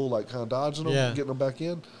after bull, like kind of dodging them, Yeah. and getting them back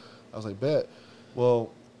in. I was like, bet. Well,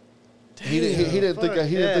 he Damn, didn't think fuck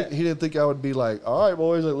he that. didn't think I would be like, all right,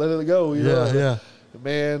 boys, like, let it go. You know? Yeah, yeah.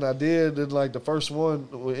 Man, I did. And like the first one,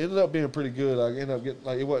 it ended up being pretty good. I ended up getting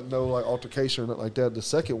like it wasn't no like altercation or nothing like that. The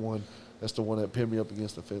second one, That's the one that pinned me up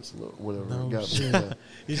against the fence a little, whatever. No got me. shit. Yeah.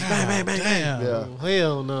 He's bang, bang, bang, bang. Yeah.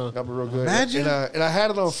 Hell no. Got me real good. Imagine. And I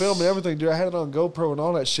had it on film and everything, dude. I had it on GoPro and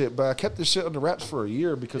all that shit, but I kept this shit under wraps for a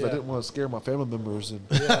year because I didn't want to scare my family members. And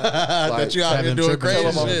That you out here doing tell crazy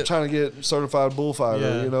them I'm shit. trying to get certified bullfighter.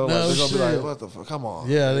 Yeah. You know, No like, they're gonna be shit. like, "What the fuck? Come on."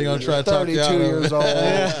 Yeah, they're gonna try to talk you 32 out of it. years old.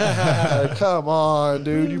 Like, come on,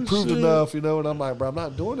 dude. You proved enough, you know. And I'm like, bro, I'm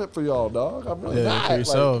not doing it for y'all, dog. I'm really Yeah, not. for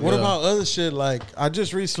yourself. What Yeah. about other shit? Like, I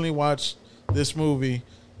just recently watched this movie.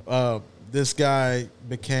 This guy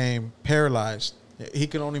became paralyzed. He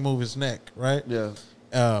could only move his neck, right?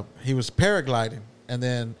 Yeah. He was paragliding, and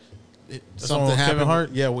then something with happened. Kevin Hart?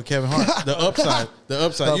 Yeah, with Kevin Hart. The upside. The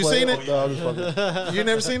upside. You seen it? No, I'm just fucking. You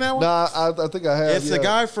never seen that one? Nah, I think I have. It's the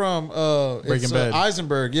guy from Breaking Bad.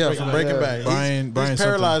 Eisenberg, from Breaking Bad. Brian He's something.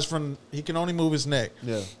 paralyzed from. He can only move his neck.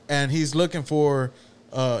 Yeah. And he's looking for.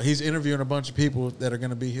 He's interviewing a bunch of people that are going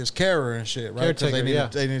to be his carer and shit, right? Because Caretaker,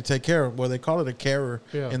 they need to take care of. Well, they call it a carer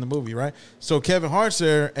Yeah. in the movie, right? So Kevin Hart's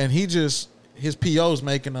there, and his PO's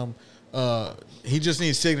making him. He just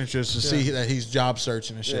needs signatures to see that he's job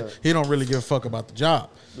searching and shit. Yeah. He don't really give a fuck about the job.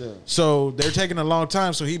 Yeah. So they're taking a long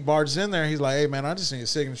time. So he barges in there. He's like, "Hey man, I just need a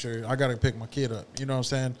signature. I got to pick my kid up. You know what I'm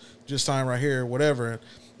saying? Just sign right here, whatever."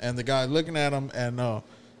 And the guy looking at him, and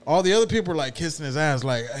all the other people are like kissing his ass,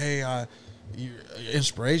 like, "Hey, you're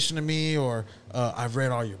inspiration to me," or "I've read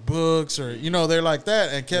all your books," or they're like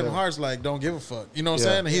that. And Kevin Hart's like, "Don't give a fuck." You know what I'm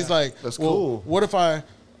saying? And he's like, That's "Well, cool. what if I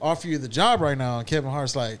offer you the job right now?" And Kevin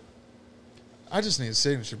Hart's like, "I just need a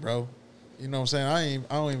signature, bro. You know what I'm saying?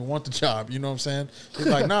 I don't even want the job. You know what I'm saying?" He's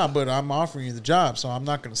like, "Nah, but I'm offering you the job, so I'm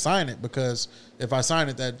not going to sign it because if I sign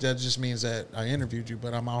it, that just means that I interviewed you,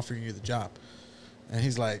 but I'm offering you the job." And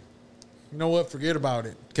he's like, "You know what? Forget about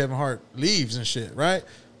it." Kevin Hart leaves and shit, right?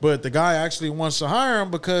 But the guy actually wants to hire him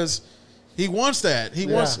because he wants that. He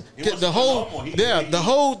wants He wants the to whole be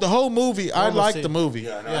normal. the whole movie. I Normal like scene. the movie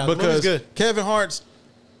Yeah, Yeah, the movie's because good. Kevin Hart's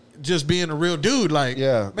just being a real dude. Like,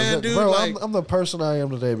 Yeah, man, dude, bro, like. I'm the person I am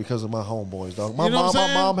today because of my homeboys, dog. My You know what I'm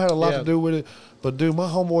my mom saying? had a lot Yeah. to do with it, but dude, my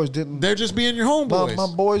homeboys didn't. They're just being your homeboys. My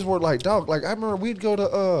boys were like, dog. Like I remember we'd go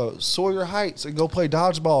to Sawyer Heights and go play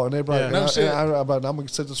dodgeball, and they'd be like, Yeah. and No I, shit. and I'm gonna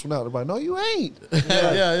set this one out. They're like, no, you ain't.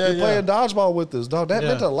 yeah. You're playing dodgeball with us, dog. That Yeah.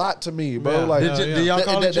 meant a lot to me, bro. Yeah. Like, Did y'all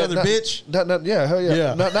call each other bitch? Yeah, hell yeah.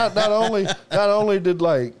 Yeah. Not only did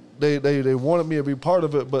like they wanted me to be part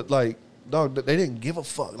of it, but like. Dog, they didn't give a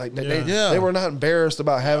fuck. Like they were not embarrassed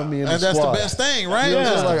about having me in the And that's squad. the best thing, right? You know what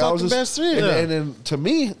I'm That's saying? the I was fucking best thing. and then to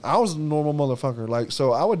me, I was a normal motherfucker. Like,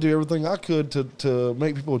 so I would do everything I could to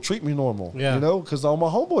make people treat me normal. Yeah. You know, because all my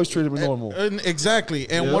homeboys treated me normal. Exactly.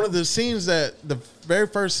 And Yeah. one of the scenes the very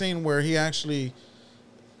first scene where he actually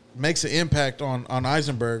makes an impact on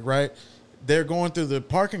Eisenberg, right? They're going through the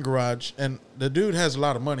parking garage, and the dude has a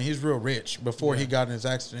lot of money. He's real rich before he got in his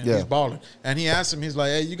accident. Yeah. He's balling. And he asked him, he's like,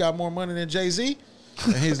 "Hey, you got more money than Jay-Z?"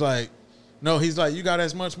 And he's like, "No." He's like, "You got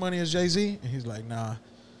as much money as Jay-Z?" And he's like, "Nah."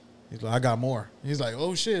 He's like, "I got more." He's like,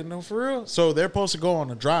 "Oh shit, no, for real?" So they're supposed to go on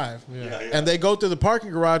a drive. And they go through the parking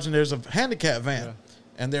garage, and there's a handicap van.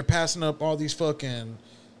 And they're passing up all these fucking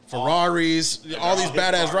Ferraris, all these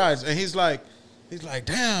badass rides. And he's like,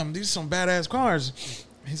 "Damn, these are some badass cars."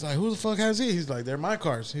 He's like, "Who the fuck has these?" He's like, "They're my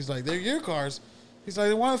cars." He's like, "They're your cars." He's like,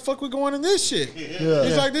 "Then why the fuck we going in this shit?" Yeah.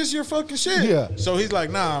 He's like, "This is your fucking shit." Yeah. So he's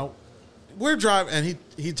like, "Nah, we're driving," and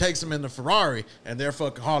he takes him in the Ferrari, and they're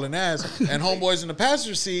fucking hauling ass, and homeboy's in the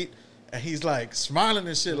passenger seat, and he's like smiling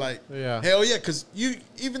and shit, like, Yeah. hell yeah, because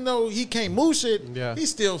even though he can't move shit, Yeah. he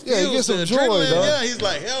still Yeah, he feels gets the some joy, adrenaline. dog. Yeah, he's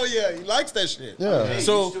like, hell yeah, he likes that shit. Yeah. Hey,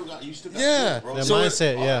 So, you still got yeah. feelings, bro. That So it-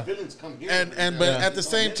 mindset, All yeah. the feelings come here. But Yeah. at the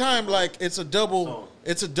same time, like it's a double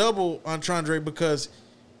entendre because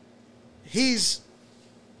he's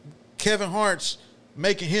Kevin Hart's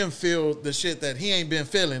making him feel the shit that he ain't been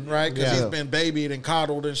feeling, right? Because Yeah. he's been babied and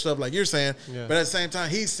coddled and stuff like you're saying. Yeah. But at the same time,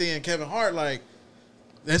 he's seeing Kevin Hart like,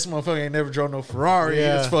 this motherfucker ain't never drove no Ferrari.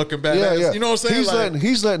 Yeah. It's fucking badass. Yeah, yeah. You know what I'm saying?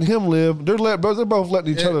 He's letting him live. They're both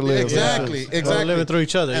letting each other live. Exactly, They're exactly. living through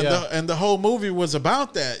each other, And yeah. and the whole movie was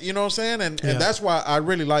about that. You know what I'm saying? And Yeah. that's why I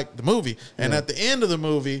really liked the movie. And Yeah. at the end of the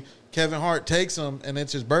movie, Kevin Hart takes him, and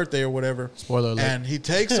it's his birthday or whatever. Spoiler alert. And he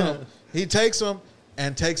takes him.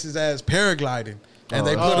 And takes his ass paragliding. And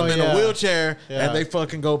they put Oh, him in yeah. a wheelchair, Yeah. and they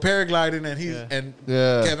fucking go paragliding, and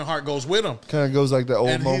Yeah. Kevin Hart goes with him. Kind of goes like that old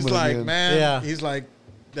And moment he's like, again. man, Yeah. he's like,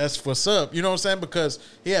 that's what's up. You know what I'm saying? Because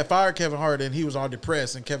he had fired Kevin Hart, and he was all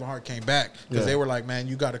depressed, and Kevin Hart came back because Yeah. they were like, man,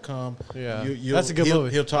 you got to come. Yeah. You'll- That's a good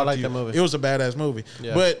movie. He'll talk I like to you. that movie. It was a badass movie.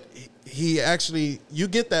 Yeah. But he actually, you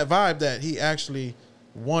get that vibe that he actually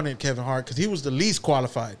wanted Kevin Hart because he was the least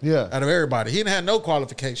qualified Yeah. out of everybody. He didn't have no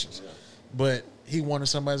qualifications. But he wanted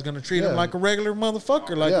somebody that's gonna treat him Yeah. like a regular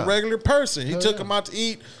motherfucker, like Yeah. a regular person. He Hell took yeah. him out to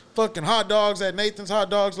eat fucking hot dogs at Nathan's Hot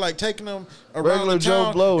Dogs, like taking them around Regular the Joe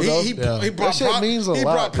town. Blow, though. He Yeah. brought That shit means a he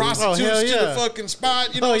lot, brought dude. prostitutes Oh, hell to yeah. the fucking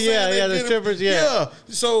spot. You know Oh, what I'm yeah, saying? yeah, They the did strippers, yeah.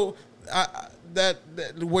 So that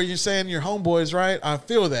where you're saying your homeboys, right? I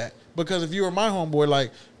feel that because if you were my homeboy,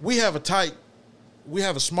 like we have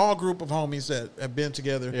a small group of homies that have been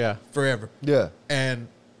together Yeah. forever. Yeah. And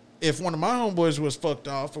if one of my homeboys was fucked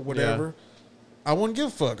off or whatever, I wouldn't give a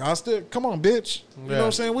fuck. I'll still, come on, bitch. You know what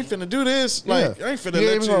I'm saying? We finna do this. Like, Yeah. I ain't finna You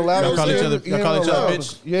let ain't you. gonna allow you know him what I'm call each saying? other- You ain't call gonna each other allow him-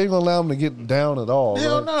 bitch. You ain't gonna allow him to get down at all.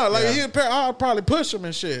 Hell right? no. Like, I'll probably push him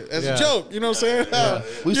and shit as Yeah. a joke. You know what I'm saying?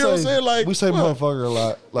 We you say, know what I'm saying? Like, we say what? motherfucker a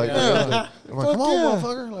lot. Like, Yeah. I'm like, Fuck come on, yeah.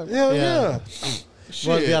 motherfucker. Like, Hell Yeah. yeah.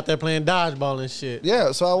 Supposed to be out there playing dodgeball and shit.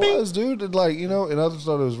 yeah, so I was, dude, and like, you know, and I just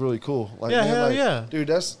thought it was really cool. Like, Yeah, man, hell like, yeah. dude,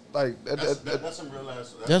 that's like, That's some real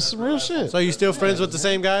ass. That's some real shit. So you still friends with the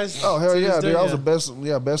same guys? oh hell To this yeah, day? dude, I was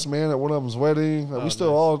the best man at one of them's wedding. Like, we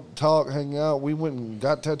still all talk, hang out. We went and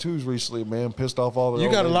got tattoos recently, man. Pissed off all the. You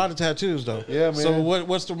old got a ladies. lot of tattoos, though. Yeah, man. So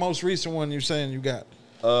what's the most recent one you're saying you got?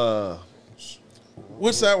 Uh,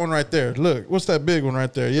 What's that one right there? Look, what's that big one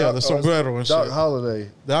right there? Yeah, the sombrero and Doc shit. Holiday.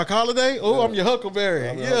 Doc Holiday? Oh, Yeah. I'm your Huckleberry.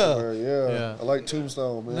 I'm Yeah. Huckleberry, yeah. Yeah. I like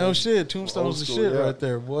Tombstone, man. No shit. Tombstone's Old the school, shit yeah. right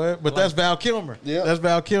there, boy. But that's Val Kilmer. Yeah. That's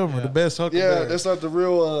Val Kilmer, the best Huckleberry. Yeah, that's not the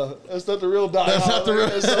real. That's not the real Doc. That's not the real.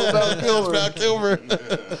 Holiday. That's Val Kilmer. That's Val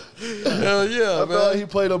Kilmer. Hell yeah, I felt like man. he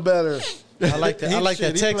played him better. I like that. I like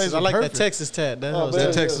Shit, that he Texas. plays I like perfect. that Texas tat. That Oh, was man.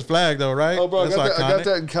 That Texas flag though, right? Oh, bro, I That's got, I iconic. got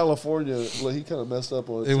that in California. Like, he kind of messed up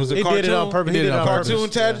on it. It was a He cartoon. did it on purpose. He did it on Cartoon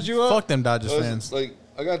purpose. tatted you up. Fuck them Dodgers It was, fans. like,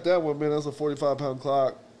 I got that one, man. That was a 45-pound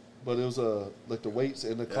clock, but it was like the weights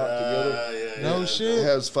and the clock together. No It shit.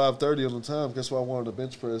 has 5:30 on the time. Guess what? I wanted to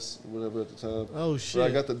bench press, whatever at the time. Oh, But I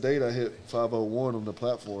shit. got the date. I hit 5:01 on the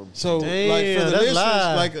platform. So, like for Damn, the that's listeners,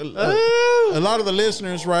 live. like a lot of the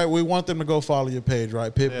listeners, right? We want them to go follow your page,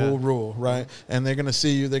 right? Pitbullruhl, right? And they're gonna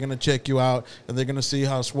see you, they're gonna check you out, and they're gonna see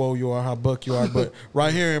how swole you are, how buck you are. But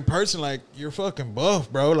right here in person, like you're fucking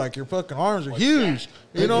buff, bro. Like your fucking arms are huge.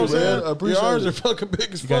 You know what I'm you, man. saying? I Your appreciate arms it. are fucking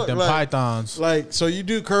big as You fuck. got them like, pythons. like, so you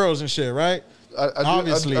do curls and shit, right? I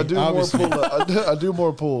Obviously, do obviously. more pull-ups. I do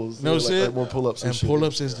more pulls. No like, shit. like more pull-ups And shit.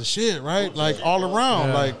 pull-ups is the shit, right? Like all around,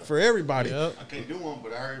 Yeah. like for everybody. Yep. I can't do one,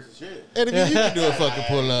 but I heard some shit. Eddie, you can do a fucking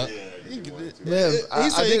pull-up. Yeah, you can do it. Man, He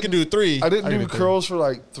said he can do 3. I didn't I do give it curls for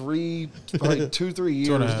like 3 years,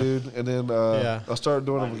 and a half. dude. And then Yeah. I started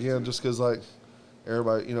doing them again just because, like,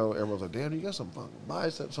 everybody, you know, everyone's like, damn, you got some fucking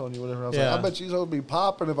biceps on you, whatever. I was Yeah. like, I bet you's gonna be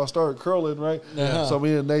popping if I started curling, right? Yeah. So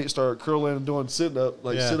me and Nate started curling and doing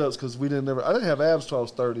Yeah. sit-ups because I didn't have abs till I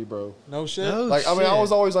was 30, bro. No shit. No Like, I mean, I shit.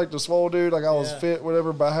 was always like the swole dude, like I was Yeah. fit,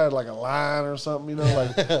 whatever, but I had like a line or something, you know,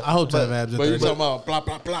 like. I hope to have abs. at But you 30. talking about blah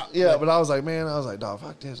blah blah. Yeah, but I was like, man, dog,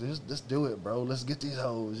 fuck this. Let's do it, bro. Let's get these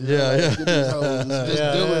hoes. You know? Yeah, Let's get these hoes. Let's just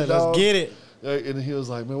Yeah, do yeah, it, dog. let's get it. And he was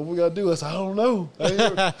like, man, what we gotta do? I said, I don't know.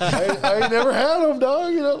 I ain't never had them,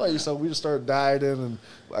 dog. You know, like, so we just started dieting, and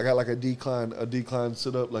I got like a decline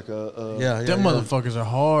sit up, like a Yeah, Them motherfuckers are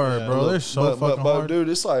hard, bro. They're so fucking but hard. dude,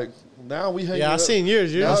 it's like now we hang. Yeah, I seen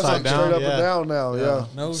yours. Yours Now is it's like like straight down. up Yeah. and down now. Yeah,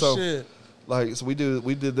 No so, shit. Like, so we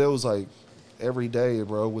did those like every day,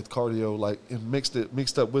 bro, with cardio, like, and mixed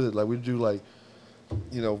up with it. Like, we do like,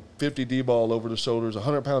 50 D-ball over the shoulders,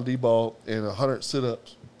 100-pound D-ball, and 100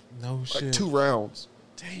 sit-ups, No like shit. 2 rounds.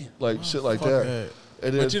 Damn. Like shit like Fuck that. that.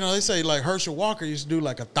 And then, But they say like Herschel Walker used to do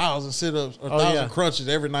like 1,000 sit-ups or Oh, 1,000 yeah. crunches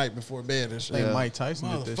every night before bed and shit. I think Yeah. Mike Tyson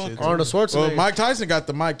did that shit. Motherfucker. too. Arnold Schwarzenegger. Well, Mike Tyson got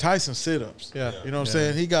the Mike Tyson sit-ups. Yeah. You know what I'm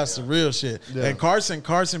saying? He got some real shit. Yeah. And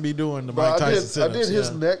Carson be doing the bro, Mike Tyson I sit-ups. did his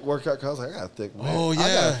yeah. neck workout because I was like, I got a thick neck. Oh, I got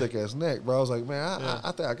yeah. a thick ass neck, bro. I was like, man,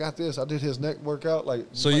 I think I got this. I did his neck workout. Like,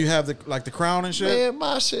 So you have the crown and shit? man,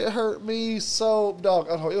 my shit hurt me so, dog.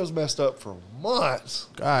 It was messed up for months.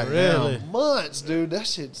 God Really? damn. Months, dude. That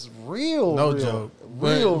shit's real. No real. joke.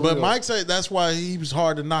 Real, But real. Mike said that's why he was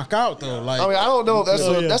hard to knock out though. Like I mean, I don't know if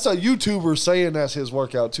that's Yeah. a YouTuber saying that's his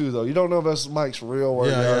workout too, though. You don't know if that's Mike's real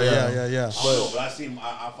workout. yeah. I don't know, but I seen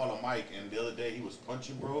I follow Mike, and the other day he was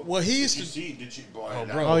punching, bro. Well, he used Did you to- see? Did you, boy?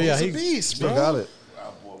 bro, Oh, yeah, he's a he- beast, Still bro. got it.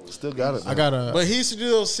 Wow, boy, was Still got it. I man. got a. But he used to do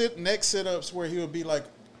those neck sit-ups where he would be like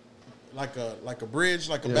a bridge,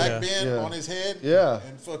 like a back bend yeah. on his head. Yeah.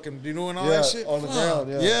 And fucking doing all Yeah, that shit. on the Fuck.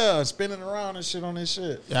 ground, yeah. Yeah, spinning around and shit on his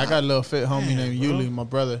shit. Yeah, I got a little fit homie Man, named bro. Yuli, my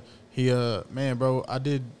brother. He man, bro, I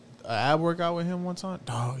did an ab workout with him one time.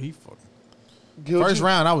 Dog, he fucking Guilty? first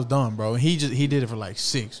round I was done, bro. And he did it for like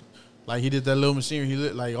 6. Like he did that little machine, he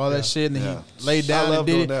lit like all that shit, and then Yeah. he laid I down love and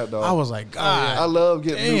did doing it. that, dog. I was like, God, I love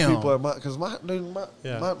getting damn. new people at because my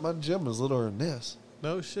Yeah. gym is littler than this.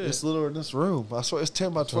 No shit. It's little in this room. I swear it's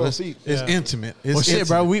 10 by 12 feet. It's Yeah. intimate. It's Well, shit,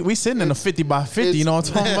 bro. We sitting in a 50 by 50. You know what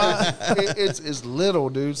I'm talking about? It's little,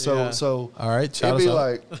 dude. So Yeah. so All right, it'd shout be us out.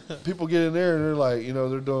 like people get in there and they're like, you know,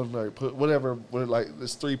 they're doing like put whatever. With like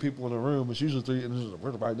there's 3 people in a room. It's usually 3, and we're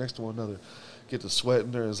right next to one another. Get to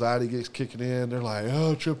sweating, their anxiety gets kicking in. They're like,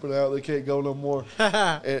 oh, tripping out. They can't go no more.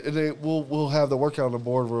 and they we'll have the workout on the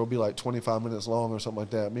board where it'll be like 25 minutes long or something like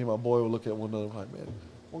that. Me and my boy will look at one another like, man,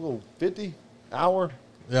 we'll go 50 hour.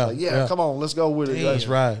 Yeah, Like, yeah, come on, let's go with it. That's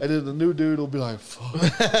right. And then the new dude will be like,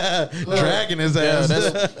 fuck. dragging his Yeah,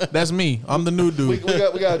 ass. that's me. I'm the new we dude.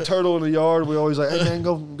 got a turtle in the yard. We always like, hey man,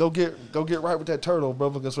 go get right with that turtle, bro.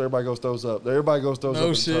 Because everybody goes throws up. Everybody goes throws No up.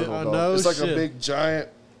 in shit. Turtle, Oh, dog. no it's like a shit. big giant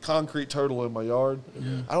concrete turtle in my yard.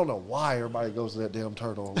 I don't know why everybody goes to that damn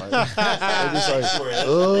turtle. Like, they're just like,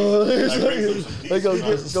 oh, they go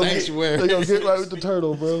get right with the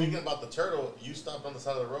turtle, bro. Speaking about the turtle, you stopped on the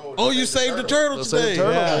side of the road. Oh, you saved the turtle The today. same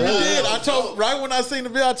turtle. Yeah. You did. I told right when I seen the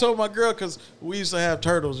video, I told my girl because we used to have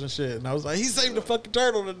turtles and shit, and I was like, he saved the fucking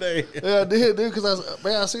turtle today. Yeah, I did, dude. Because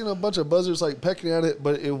I seen a bunch of buzzards like pecking at it,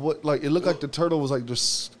 but it looked like the turtle was like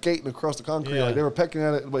just skating across the concrete. Yeah. Like they were pecking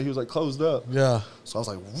at it, but he was like closed up. Yeah. So I was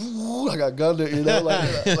like, woo, I got gunned it, you know,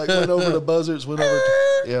 like went over the buzzards, went over.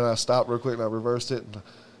 And I stopped real quick and I reversed it. And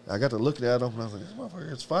I got to looking at him and I was like, this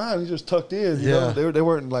motherfucker, it's fine. He just tucked in. You know, they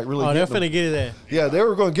weren't like really. Oh, they're getting him. finna get it there. Yeah, they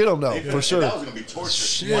were going to get him though, for sure. That was gonna be torture.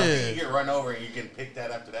 Shit. One thing, you get run over and you can pick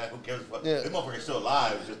that after that. Who cares? What? Yeah. This motherfucker's still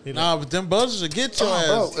alive. Just, Nah, but them buzzards will get your Oh,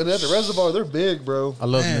 ass. bro, and at the reservoir, they're big, bro. I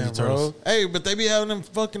love Man, Ninja Turtles. bro. Hey, but they be having them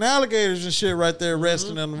fucking alligators and shit right there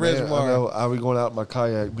resting in the Man, reservoir. I know. I be going out in my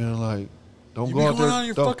kayak, being like, don't You go be out going there on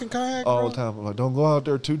your don't- fucking kayak, all bro? the time. I'm like, don't go out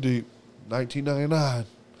there too deep. 1999.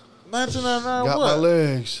 1999 Got what? my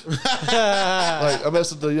legs. Like I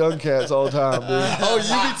mess with the young cats all the time, dude. Oh,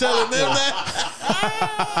 you be telling them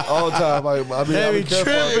that? All the time. I mean, They I be be careful.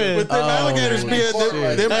 tripping. But them alligators be at them,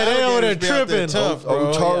 Hey, they over there tripping. tough, bro.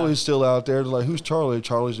 Oh, Charlie's still out there. They're like, who's Charlie?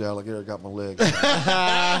 Charlie's the alligator. Got my leg. No,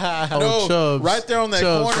 Oh, Chubbs. right there on that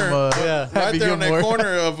Chubbs corner. from, Yeah. Right Happy there on that Gilmore.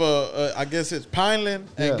 corner of I guess it's Pineland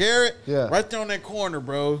Yeah. and Garrett. Yeah. Right there on that corner,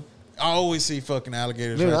 bro. I always see fucking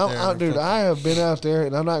alligators Dude, right there. I have been out there,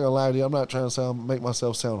 and I'm not gonna lie to you. I'm not trying to make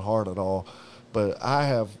myself sound hard at all, but I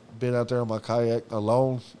have been out there on my kayak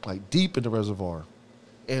alone, like deep in the reservoir,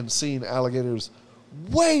 and seen alligators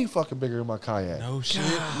way fucking bigger than my kayak. No shit.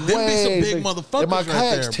 Them Way be some big big. motherfuckers And my right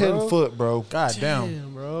kayak's there, 10 bro. foot, bro. God damn.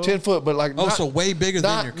 Damn, bro. 10 foot, but like Oh, not, so way bigger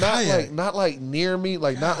than your kayak. not like near me,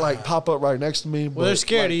 like not like pop up right next to me. But they're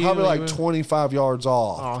scared like of you, Probably like, like 25 yards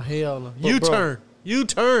off. Oh hell no! But, You bro- turn. You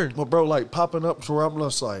turn. But bro, like popping up to where I'm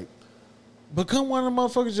just like, But come one of them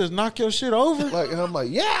motherfuckers just knock your shit over. and I'm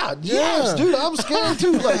like, yes, dude, I'm scared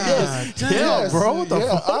too. Like, yes, damn, yes, bro, what the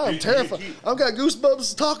fuck? I am terrified. I've got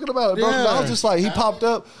goosebumps talking about it, bro. 'Cause I was Yeah. just like, he popped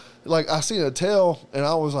up, like I seen a tail, and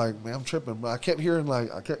I was like, man, I'm tripping. But I kept hearing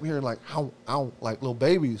like, ow, ow, like little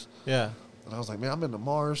babies. Yeah. And I was like, man, I'm in the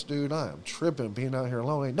Mars, dude. I am tripping being out here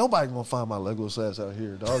alone. Ain't nobody gonna find my legless ass out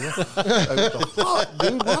here, dog. Like, what the fuck,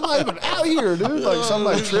 dude? Why am I even out here, dude? Like,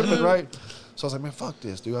 somebody tripping, right? So I was like, man, fuck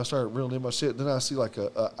this, dude. I started reeling in my shit. Then I see like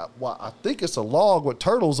I think it's a log with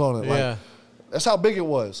turtles on it. Like, Yeah. that's how big it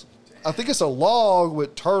was. I think it's a log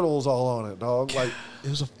with turtles all on it, dog. Like, It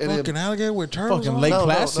was a And then- fucking alligator with turtles Fucking on lake it?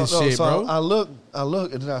 placid shit, So bro. I look,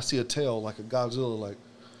 and then I see a tail like a Godzilla, like.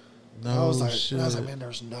 I No was like, shit. man,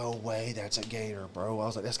 there's no way that's a gator, bro. I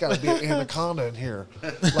was like, that's got to be an anaconda in here.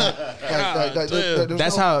 That's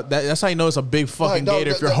how you know it's a big fucking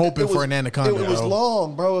gator if you're hoping for an anaconda, It was bro.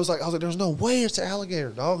 long, bro. I was like, there's no way it's an alligator,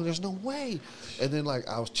 dog. There's no way. And then like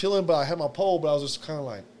I was chilling, but I had my pole, but I was just kind of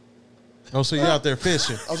like, Oh, so you're out there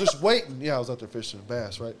fishing. I was just waiting. Yeah, I was out there fishing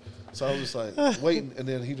bass, right? So I was just like waiting, and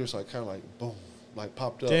then he just like kind of like boom, like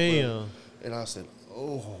popped up. bro. Damn. And I said,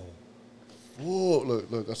 oh. Whoa,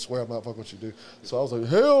 look, I swear I'm not fucking with you, dude. So I was like,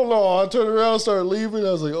 hell no. I turned around, started leaving.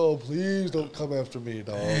 I was like, oh, please don't come after me,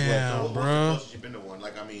 dog. Damn. Like, What's the Bruh. closest you've been to one?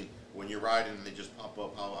 Like, I mean, when you're riding and they just pop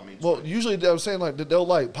up, well, usually I'm saying like they'll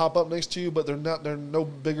like pop up next to you, but they're no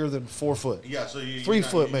bigger than 4 foot. yeah, so you 3 you're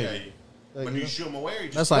foot, you- maybe. yeah, Like, but you you know? shoot them away or you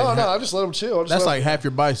just That's like No, I just let them chill. that's like half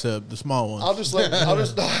your bicep, the small one. I'll just let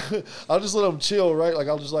them chill, right? Like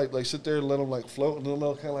I'll just like sit there and let them like float, and then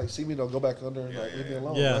they'll kind of like see me. They'll go back under and like leave me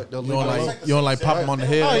alone. Yeah. Right? They'll You leave don't me alone. like pop them on the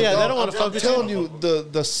head. Oh yeah, they don't want I'm to fuck with telling you. you,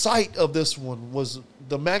 the sight of this one was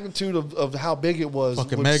the magnitude of how big it was.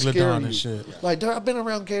 Fucking would scare megalodon you. and shit. Like I've been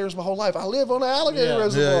around gators my whole life. I live on an alligator Yeah.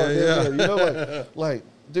 reservoir. Yeah, down yeah. there, you know, like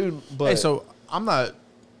dude. But Hey, so I'm not.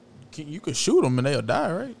 You could shoot them and they'll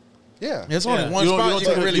die, right? Yeah. It's only Yeah. one You don't- spot you you don't can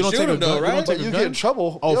take a- really you don't shoot take a him though, gun- you don't right? take But a you gun? get in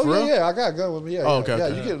trouble. Oh, for real? Yeah, I got a gun with me. Yeah, Oh, yeah, okay, yeah.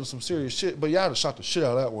 okay. You get in some serious shit. But yeah, I'd have shot the shit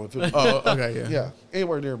out of that one. If it, Oh, okay, yeah. yeah,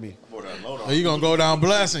 anywhere near me. For that load Are you gonna go down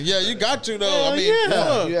blasting? Yeah, you got to though. Hell I mean, yeah.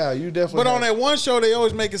 look. Yeah, you definitely. But on have- that one show, they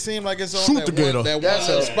always make it seem like it's on Shoot that the gator. one, that one That's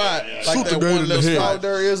little a- spot, Shoot like the that gator one in the little head. Oh, spot.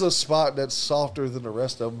 there is a spot that's softer than the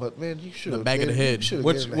rest of them, but man, you should have back of the head.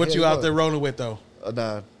 What you out there rolling with though? A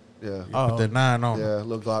 9. Yeah. Oh. With that 9 on. Yeah,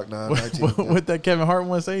 little Glock 9. What, 19. what, what that Kevin Hart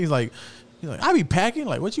one say? He's like, I be packing.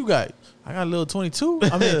 Like, what you got? I got a little 22.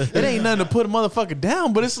 I mean, it ain't nothing to put a motherfucker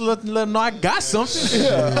down, but it's let them know I got something.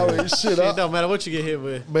 Yeah, I mean, shit. It don't matter what you get hit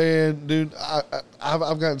with. Man, dude,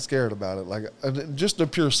 I've gotten scared about it. Like, and just the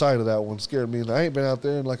pure sight of that one scared me. And I ain't been out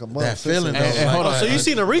there in like a month. That since feeling, then. And hold on, So you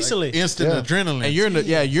seen it recently? Instant Yeah. adrenaline. And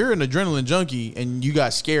you're an adrenaline junkie, and you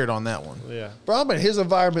got scared on that one. Yeah. Bro, I'm in his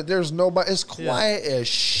environment. There's nobody. It's quiet as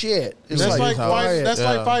shit. It's That's like quiet. that's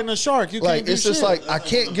like fighting a shark. You Like can't do it's just shit. like I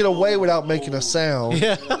can't get away without making a sound.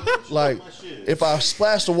 Yeah. Like if I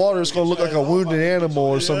splash the water, it's gonna look like a wounded animal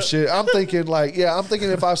or some shit. I'm thinking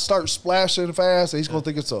if I start splashing fast, he's gonna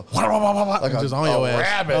think it's a like Just on your ass.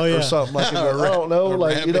 rabbit Oh, yeah. or something like that. I don't know.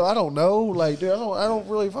 Like I don't know. Like dude, I don't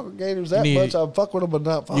really fuck with gators that You need- much. I fuck with them, but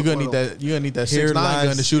not. Fuck You're gonna with need them. that. You're gonna need that Here 6'9" gun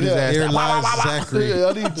lies- to shoot his yeah, ass. Here down. lies Zachary. Yeah,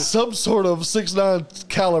 I need some sort of 6.9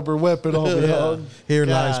 caliber weapon on me. dog. Here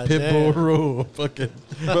God lies damn. Pitbullruhl, fucking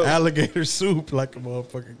alligator soup like a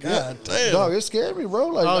motherfucker. God damn. Dog, it scared me, bro.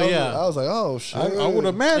 Like, Oh, yeah. I was like, oh shit. I would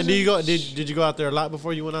imagine. And did you go out there a lot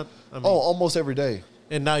before you went out? I mean, Oh, almost every day.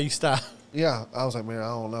 and now you stop. Yeah, I was like, man, I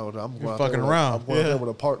don't know. I'm going out fucking there with- around. I'm going out there with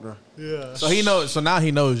a partner. Yeah. So he knows. So now he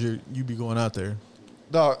knows you be going out there.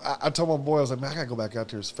 Dog, I told my boy, I was like, man, I gotta go back out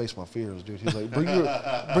there to face my fears, dude. He's like, bring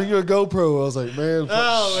your GoPro. I was like, man,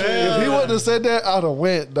 Oh, man. if he wouldn't have said that, I'd have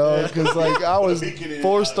went, dog, because like I was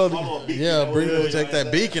forced on. Take that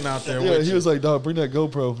beacon out there Yeah, with he you. was like, dog, bring that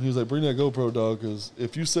GoPro. He was like, bring that GoPro, dog, because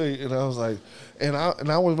if you say, and I was like, when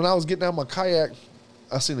I was getting out my kayak,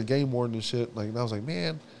 I seen a game warden and shit, like, and I was like,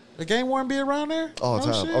 man, The game warden be around there all the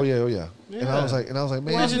No time. shit? Oh yeah. And I was like,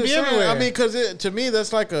 man, Well, it should be everywhere. I mean, because to me,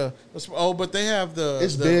 that's like but they have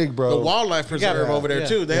It's big, bro. The wildlife preserve over there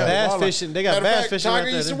too. They have Bass wildlife. fishing. They got Matter of bass fact, fishing Tiger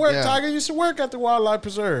right used to there. work. Yeah. Tiger used to work at the wildlife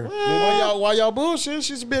preserve. While y'all bullshit,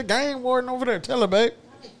 she's a big game warden over there. Tell her, babe.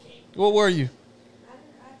 What were you?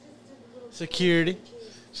 Security.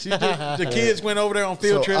 The kids went over there on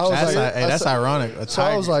field So trips. I was That's like- that's ironic. A tiger, So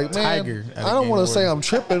I was like, man, tiger at a I don't game want to say warden. I'm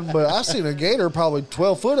tripping, but I seen a gator probably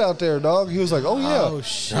 12 foot out there, dog. He was like, oh yeah. Oh,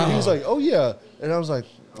 shit. He was like, oh yeah. And I was like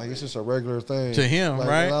it's just a regular thing. To him, Like,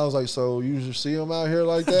 right? And I was like, so you just see them out here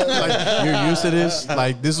like that? Like, You're used to this.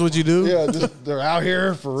 Like this is what you do. yeah, they're out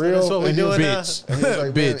here for real. that's what we And he was- doing now? Bitch. And he was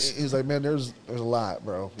like, man, Bitch. he's like, man, there's a lot,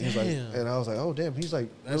 bro. He's like, Damn. and I was like, oh damn, he's like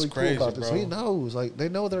That's really crazy, cool about this. bro. He knows, like they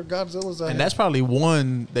know they're Godzilla's out And here. that's probably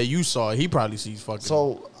one that you saw. He probably sees fucking.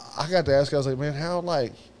 So I got to ask. I was like, man,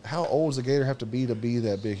 how old does a gator have to be that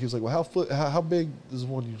big? He was like, well, how big is the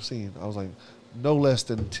one you've seen? I was like, no less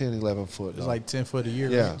than 10, 11 foot. it's dog. like 10 foot a year.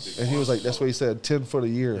 yeah. right? And he was like, that's what he said, 10 foot a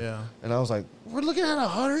year. Yeah. And I was like, we're looking at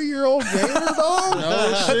 100-year-old gator, dog.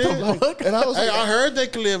 Oh, shit. And I was Hey, like, I heard they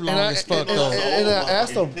can live long And I- as fuck and- though. and I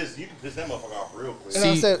asked him. You can piss that motherfucker off real quick. And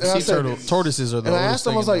I said- tortoises are the And I oldest asked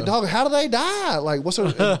him, I thing was in like, the- dog, how do they die? Like, what's their?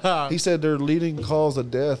 And he said their leading cause of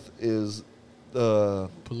death is,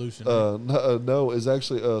 pollution. no, is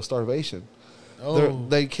actually starvation. Oh.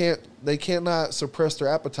 They cannot suppress their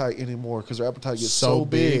appetite anymore because their appetite gets So so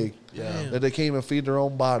big. big Yeah. that they can't even feed their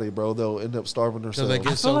own body, bro. They'll end up starving themselves. they I get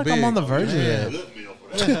feel so like big. I'm on the verge of that. Good meal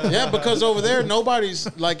for that. Yeah, because over there, nobody's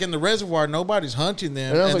like in the reservoir. Nobody's hunting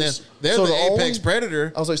them, And I was and like, then they're so the the apex only-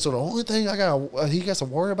 predator. I was like, so the only thing he got to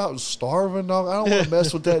worry about is starving, dog. I don't want to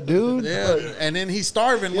mess with that dude. Yeah, and then he's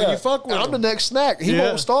starving when you fuck with I'm him. the next snack. He Yeah.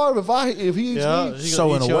 won't starve if he eats Yeah. me. He So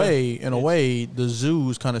gonna eat in a way, the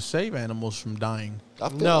zoos kind of save animals from dying, I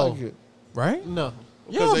feel No. like it. right? No.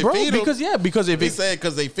 Yeah, they bro. feed 'em. Because if He it, said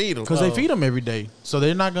because they feed them. because they feed them every day, so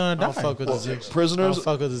they're not gonna I don't die. fuck with the zoo. Prisoners, I don't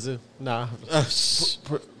fuck with the zoo. Nah.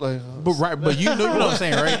 But you know what I'm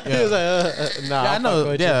saying, right? He was Yeah. like, nah. Yeah, I I'll know.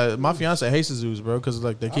 fuck with you. Yeah, my fiance hates the zoos, bro, because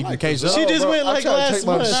like they keep them caged up. She just bro, went I'm like trying to last take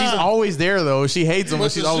my- month. She's always there though. She hates them, but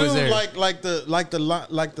But she's the always zoo, there. like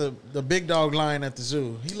the big dog lion at the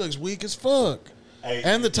zoo. He looks weak as fuck. Hey,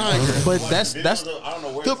 And the tiger. But that's I don't know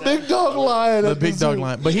where the it's big at. dog lion. the at big dog zoo.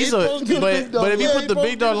 lion. But he's He's a supposed to be the but big dog. but if you Yeah, put he the supposed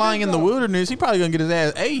big to be dog the lion big in the dog. wilderness, he probably gonna get his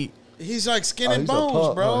ass ate. He's like skin Oh, and he's a bones,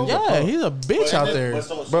 pup, bro. bro. Yeah, he's a bitch out there.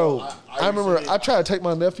 Bro, I remember I tried to take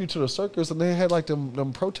my nephew to the circus and they had like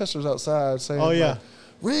them protesters outside saying, Oh, yeah. like,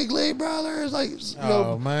 Wrigley Brothers, like, you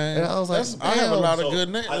know, Oh man, And I was like, I have a damn. lot of So, good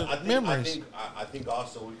I memories. think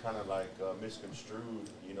also we kind of like misconstrued,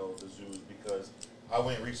 the zoos because I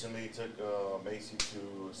went recently. Took Macy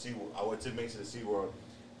to Sea. I went to Macy to SeaWorld,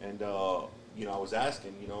 and you know, I was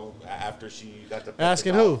asking, you know, after she got the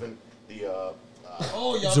Asking who? dolphin, the y'all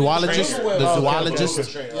Zoologist, did the beluga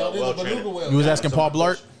zoologist. Y'all did the beluga whale. You was asking Paul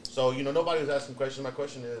Blart. So, you know, nobody was asking questions. My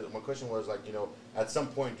question was like, you know, at some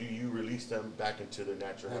point, do you release them back into their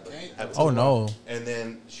natural habitat? Oh no. And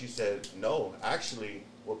then she said, no. Actually,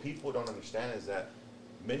 what people don't understand is that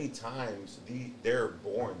many times they're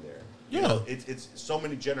born there. You Yeah. know, it's so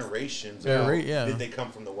many generations Yeah, now right, yeah. that they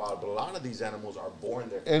come from the wild, but a lot of these animals are born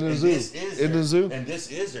there. In the And zoo. this is In the zoo. And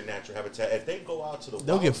this is their natural habitat. If they go out to the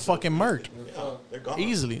They'll wild, get fucking murked. Yeah, they're gone.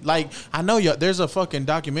 Easily. Like, I know there's a fucking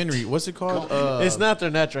documentary. What's it called? It's not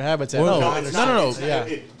their natural habitat. Well, no, it's no, not. no. It's-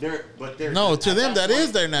 Yeah. they're No, to at them, that point-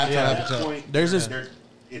 is their natural at that habitat. point, There's this-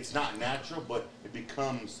 it's not natural, but it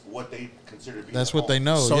becomes what they consider to be. That's their what they home.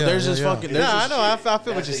 know. So yeah, there's yeah, this yeah. fucking. No, There's I this know. I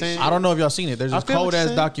feel what you're saying. I don't know if y'all seen it. There's I this feel what cold you're ass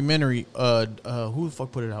saying. documentary. Who the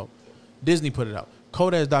fuck put it out? Disney put it out.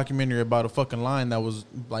 Cold ass documentary about a fucking lion that was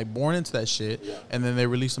like born into that shit, and then they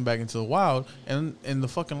released him back into the wild, and the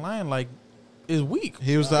fucking lion like is weak.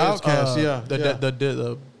 He was the It's, outcast, yeah.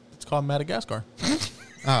 The it's called Madagascar.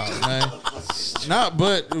 Oh man, no,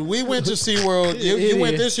 but we went to SeaWorld. You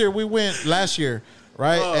went this year. We went last year,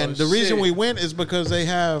 right? Oh, and the reason shit. we went is because they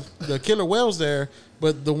have the killer whales there,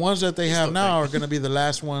 but the ones that they have now are going to be the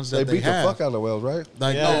last ones They that they, beat the have. fuck out of the whales, right?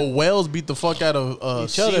 Like, Yeah. No, whales beat the fuck out of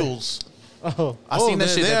Each other. seals. Oh, I seen that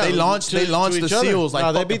shit. That they launched to the each other. seals like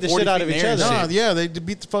No, they fucking beat the 40 shit out feet of in each the air and other. no, shit. yeah, they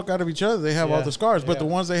beat the fuck out of each other. They have all Yeah. the scars, but Yeah. the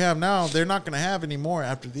ones they have now, they're not going to have anymore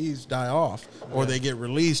after these die off or they get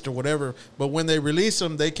released or whatever. But when they release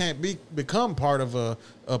them, they can't become part of a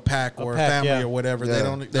pack or a pack, family yeah. or whatever. Yeah. They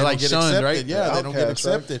don't. They They're don't like get shunned, accepted. right? Yeah, they don't get Outcasts,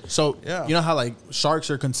 right? accepted. So Yeah. you know how like sharks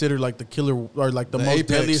are considered like the killer or like the most apex.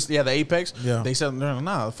 deadliest, the apex. Yeah. They said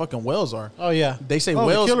nah, the fucking whales are. oh yeah. They say Oh, the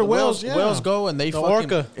whales, killer whales, whales, yeah. whales go and they The fucking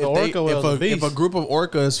orca. The orca whale's a if a beast. group of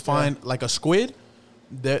orcas find like a squid,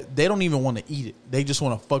 they don't even want to eat it. They just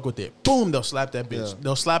want to fuck with it. Boom, they'll slap that bitch. Yeah.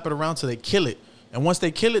 They'll slap it around till they kill it. And once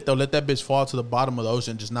they kill it, they'll let that bitch fall to the bottom of the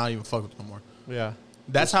ocean, just not even fuck with it no more. Yeah.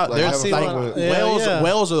 That's how Like, there's have like fun with it. whales. Yeah, yeah.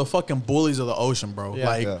 Whales are the fucking bullies of the ocean, bro. Yeah.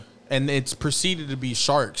 Like, Yeah. and it's preceded to be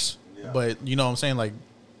sharks. But you know what I'm saying? Like,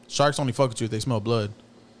 sharks only fuck with you if they smell blood.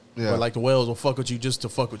 Yeah. But like the whales will fuck with you just to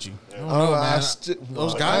fuck with you. I don't know, man.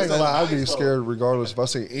 Those guys guys, that- I'd be scared regardless if I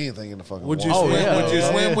see anything in the fucking Would you water. swim? yeah. Would you Yeah.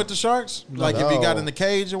 swim with the sharks? Like if you got in the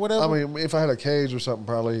cage or whatever. I mean, if I had a cage or something,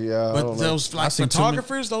 probably, yeah. I but don't know. those like I've seen too many-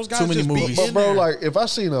 photographers, those guys too many just movies. be But in bro, there. like if I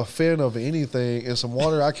seen a fin of anything in some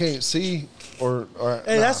water I can't see, or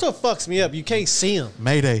Hey, nah. that's what fucks me up. You can't see them.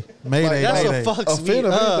 Mayday, Mayday, That's Mayday. what a fucks me fin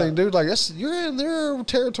of up. anything, dude. Like you're in their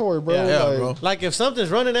territory, bro. Yeah. Yeah, like, bro. Like if something's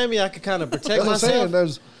running at me, I could kind of protect That's what I'm myself. saying.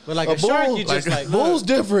 There's But like a shark, you just like, bull's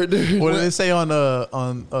different, dude. What did they say on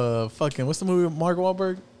fucking what's the movie with Mark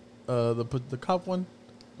Wahlberg? The cop one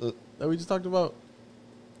that we just talked about.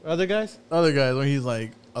 other guys. Other guys when he's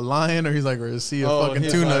like a lion or he's like or a sea of Oh, fucking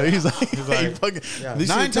he's tuna. like- he's like, he's like- he fucking yeah. these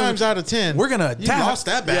 9 shit tell me, times out of 10, we're gonna you attack. lost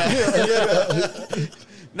that battle.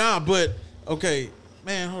 Nah, but okay,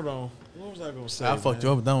 man, hold on. What was I gonna say? I fucked man? you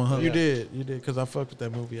up with that one, huh? You did, because I fucked with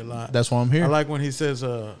that movie a lot. That's why I'm here. I like when he says, You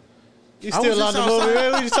I still was on just the movie?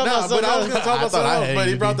 outside. Man? We just talking Nah, about but I was something going to talk I about thought I something else, hated but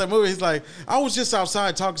he you, brought B. that movie. He's like, I was just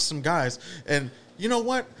outside talking to some guys, and you know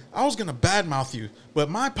what? I was going to badmouth you, but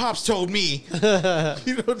my pops told me,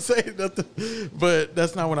 you don't say nothing. But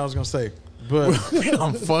that's not what I was going to say. But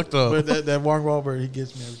I'm fucked up. but that Mark Wahlberg, he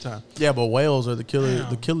gets me every time. Yeah, but whales are the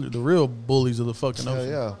the real bullies of the fucking Yeah, ocean.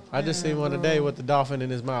 yeah. I just seen one today with the dolphin in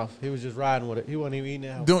his mouth. He was just riding with it. He wasn't even eating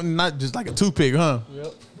it. Doing not just like a toothpick, huh?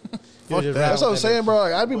 Yep. Fuck that. That's what I'm saying, bro.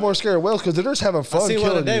 Like, I'd be more scared of whales because they're just having I fun seen one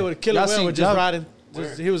killing today you. with a killer Y'all whale seen- was just y'all- riding.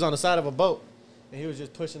 He was on the side of a boat, and he was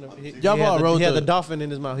just pushing him. Y'all all rode he had the- the dolphin in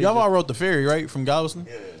his mouth. He Y'all just- all rode the ferry, right, from Galveston?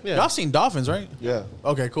 Yeah. Y'all seen dolphins, right? Yeah.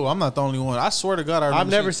 Okay, cool. I'm not the only one. I swear to God, I've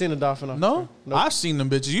never seen a dolphin. off No, the- Nope. I've seen them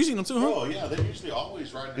bitches. You seen them too, huh? Oh yeah, they're usually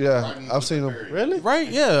always riding. Yeah, riding I've with seen the them. ferry. Really? Right?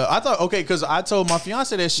 Yeah. I thought okay, because I told my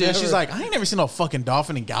fiance that shit. Never. She's like, I ain't never seen no fucking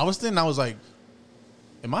dolphin in Galveston. And I was like,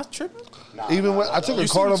 am I tripping? Even when I took You a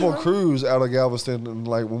seen them carnival too, right? cruise out of Galveston, and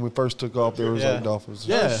like when we first took off, there was Yeah. like dolphins.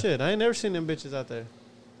 Yeah. Oh, shit. I ain't never seen them bitches out there.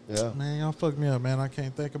 Yeah. Man, y'all fucked me up, man. I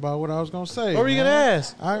can't think about what I was going to say. What were you going to man.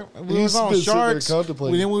 ask? We He's was on been sitting there sharks.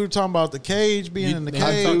 contemplating. Then we were talking about the cage, being in the I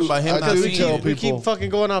talked cage. about him I not do seeing tell it. We people- keep fucking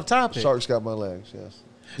going off topic. Sharks got my legs. Yes.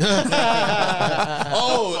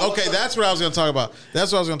 Oh, okay. That's what I was going to talk about.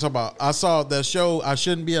 That's what I was going to talk about. I saw the show I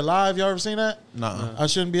Shouldn't Be Alive. Y'all ever seen that? Nuh-uh. I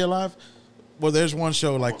Shouldn't Be Alive. Well, there's one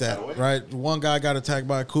show like that, got away? right? One guy got attacked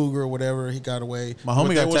by a cougar or whatever. He got away. My homie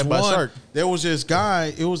But got there was attacked by a shark. There was this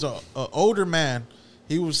guy. It was a older man.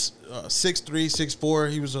 He was 6'3",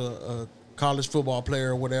 6'4". He was a college football player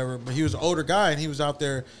or whatever, but he was an older guy and he was out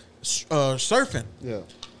there surfing. Yeah.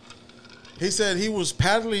 He said he was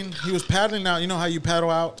paddling out. You know how you paddle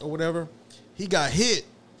out or whatever? He got hit,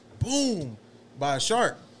 boom, by a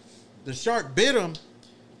shark. The shark bit him,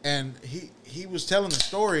 and he was telling the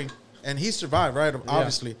story, and he survived, right?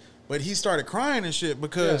 Obviously. But he started crying and shit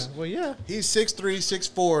because he's 6'3",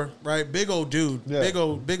 6'4", right? Big old dude, big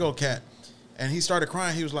old cat. And he started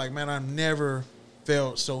crying. He was like, man, I've never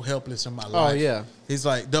felt so helpless in my life. Oh, yeah. He's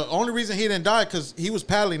like, the only reason he didn't die because he was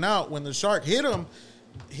paddling out. When the shark hit him,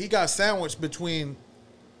 he got sandwiched between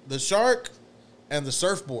the shark and the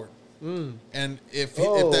surfboard. And if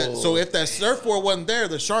that surfboard wasn't there,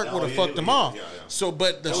 the shark would have fucked him off. So,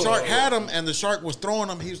 but the shark had him, and the shark was throwing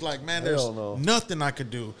him. He was like, man, there's nothing I could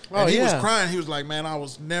do. And he was crying. He was like, man, I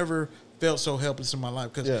was never felt so helpless in my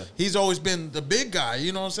life because he's always been the big guy.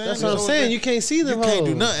 You know what I'm saying? That's what I'm saying. You can't see them. You can't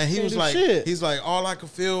do nothing. And he was like, shit. he's like, all I could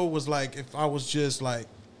feel was like if I was just like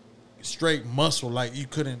straight muscle, like you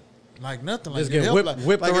couldn't. Like nothing. Like just get whipped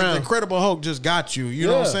like around. The Incredible Hulk just got you. You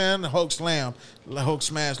know what I'm saying? The Hulk slam, the Hulk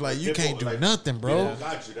smash. Like you can't do nothing, bro.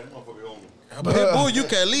 Got you. That motherfucker on me. Pitbull, you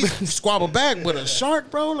can at least squabble back, but a shark,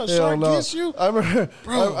 bro, a shark gets you. I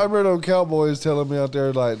remember those cowboys telling me out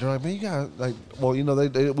there, like, they're like, man, you got like, well, you know,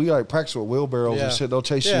 we like practice with wheelbarrows and shit. They'll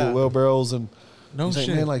chase you with wheelbarrows and. No shit.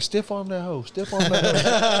 Like, man, like stiff arm that hoe, stiff arm that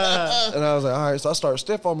hoe. And I was like, all right, so I start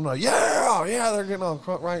stiff arm. Like, they're getting on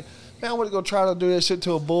crunk, right. Man, I went to go try to do that shit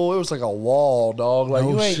to a bull. It was like a wall, dog. Like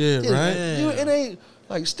no you ain't, shit, right? It ain't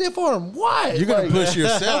like stiff arm. What? You're gonna like, push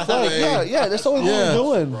yourself away. Yeah. That's the only thing you're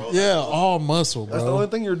doing. Bro. Yeah, all muscle, bro. That's the only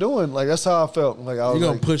thing you're doing. Like that's how I felt. Like I was You're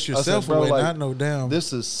gonna like, push yourself bro, away, like, not no damn.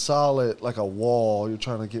 This is solid, like a wall. You're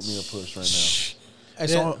trying to get me to push right now. Hey,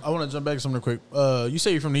 so I want to jump back to something real quick. You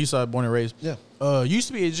say you're from the east side, born and raised. Yeah. You used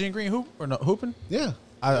to be a Gene Green hooping? Yeah.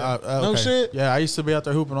 No shit. Yeah, I used to be out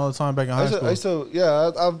there hooping all the time back in high school.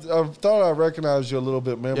 I thought I recognized you a little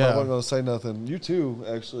bit, man, but I wasn't going to say nothing. You too,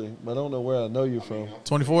 actually, but I don't know where I know you from.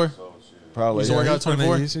 24? Probably. You used to work out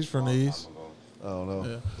 24? He's from the east. I don't know.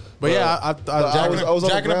 Yeah. But I was on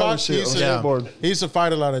Jack in the the ground Box. and shit, on skateboard. He used to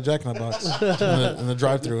fight a lot of Jack in the Box in the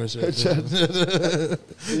drive-thru and shit.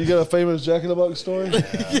 You got a famous Jack in the Box story?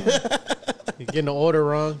 He's getting the order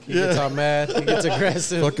wrong. He gets all mad. He gets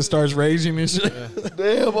aggressive. Fucking starts raging and shit.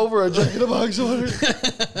 Damn, over a Jack in the Box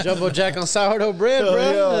order. Jumbo Jack on sourdough bread,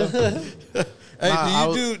 bro. Yeah.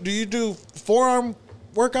 Hey, do you do forearm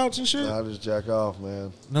workouts and shit? Nah, I just jack off,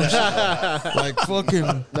 man. No shit. Like fucking.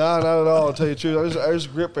 Nah, not at all. I'll tell you the truth. I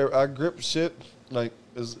just grip shit like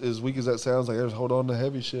as weak as that sounds. Like I just hold on to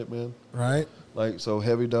heavy shit, man. Right. Like so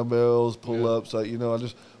heavy dumbbells, pull ups. Like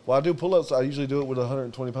I do pull ups. I usually do it with a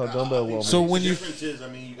 120-pound dumbbell. Well, so when the you difference is, I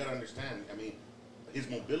mean, you gotta understand. I mean, his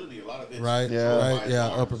mobility, a lot of it. right,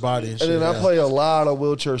 upper body and shit. and then I play a lot of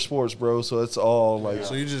wheelchair sports, bro. So it's all like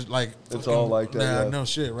So you just like it's all like that. Nah, Yeah. no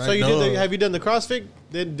shit, right? So have you done the CrossFit?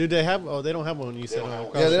 Do they have? Oh, they don't have one. You said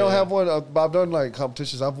Yeah, they don't have one. But I've done like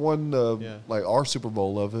competitions. I've won like our Super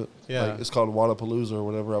Bowl of it. Yeah. Like, it's called Wadapalooza or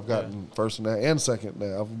whatever. I've gotten first in that and second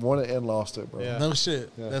now. I've won it and lost it, bro. Yeah. No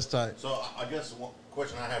shit. Yeah. That's tight. So I guess one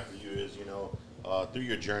question I have for you is, through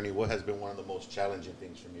your journey, what has been one of the most challenging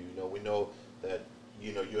things from you? We know that,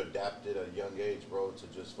 you adapted at a young age, bro, to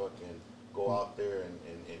just fucking go out there and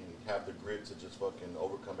have the grit to just fucking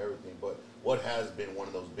overcome everything. But what has been one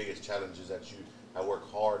of those biggest challenges that you have worked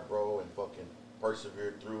hard, bro, and fucking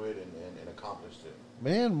persevered through it and accomplished it?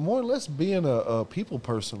 Man, more or less being a people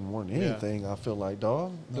person more than anything, I feel like,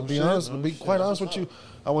 dog. To be quite honest with you,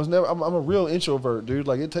 I'm a real introvert, dude.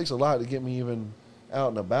 Like, it takes a lot to get me even out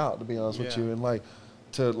and about, to be honest with you. And like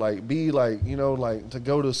to like be like, to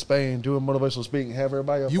go to Spain, doing motivational speaking, have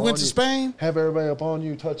everybody up You on went to Spain? Have everybody up on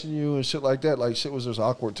you, touching you and shit like that. Like, shit was just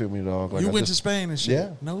awkward to me, dog. Like, You went to Spain and shit?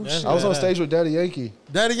 Yeah. No shit. I was on stage with Daddy Yankee.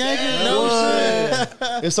 Daddy Yankee? No shit.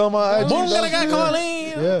 It's on my IG. Call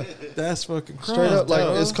Yeah. That's fucking crazy. Straight up,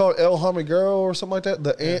 like, it's called El Hamiguero or something like that.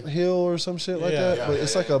 The Ant Hill or some shit like that. But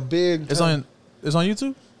it's like a big. It's on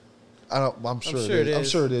YouTube? I'm sure it is. I'm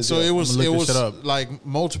sure it is. So yeah. it was I'm gonna look this shit up. like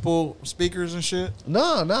multiple speakers and shit?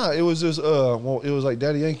 Nah. It was just it was like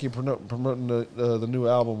Daddy Yankee promoting the new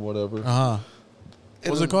album, whatever. Uh-huh.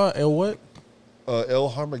 What's it called? El what?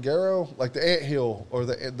 El Hamiguero, like the Ant Hill or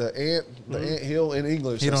the Ant Hill in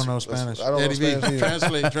English. He don't know Spanish. I don't know Spanish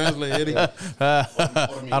either. Translate, Eddie. I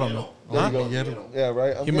don't know. There you go. Yeah,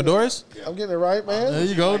 right. Humidoras? I'm getting it right, man. There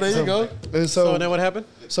you go. And So then what happened?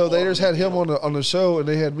 So they just had him on the show, and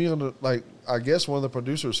they had me on the, like, I guess one of the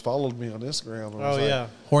producers followed me on Instagram. And was like,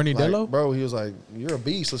 Horny like, Dello? bro, he was like, "You're a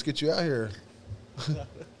beast. Let's get you out here."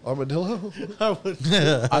 Armadillo.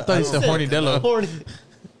 I thought he said Horny Dello. Horny.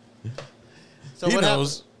 So He what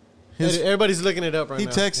knows. Everybody's looking it up right He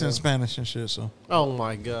now. texts in Spanish and shit. So Oh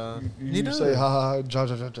my god. You does. say ha ha ha, ja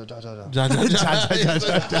ja ja ja ja ja. Ja, ja,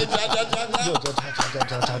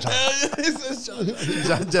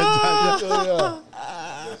 ja, Yeah.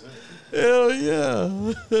 hell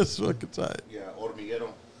yeah, that's fucking tight. Yeah, hormiguero.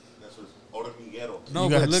 That's what hormiguero. No, You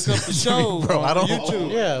but gotta look up the show, bro, I on don't-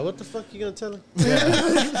 YouTube. Yeah, what the fuck you gonna tell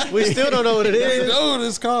him? We still don't know what it You is. know what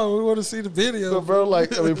it's called. We want to see the video. So, bro,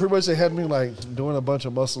 like, I mean, pretty much they had me like doing a bunch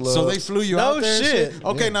of muscle ups. So they flew you No out there and shit. shit?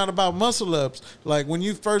 Okay, now about muscle ups. Like when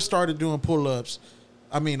you first started doing pull ups,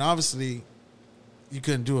 I mean, obviously you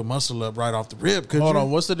couldn't do a muscle up right off the rip, could Hold you?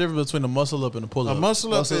 on, what's the difference between a muscle up and a pull A up?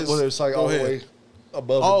 muscle up is well, it's like go all the ahead. way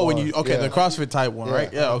above. Oh, the when bar. you the CrossFit type one, Yeah.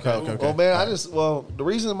 right? Yeah, okay. Well, man, the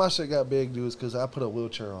reason my shit got big, dude, is because I put a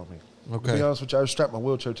wheelchair on me. To Okay. be honest with you, I strapped my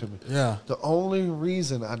wheelchair to me. Yeah. The only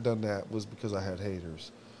reason I done that was because I had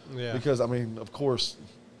haters. Yeah. Because I mean, of course,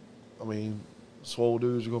 swole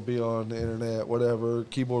dudes are gonna be on the internet, whatever,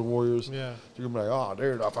 keyboard warriors. Yeah. You're gonna be like, oh,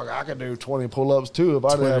 dude, I could do 20 pull-ups too if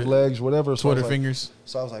I didn't have legs, whatever. So I was Twitter like- fingers.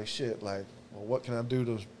 So I was like, shit, like, well, what can I do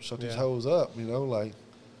to shut these Yeah. hoes up? You know, like.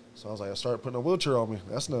 So I was like, I started putting a wheelchair on me.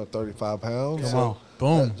 That's another 35 pounds. Yeah. So Wow.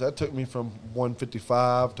 Boom. That took me from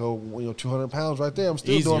 155 to 200 pounds right there. I'm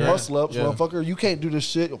still Easy, doing right? muscle ups, Yeah. motherfucker. You can't do this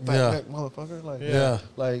shit, you fat Yeah. neck motherfucker. Like, Yeah.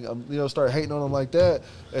 like start hating on them like that.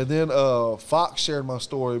 And then Fox shared my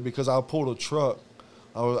story because I pulled a truck.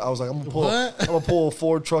 I was like, I'm gonna pull a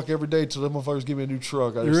Ford truck every day till them motherfuckers give me a new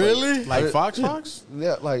truck. I just, Really? Like Fox?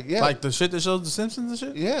 Yeah, yeah. Like the shit that shows The Simpsons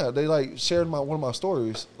and shit? Yeah, they like shared one of my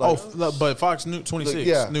stories. Oh, Like, but Fox News 26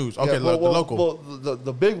 yeah, News. yeah. Okay, the local. Well,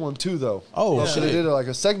 the big one too, though. Oh, Yeah, shit. so they did it like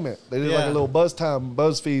a segment. They did like Yeah. a little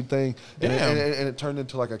BuzzFeed thing, and Damn. and it turned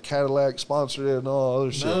into like a Cadillac sponsored it and all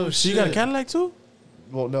other shit. No So you got a shit. Cadillac too?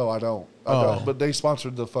 Well, no, I don't. I Oh. don't. But they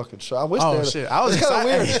sponsored the fucking show. I wish. Oh, they had shit. I was it's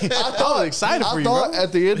kinda excited. weird. I was excited for you, I thought bro.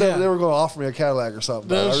 at the end of Yeah. it they were going to offer me a Cadillac or something.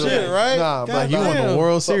 No I really- shit, right? Nah, Like you nah. won the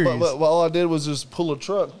World But, Series. but all I did was just pull a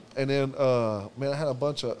truck, and then man, I had a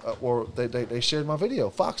bunch of or they shared my video.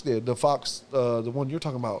 Fox did the Fox the one you're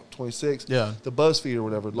talking about 26. Yeah. The BuzzFeed or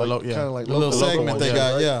whatever. Like lo- yeah. kind of like The little local segment ones, they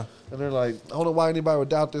got, right? yeah. And they're like, I don't know why anybody would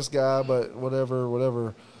doubt this guy, but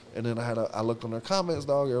whatever. And then I looked on their comments,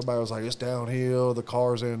 dog. Everybody was like, it's downhill, the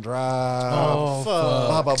car's in drive. Oh,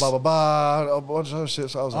 fuck. Blah, a bunch of other shit.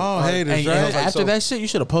 So I was like, Oh, all right. haters, And, right? and was like, after so- that shit, you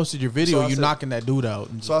should have posted your video So I of you said- knocking that dude out.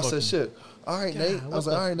 and So I just said, fucking- shit. All right, Nate. I was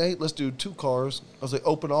what like, all right, Nate, let's do 2 cars. I was like,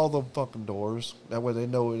 open all the fucking doors. That way they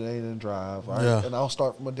know it ain't in drive. Right? Yeah. And I'll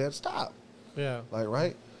start from a dead stop. Yeah. Like,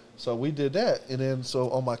 right? So we did that. And then,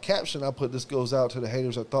 so on my caption, I put, this goes out to the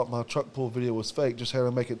haters that thought my truck pull video was fake. Just had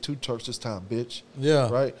to make it 2 trucks this time, bitch. Yeah.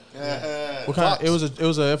 Right? What kind of, it was a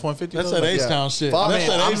F-150? That's though? that Like, H-Town shit. Fox- That's I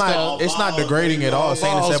mean, that I'm H-Town. not, it's not degrading at all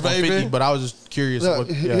saying it's Balls, F-150, baby. but I was just curious. No, what,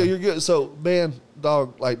 yeah, you're good. So, man,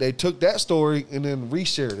 dog, like they took that story and then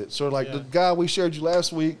reshared it. So, like the guy we shared you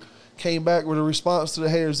last week came back with a response to the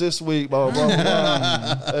haters this week, blah blah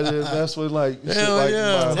blah. And then that's when shit, Hell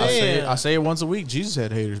yeah. my- I say it once a week. Jesus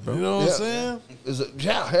had haters, bro. You know what Yeah. I'm saying? is it,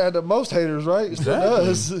 yeah, had the most haters, right? It still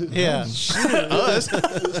does. Yeah.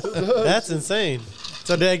 That's insane.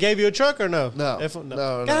 So they gave you a truck or no? No, F-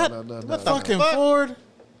 no. What the Fucking fuck? Ford.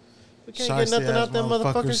 We can't get nothing out them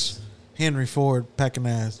motherfuckers. Henry Ford packing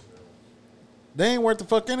ass. They ain't worth the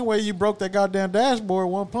fuck anyway. You broke that goddamn dashboard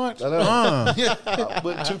one punch. I know. I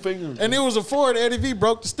put 2 fingers. And it was a Ford. Eddie V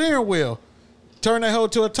broke the steering wheel. Turned that hoe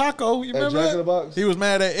to a taco. You remember Jack in that? the Box? He was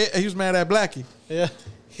mad at Blackie. Yeah.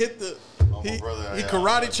 Hit the my brother, he yeah.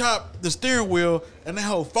 karate chopped the steering wheel and that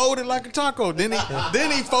hoe folded like a taco. Then he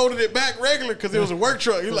folded it back regular because it was a work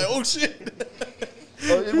truck. He was like, oh shit.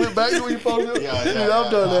 Oh, it went back to when you folded it? Yeah, Dude, yeah, I've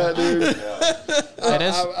done that, dude. Hey,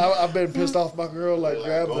 that's- I've been pissed off my girl, like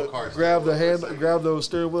go-karts, grab the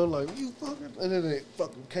steering wheel, like you fucking, and then it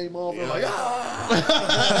fucking came off. And I'm like,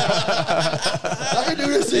 I can do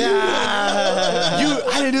this.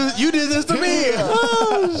 You did this to me.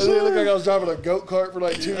 And then it looked like I was driving a go-kart for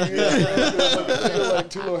like 2 years. Like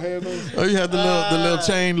 2 little handles. Oh, you had the little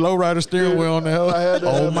chain lowrider steering wheel on the hell. I had that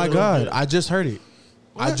Oh happen my a little God. bit. I just heard it.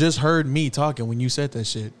 I just heard me talking when you said that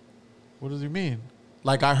shit. What does he mean?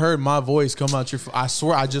 Like I heard my voice come out your. I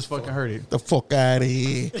swear I just fucking heard it, The fuck out of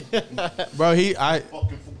here. bro.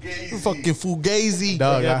 Fucking fugazi. Fucking fugazi.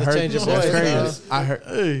 Dog. You I have to heard. change your That's voice, crazy. I heard.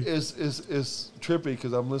 It's trippy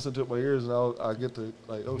because I'm listening to it with my ears and I get to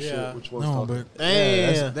like, oh Yeah. shit, which one's No, talking? but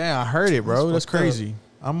Damn. Damn, I heard it, bro. That's fucked up. crazy.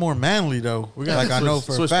 I'm more manly though. We got Like I know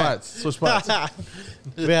for a switch fact. spots. Switch spots.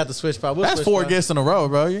 We have to switch spot. We'll That's switch 4 spot. guests in a row,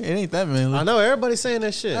 bro. It ain't that many. I know everybody's saying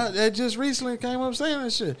that shit. They just recently came up saying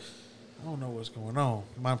that shit. I don't know what's going on.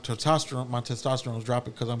 My testosterone's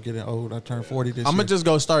dropping because I'm getting old. I turned 40 this year. I'm gonna just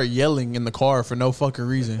go start yelling in the car for no fucking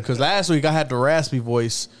reason. Because last week I had the raspy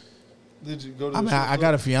voice. Did you go to? I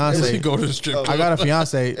got a fiance. You go to the strip club. I got a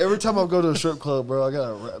fiance. Every time I go to a strip club, bro, I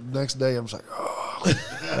got next day. I'm just like, oh.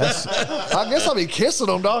 I guess I'll be kissing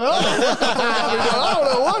them, dog. I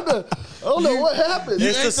don't know what happened.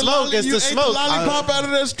 It's the smoke. It's the smoke. You ate the lollipop out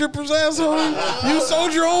of that stripper's asshole. You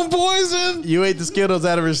sold your own poison. You ate the Skittles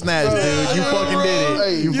out of her snatch, dude. You fucking did it.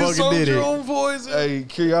 Hey, You fucking sold did your it. own poison. Hey,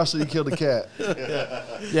 curiosity killed the cat.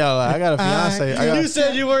 Yo, I got a fiance. You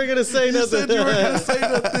said you weren't gonna say nothing. Said you were gonna say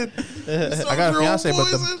nothing. I got a fiance, but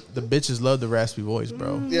the bitches love the raspy voice,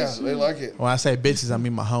 bro. Yeah, they like it. When I say bitches, I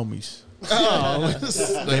mean my homies. Oh,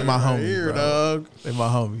 They my homies, here, bro. dog. They my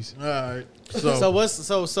homies. All right. So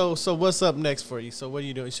what's up next for you? So what are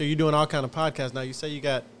you doing? So you're doing all kind of podcasts now. You say you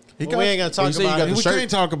got. He we ain't gonna talk you say you about got it. the We shirt.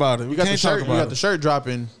 can't talk about it. We You got the can't shirt. talk You about got the it. shirt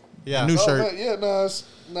dropping. Yeah. The new Oh, shirt. man, yeah,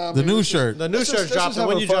 no, The new shirt. The new shirt's dropping.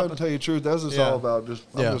 When you fun, dropping? to tell you the truth, that's just Yeah. all about. I'm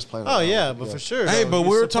just playing. Oh around. yeah, but for sure. Hey, though, but you we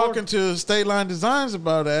were support- talking to State Line Designs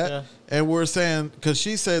about that, Yeah. and we're saying because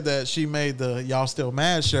she said that she made the "Y'all Still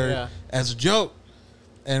Mad" shirt Yeah. as a joke,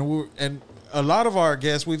 and a lot of our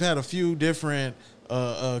guests, we've had a few different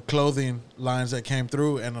clothing lines that came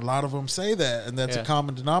through, and a lot of them say that, and that's Yeah. a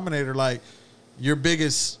common denominator. Like your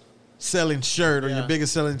biggest selling shirt or Yeah. your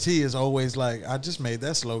biggest selling tee is always like, I just made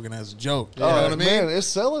that slogan as a joke. You Oh, know what I mean? man, it's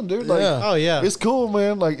selling, dude. Like, Yeah. Oh yeah. it's cool,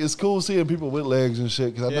 man. Like, it's cool seeing people with legs and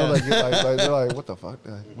shit. Because I know Yeah. they get like, they're like, what the fuck?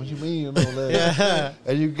 Like, what you mean you no legs? Yeah.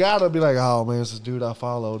 And you gotta be like, oh man, it's this dude I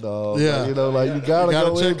follow, dog. Yeah. Like, you know, like you gotta, You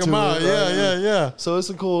go check into them out. it, Yeah, right? yeah, yeah. So it's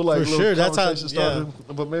a cool like For little sure, that's how- conversation started.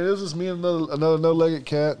 But man, it was just me and another no-legged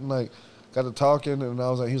cat, and like got to talking, and I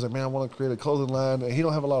was like, he was like, man, I want to create a clothing line, and he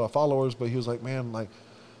don't have a lot of followers, but he was like, man, like,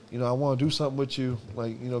 you know, I want to do something with you,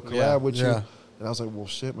 like, you know, collab Yeah, with you. yeah. And I was like, well,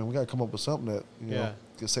 shit, man, we got to come up with something that, you know, Yeah.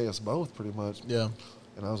 can say us both pretty much. Yeah.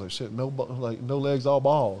 And I was like, shit, no legs, all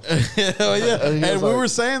balls. Hell yeah. And he And was we like- were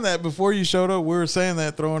saying that before you showed up. We were saying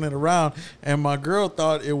that, throwing it around. And my girl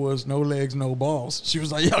thought it was no legs, no balls. She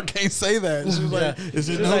was like, y'all can't say that. She was like, is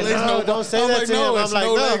it She was no like, legs, no, no don't balls? say I was that like, to no, him. it's I'm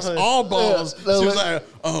no like, no. legs, all balls. no She was legs.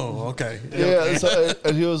 like, oh, okay. Yeah, so,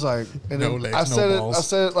 and he was like, and No then legs, I no said balls. I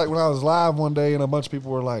said it like when I was live one day, and a bunch of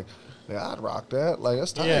people were like, yeah, I'd rock that. Like,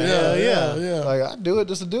 that's tight. Yeah. Like, I'd do it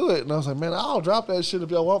just to do it. And I was like, man, I'll drop that shit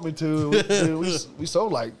if y'all want me to. we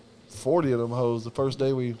sold like 40 of them hoes the first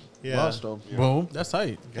day we launched them. Boom. That's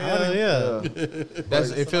tight. Hell yeah. That's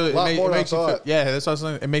Like, it. Feel a lot it more than I makes you feel, thought. yeah. That's what I'm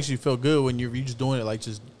saying. It makes you feel good when you're just doing it like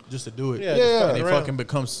just to do it. Yeah, Yeah. And it around. fucking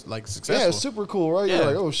becomes like Yeah, successful. it's super cool, right? Yeah. You're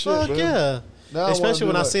like, oh shit, Fuck man. yeah. Now I wanna Especially do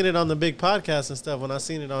when I like- seen it on the big podcast and stuff. When I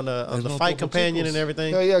seen it on the There's no Fight double Companion tickles. and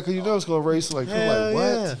everything. Yeah, because you know it's gonna race. Like, people Hell like, what?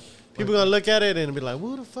 yeah. People gonna look at it and be like,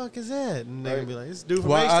 "Who the fuck is that?" And they're gonna be like, "It's dude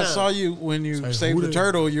from Well, I H-Town." saw you when you Say, saved who the the-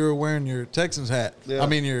 turtle. You were wearing your Texans hat. Yeah. I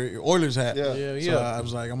mean your Oilers hat. Yeah. Yeah, So yeah. I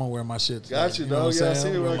was like, I'm gonna wear my shit. today. Got you, know dog. what I'm Yeah, I saying?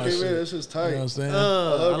 seen it I'm when gonna I wear came my in. shit. It's just You know tight. what I'm saying?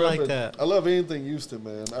 I like repping- that. I love anything Houston,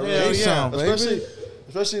 man. I really Hell do. yeah. Baby.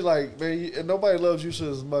 Especially like, man, and nobody loves Houston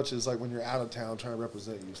as much as like when you're out of town trying to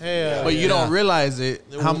represent Houston. Hell But you yeah. don't realize it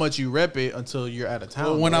how much you rep it until you're out of town.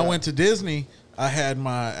 Well, when I Yeah. went to Disney, I had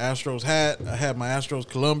my Astros hat. I had my Astros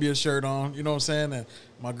Columbia shirt on. You know what I'm saying? And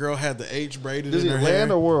my girl had the H braided in her Disneyland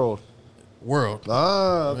hair. or World? World.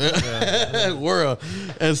 Ah, World.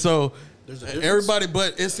 And so everybody,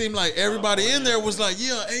 but it seemed like everybody in there was like,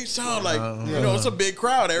 yeah, H-Town. Like, you know, it's a big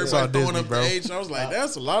crowd. all Everybody throwing Disney, up bro. the H. I was like,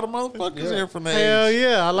 that's a lot of motherfuckers here from the Hell H.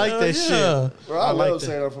 yeah, I like that shit. bro, I, I like love that.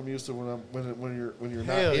 saying I'm from Houston when you're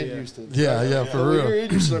not Hell in yeah. Houston. Yeah, yeah, for But when real. you're in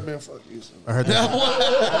Houston, like, man, fuck Houston. I heard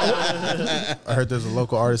I heard there's a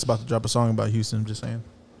local artist about to drop a song about Houston. I'm just saying.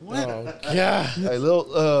 Yeah. Hey,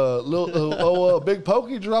 Big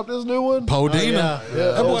Pokey dropped his new one. Podina. yeah. Yeah,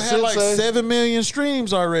 That boy old had like Sensei. 7 million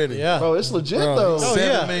streams already. Yeah. Bro, it's legit Bro, though. Oh, 7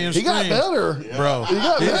 yeah. million He got streams. better. Bro. He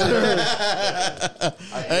got better.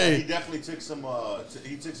 He definitely took some.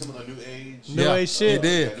 He took some of the new age. New age shit. He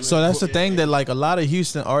did. So that's the thing that like a lot of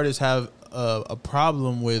Houston artists have a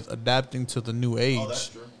problem with adapting to the new age. Oh, that's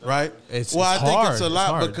true. Right? It's I think hard. it's a It's lot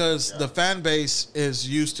hard. because the fan base is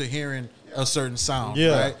used to hearing a certain sound,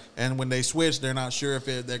 Yeah. right? And when they switch, they're not sure if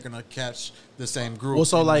they're gonna catch the same group. Well,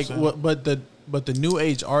 so you know like, what I'm saying? but the new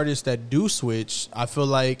age artists that do switch, I feel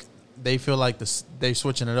like they feel like they're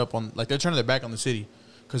switching it up on, like they're turning their back on the city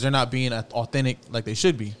because they're not being authentic like they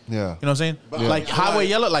should be. Yeah. You know what I'm saying? But Like yeah. Highway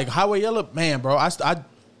Yellow, man, bro.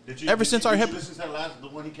 Ever since our hip, listen to that last, the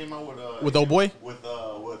one he came out with With Old Boy? with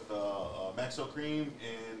Maxo Cream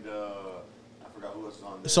and I forgot who else is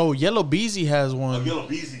on there. So Yellow Beezy has one. Yellow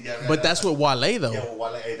Beezy, yeah. But that's with Wale though. Yeah,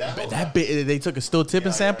 Wale. Hey, That bitch, they took a still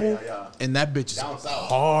tipping sample, and that bitch is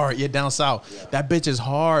hard. Yeah, down south. Yeah. That bitch is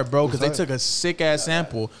hard, bro, because they took a sick ass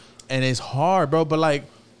sample, and it's hard, bro. But like,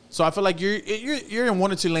 so I feel like you're in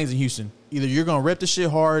one or two lanes in Houston. Either you're gonna rep the shit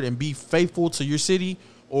hard and be faithful to your city,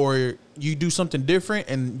 or you do something different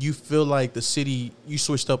and you feel like the city, you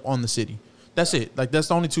switched up on the city. That's it. Like that's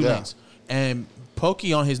the only two lanes. And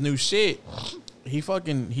Pokey on his new shit, he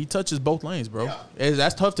touches both lanes, bro. Yeah.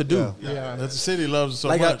 That's tough to do. Yeah. That the city loves it so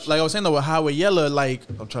like much. Like I was saying though, with Highway Yellow, like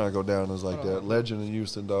I'm trying to go down as like that legend in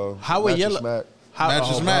Houston, dog. Highway Yellow,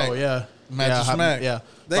 Matches Mac. Bro, yeah. Matches Mac. Yeah.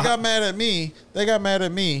 They got mad at me.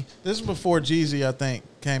 This is before Jeezy, I think,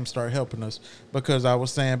 came start helping us, because I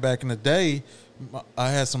was saying back in the day, I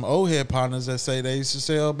had some old head partners that say they used to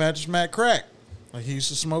sell Matches Mac crack. Like he used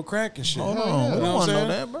to smoke crack and shit. Hold on. You know what I'm saying?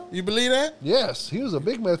 That, bro. You believe that? Yes, he was a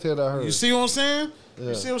big meth head, I heard. You see what I'm saying? Yeah.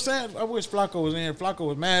 You see what I'm saying? I wish Flacco was in here. Flacco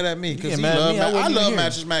was mad at me because He he mad at loved me? I I wasn't love here.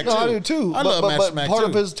 Matches Mac too. No, I do too. I love Matches Mac part too.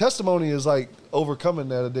 of his testimony is like overcoming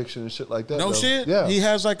that addiction and shit like that. No though. shit. Yeah. He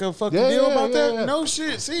has like a fucking deal about that. Yeah. No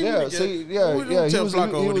shit. See, Yeah, when he see, get- yeah, we don't yeah. tell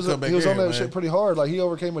Flacco when he come back he was here, on that man. shit pretty hard. Like he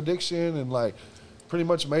overcame addiction and like pretty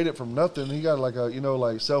much made it from nothing. He got like a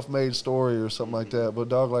like self-made story or something like that. But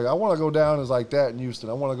dog, like I want to go down as like that in Houston.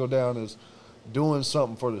 I want to go down as doing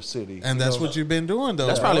something for the city. And that's what you've been doing though.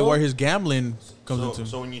 That's probably bro. where his gambling comes into.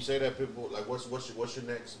 So when you say that, people like, what's your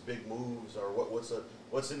next big moves, or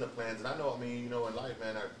what's in the plans? And I know, I mean, in life,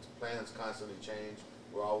 man, our plans constantly change.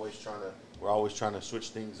 We're always trying to switch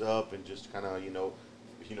things up and just kind of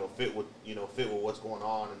fit with what's going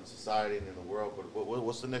on in society and in the world. But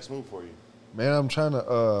what's the next move for you? Man, I'm trying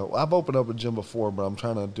to. I've opened up a gym before, but I'm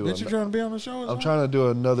trying to do. Did you trying to be on the show? I'm trying to do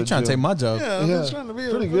another. You trying gym. to take my job? Yeah, I'm trying to be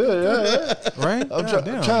pretty good. Yeah. Right? I'm trying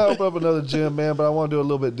to open up another gym, man, but I want to do a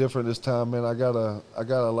little bit different this time, man. I got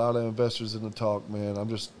a lot of investors in the talk, man. I'm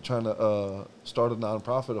just trying to start a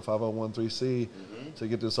nonprofit, a 501(c) to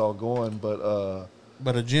get this all going,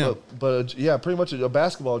 But a gym. But yeah, pretty much a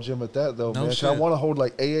basketball gym at that, though, No man. 'Cause shit. I want to hold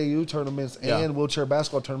like AAU tournaments and wheelchair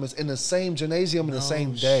basketball tournaments in the same gymnasium in the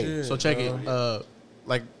same day. shit. So check it.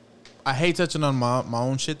 Like, I hate touching on my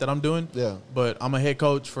own shit that I'm doing. Yeah. But I'm a head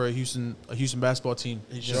coach for a Houston basketball team.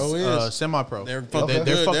 He sure is. Semi-pro. They're fucking good.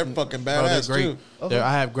 They're fucking bro, badass, they're great. too. Okay.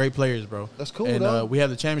 I have great players, bro. That's cool, And dog. we have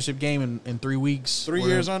the championship game in 3 weeks. 3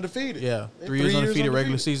 years undefeated. Yeah, They're 3 years undefeated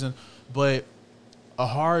regular season. But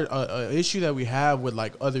a issue that we have with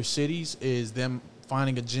like other cities is them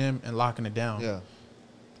finding a gym and locking it down. Yeah.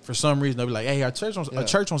 For some reason, they'll be like, "Hey, a church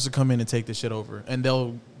wants to come in and take this shit over," and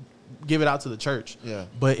they'll give it out to the church. Yeah.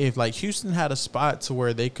 But if like Houston had a spot to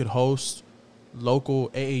where they could host local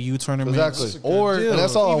AAU tournaments, Exactly. or And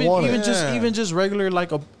that's all I even, wanted. even just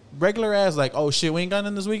regular ass like, oh shit, we ain't got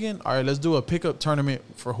in this weekend. All right, let's do a pickup tournament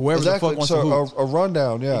for whoever the fuck wants to hoop. So a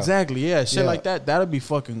rundown, yeah. Exactly, yeah, shit Yeah. like that. That'd be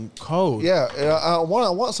fucking cold. Yeah, and I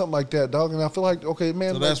want something like that, dog. And I feel like, okay,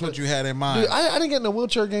 man. So that's what you had in mind. Dude, I didn't get in a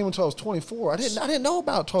wheelchair game until I was 24. I didn't know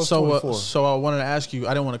about until I was 24. So I wanted to ask you.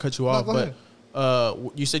 I didn't want to cut you off, go but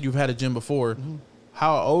you said you've had a gym before.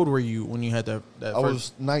 How old were you when you had that I first?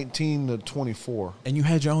 was 19 to 24. And you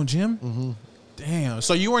had your own gym? Mm-hmm. Damn.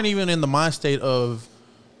 So you weren't even in the mind state of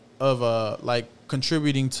like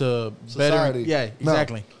contributing to Society. better. Yeah, No.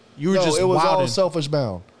 exactly. You were just it was all wilding. selfish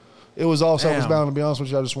bound. It was all selfish Damn. bound. To be honest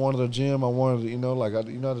with you, I just wanted a gym. I wanted,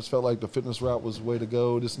 I just felt like the fitness route was the way to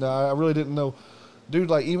go. I really didn't know, dude.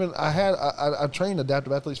 Like even I trained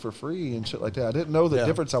adaptive athletes for free and shit like that. I didn't know the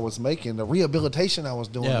difference I was making, the rehabilitation I was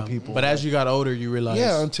doing to people. But as you got older, you realized.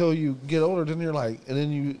 Yeah, until you get older, then you're like, and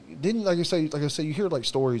then you didn't like I say, you hear like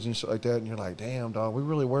stories and shit like that, and you're like, damn, dog, we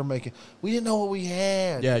really were making. We didn't know what we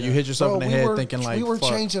had. Yeah, you hit yourself Bro, in the head thinking like, we were fuck.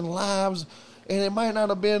 changing lives. And it might not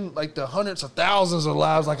have been like the hundreds of thousands of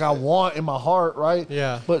lives like I want in my heart, right?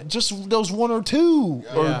 Yeah. But just those one or two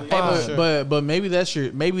or Yeah. five. But maybe that's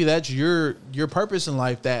your purpose in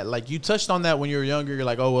life. That like you touched on that when you were younger. You're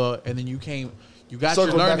like, oh well, and then you got Circled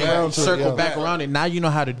your back learning, around to it, circle yeah. back around it. Now you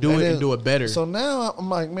know how to do it and do it better. So now I'm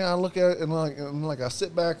like, man, I look at it and like I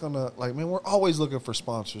sit back on the like, man, we're always looking for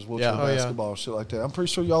sponsors, wheelchair Yeah. Oh, yeah. basketball, shit like that. I'm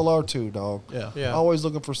pretty sure y'all are too, dog. Yeah. Yeah. Always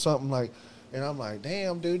looking for something like, and I'm like,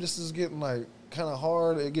 damn, dude, this is getting like kind of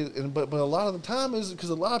hard. But a lot of the time is because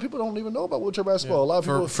a lot of people don't even know about wheelchair basketball. Yeah. A lot of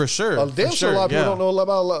people For sure. Damn For sure, a lot of sure, people yeah. don't know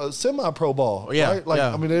about semi-pro ball. Yeah, Right? Like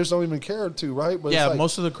yeah. I mean, they just don't even care to, right? But yeah, it's like,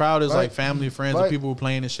 most of the crowd is right? like family, friends, Right. and people who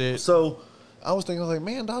playing and shit. So I was like,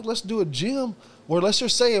 man, dog, let's do a gym. Or let's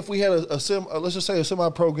just say if we had let's just say a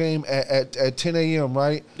semi-pro game at 10 a.m.,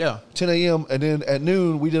 right? Yeah. 10 a.m. and then at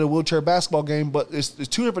noon we did a wheelchair basketball game, but it's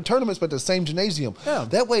 2 different tournaments, but the same gymnasium. Yeah.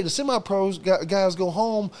 That way the semi-pros guys go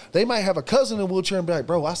home. They might have a cousin in a wheelchair and be like,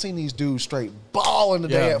 bro, I seen these dudes straight balling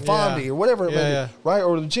today at Fondy or whatever it may be, right?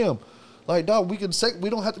 Or the gym. Like, dog, we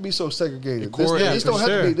don't have to be so segregated.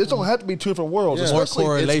 This don't have to be 2 different worlds. Yeah. More Especially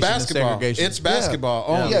correlation It's than basketball. segregation. It's basketball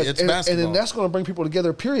only. Yes, It's and basketball. then that's going to bring people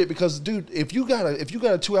together. Period. Because, dude, if you got a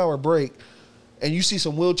 2-hour break, and you see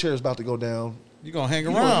some wheelchairs about to go down, You're going to hang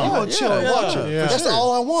you around. gonna chill and watch it. Yeah. That's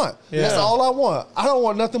all I want. Yeah. That's all I want. I don't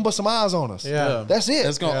want nothing but some eyes on us. Yeah. That's it.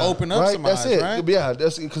 That's going to Yeah. open up right? some That's eyes, it. right? Yeah,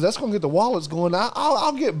 that's because that's gonna get the wallets going.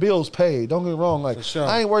 I'll get bills paid. Don't get me wrong. Like, For sure.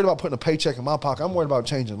 I ain't worried about putting a paycheck in my pocket. I'm worried about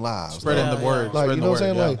changing lives. Spreading dog. the word. Like, you Spreading know what I'm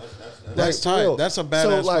the saying? word, yeah. That's for tight. real. That's a So,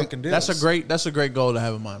 badass like, fucking deal. That's a great goal to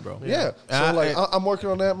have in mind, bro. Yeah. And So I'm working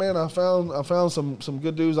on that, man. I found some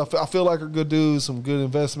good dudes. I feel like are good dudes, some good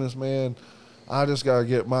investments, man. I just gotta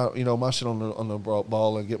get my shit on the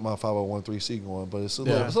ball and get my 501(c) going. But it's a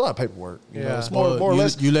lot of paperwork. You know, it's more or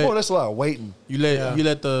less a lot of waiting. You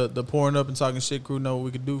let the pouring up and talking shit crew know what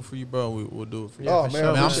we could do for you, bro. We'll do it for you. Oh, for man,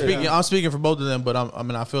 sure. I mean, appreciate it. I'm speaking for both of them, but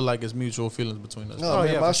I feel like it's mutual feelings between us. No,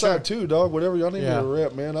 man, yeah, my for side too, dog. Whatever y'all need me Yeah. to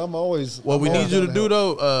rep, man. I'm always. What we I'm need always you to down do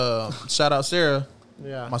help. though, shout out Sarah,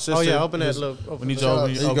 Yeah. my sister. Oh yeah, open that little. We need you Shout to out-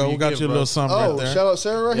 open There you go. We got gift, you a bro. little something Oh, right there. shout out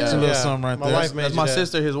Sarah right Yeah. That's a here. little something right My there. wife made That's you my that.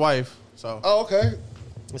 sister, his wife. So Oh, okay.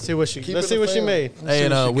 Let's see what she. Keep Let's it see a what she fan. made. hey,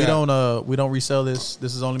 what and you we don't resell this.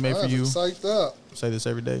 This is only made for I'm you. psyched up. Say this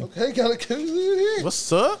every day. Okay, got it.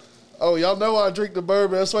 What's up? Oh, y'all know I drink the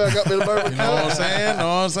bourbon. That's why I got me the bourbon. You know what I'm saying? Know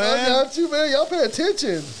what I'm I saying? got you, man. Y'all pay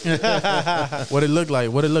attention. What it look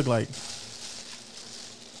like? What it look like?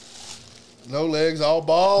 No legs, all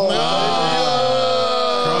balls.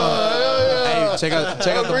 Hey, check out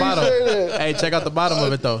the bottom. appreciate it. Hey, check out the bottom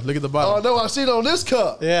of it though. Look at the Oh, bottom. no, I seen it on this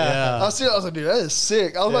cup. Yeah. I see it. I was like, dude, that is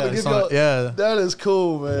sick. I was about to give y'all. Yeah. That is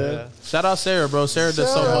cool, man. Yeah. Shout out Sarah, bro. Sarah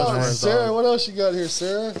does so much for us. Sarah, dog. what else you got here,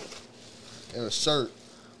 Sarah? And a shirt.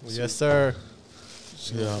 Yes, sir.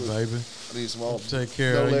 Yeah, baby. I need some all. Take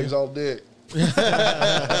care No of legs, you. all dick.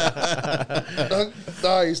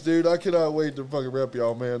 Nice, dude. I cannot wait to fucking rep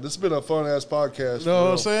y'all, man. This has been a fun ass podcast. Know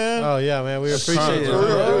what I'm for saying? Oh yeah, man. We appreciate real. it. For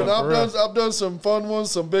real, bro. dude. For real. I've done some fun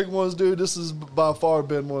ones, some big ones, dude. This has by far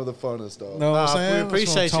been one of the funnest, dog. Know what I'm Nah, saying? we That's what I'm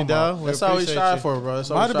appreciate you, talking about. dog. We That's all we appreciate strive you. for, bro.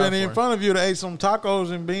 That's all Might we have been strive in for. front of you to ate some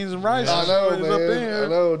tacos and beans and rice. I know, It's man. up there. I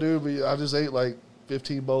know, dude. But I just ate like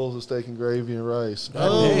 15 bowls of steak and gravy and rice.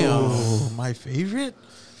 Oh, my favorite?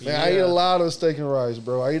 Man, I eat a lot of steak and rice,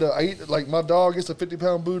 bro. I eat like my dog gets a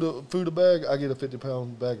 50-pound food a bag. I get a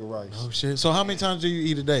 50-pound bag of rice. Oh, shit. So how many times do you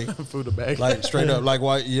eat a day? Food a bag. Like, straight up. Like,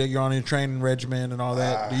 why you're on your training regimen and all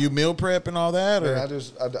that. Do you meal prep and all that? Or?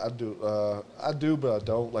 Man, I do, but I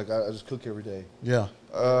don't. Like I just cook every day. Yeah.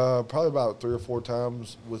 Probably about 3 or 4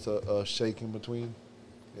 times with a shake in between.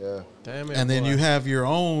 Yeah, Damn it, And then boy. you have your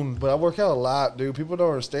own. but I work out a lot, dude. People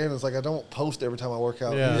don't understand. It's like I don't post every time I work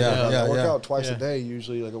out. Yeah. Yeah, Like, yeah, I work yeah. out twice Yeah. a day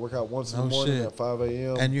usually. Like I work out once in Oh, the morning shit. at 5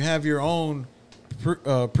 a.m. And you have your own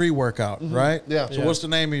pre-workout, right? Yeah. So Yeah. what's the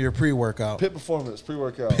name of your pre-workout? Pit Performance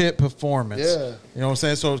pre-workout. Pit Performance. Yeah. You know what I'm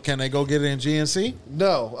saying? So can they go get it in GNC?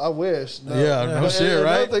 No, I wish. No. Yeah, no But- shit, and another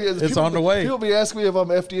right? thing is It's on the way. People be asking me if I'm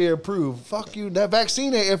FDA approved. Fuck you. That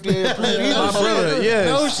vaccine ain't FDA approved either. My brother, yes,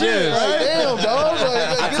 No shit. yes. Like, damn, dog.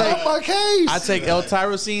 Like, get off my case. I take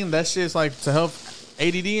L-tyrosine. That shit's like to help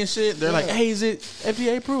ADD and shit. They're like, hey, is it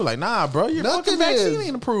FDA approved? Like, nah, bro. Your fucking Nothing vaccine is.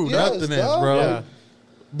 ain't approved. Yes, Nothing is, dog. bro. Yeah.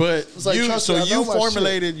 But like, you, trust so me, I know you my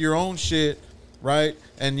formulated your own shit, right?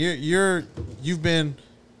 And you've been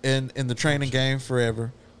in the training game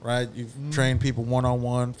forever, right? You've trained people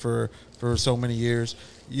one-on-one for so many years.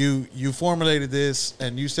 You formulated this,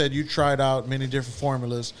 and you said you tried out many different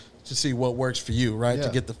formulas to see what works for you, right? Yeah. To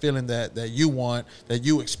get the feeling that you want, that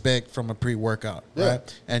you expect from a pre-workout, Yeah.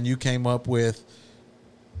 right? And you came up with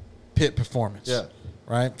Pit Performance. Yeah.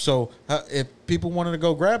 Right? So if people wanted to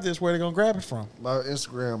go grab this, where are they going to grab it from? My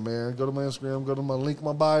Instagram, man. Go to my Instagram. Go to my link in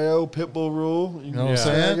my bio, Pitbullruhl. You know what I'm Yeah.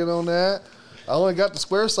 saying? Get on that. I only got the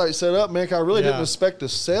Square site set up, man, 'cause I really Yeah. didn't expect to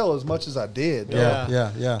sell as much as I did. dog.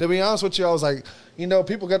 Yeah. To be honest with you, I was like,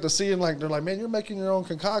 people got to see and like they're like, man, you're making your own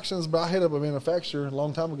concoctions. But I hit up a manufacturer a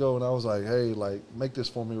long time ago, and I was like, hey, like, make this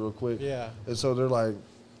for me real quick. Yeah. And so they're like,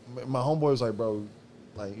 my homeboy was like, bro,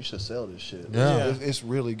 like, you should sell this shit. Yeah. It's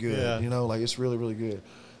really good. Yeah. Like, it's really, really good.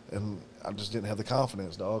 And I just didn't have the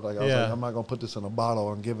confidence, dog. Like, I was Yeah. like, I'm not gonna put this in a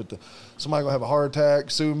bottle and give it to somebody. Gonna have a heart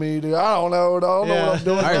attack, sue me, dude. I don't know, dog. I don't know Yeah. what I'm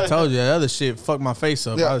doing. I already told you that other shit fucked my face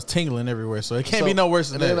up. Yeah. I was tingling everywhere, so it can't So- be no worse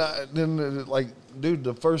than and that. then, like, dude,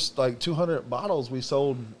 the first like 200 bottles we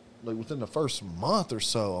sold like within the first month or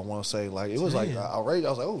so. I want to say like it was like outrageous. I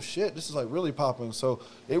was like, oh shit, this is like really popping. So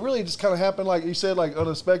it really just kind of happened, like you said, like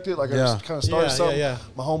unexpected. Like I just kind of started something.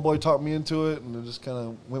 My homeboy talked me into it, and it just kind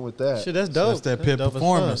of went with that. Shit, that's dope. So that's that pit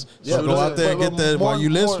performance. Yeah, go out there and get that while you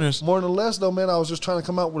listeners. More than less though, man, I was just trying to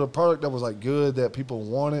come out with a product that was like good, that people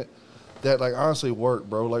wanted, that like honestly worked,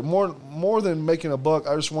 bro. Like more than making a buck,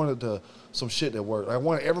 I just wanted some shit that worked. I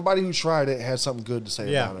wanted everybody who tried it had something good to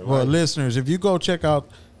say about it. Right? Well, listeners, if you go check out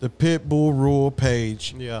the Pitbullruhl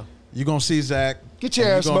page, you're gonna see Zach. Get your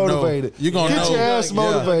ass motivated. You're gonna get know. your ass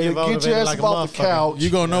motivated. Get your ass like off the couch.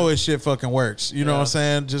 You're gonna know his shit fucking works. You know what I'm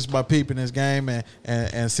saying? Just by peeping his game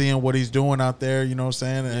and seeing what he's doing out there. You know what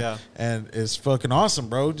I'm saying? And it's fucking awesome,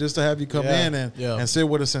 bro. Just to have you come in and sit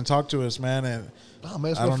with us and talk to us, man. And oh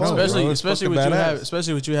man, it's been fun,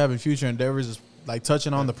 especially what you have in future endeavors is like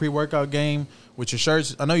touching on the pre-workout game with your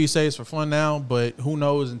shirts. I know you say it's for fun now, but who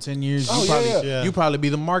knows in 10 years you probably be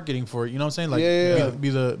the marketing for it. You know what I'm saying? Like be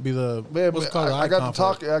the man, what's called I got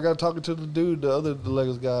talking to the dude, the other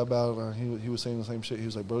Legos guy about it. He was saying the same shit. He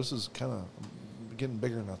was like, bro, this is kind of getting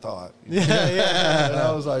bigger than I thought. You know? And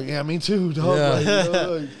I was like, yeah, me too, dog. Like, you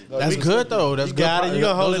know, that's good though. That's you got it. You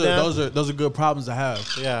gonna hold it down. Those are good problems to have.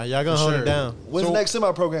 Yeah, y'all gonna hold it down. When's the next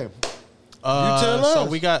semi-pro game? You tell us. So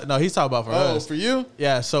we got he's talking about for us. Oh, for you?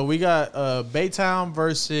 Yeah. So we got Baytown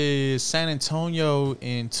versus San Antonio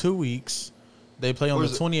in 2 weeks. They play on the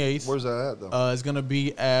 28th. Where's that at though? It's gonna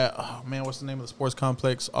be at what's the name of the sports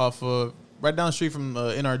complex off of right down the street from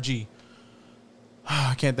NRG.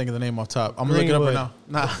 I can't think of the name off top. I'm gonna look it up right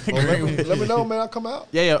now. Let me know, man. I'll come out.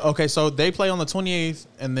 Yeah. Okay. So they play on the 28th,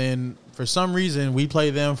 and then for some reason we play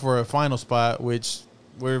them for a final spot, which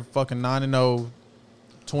we're fucking 9-0.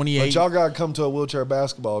 28. But y'all gotta come to a wheelchair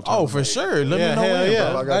basketball tournament. Oh, for sure. Let me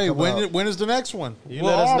know when. Hey, when is the next one? You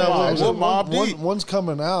let us know. One's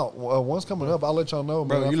coming out. One's coming up. I'll let y'all know,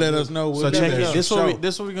 bro. Man, you let us know. So check it.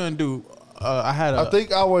 This what we're gonna do. I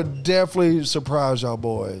think I would definitely surprise y'all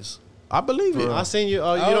boys. I believe it. I seen you. You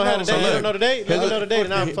don't have the date. You don't know the date. Let me know the date,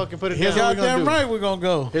 and I'll fucking put it down. Goddamn right, we're gonna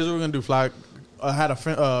go. Here's what we're gonna do. Fly. I had a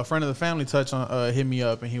friend of the family hit me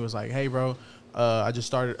up, and he was like, "Hey, bro. I just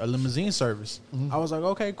started a limousine service." I was like,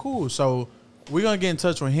 okay, cool. So we're going to get in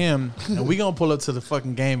touch with him, and we're going to pull up to the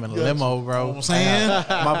fucking game in a limo, bro. You know what I'm saying?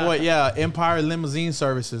 My boy, Empire Limousine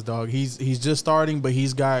Services, dog. He's just starting, but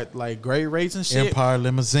he's got, like, great rates and shit. Empire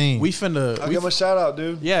Limousine. I'll give him a shout-out,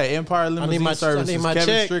 dude. Yeah, Empire Limousine Services. I need my Kevin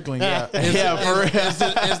check. Strickland. Yeah, for real.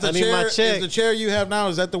 Is the chair you have now,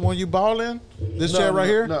 is that the one you ball in? This chair right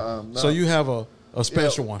here? No. So you have a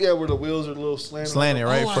special one. Yeah, where the wheels are a little slanted.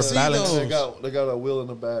 Right? Oh, for balance. They got a wheel in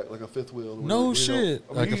the back, like a fifth wheel. No shit.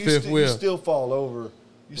 Like a fifth wheel. You still fall over.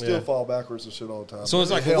 You still fall backwards and shit all the time. So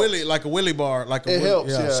it's like a wheelie bar. It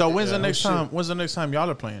helps, yeah. So when's the next time? When's the next time y'all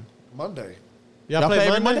are playing? Monday. Y'all play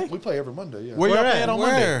every Monday? We play every Monday, yeah. Where y'all playing on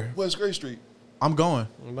Monday? West Gray Street. I'm going.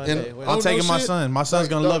 I'm taking my son. My son's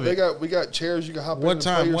gonna love it. We got chairs you can hop in. What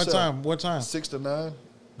time? 6 to 9.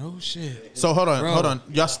 No shit. So hold on.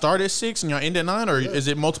 Y'all start at 6 and y'all end at 9, or is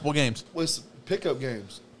it multiple games? Well, it's pickup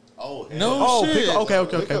games. Oh, no shit.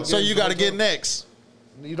 Okay. So you got to get next.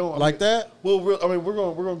 You don't like that? Well, we're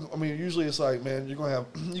going. I mean, usually it's like, man, you're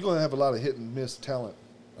gonna have a lot of hit and miss talent.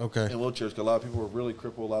 Okay. In wheelchairs, because a lot of people are really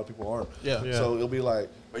crippled, a lot of people aren't. Yeah. So it'll be like,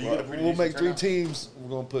 we'll make 3 teams. We're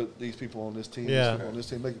gonna put these people on this team. Yeah. On this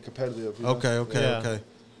team, make it competitive. You know? Okay.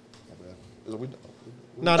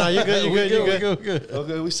 No, you're good.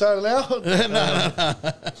 Okay, we signing out.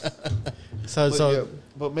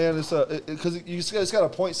 But man, it's because it's got a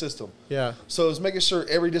point system. Yeah. So it's making sure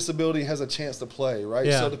every disability has a chance to play, right?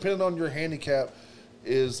 Yeah. So depending on your handicap,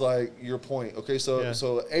 is like your point. Okay,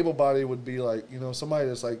 so able body would be like, somebody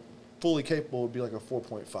that's like fully capable would be like a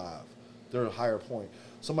 4.5. They're a higher point.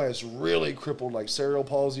 Somebody that's really crippled, like cerebral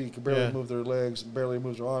palsy, can barely move their legs, barely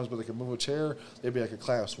move their arms, but they can move a chair, they'd be like a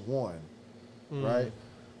class 1, right?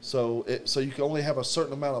 So you can only have a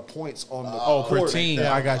certain amount of points on the court per team.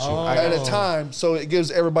 I got you. At a time, so it gives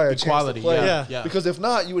everybody a chance to play. Yeah. Because if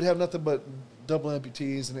not, you would have nothing but double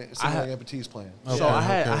amputees and single amputees playing. So I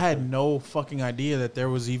had no fucking idea that there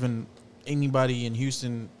was even anybody in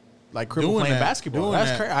Houston like crippled playing basketball.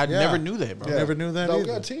 That's crazy. I never knew that, bro. Yeah. Never knew that. No, either. we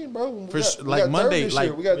got a team, bro. We got Monday,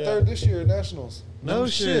 like we got third this year at Nationals. No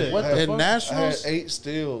shit. What the At fuck? Nationals? I had 8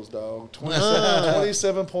 steals, dog.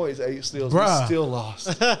 27 points, 8 steals. Bruh. We still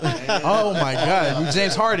lost. Oh my god, you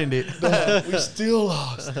James Hardened it. We still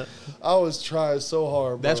lost. I was trying so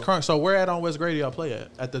hard, bro. That's crunk. So where at on West Grady y'all play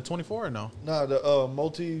at the 24 or no? Nah, the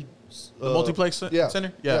multiplex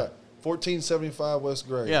center. Yeah. 1475 West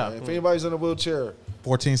Gray. Yeah. Man. If anybody's in a wheelchair,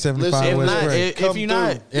 1475 Listen, If West not, Gray. if Come you're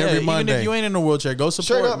not, through. yeah, Every even Monday. if you ain't in a wheelchair, go support.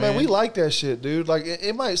 Straight up, man, we like that shit, dude. Like,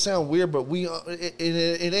 it might sound weird, but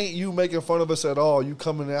it ain't you making fun of us at all. You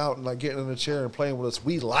coming out and like getting in a chair and playing with us.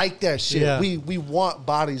 We like that shit. Yeah. We want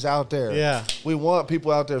bodies out there. Yeah. We want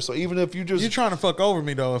people out there. So even if you just You trying to fuck over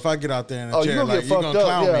me though? If I get out there in a oh, chair, you're gonna like get you fucked gonna up.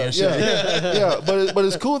 clown Yeah, me and shit. yeah. But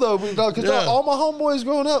it's cool though, because Yeah. all my homeboys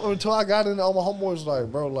growing up until I got in, all my homeboys was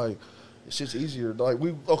like, bro, like. It's just easier. Like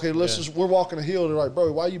we're walking a hill. They're like, bro,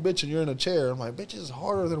 why you bitching? You're in a chair. I'm like, bitch, it's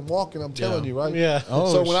harder than walking. I'm telling you, right? Yeah. Oh,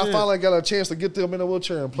 so when I shit. finally got a chance to get them in a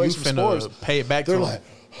wheelchair and play You some sports, finna pay it back to they're them. like,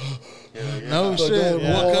 No so shit. doing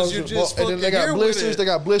Well, because walls you and just and then they got fucking blisters. with They it.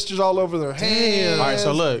 got blisters all over their hands. All right,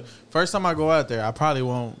 so look, first time I go out there, I probably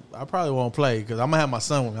won't play because I'm gonna have my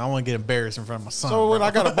son with me. I want to get embarrassed in front of my son. So when bro.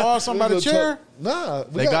 I gotta borrow somebody's chair, Nah,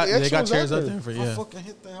 they got chairs out there for I yeah. fucking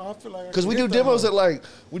hit that. I feel like because we do demos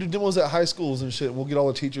at high schools and shit. We'll get all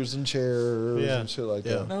the teachers in chairs Yeah. and shit like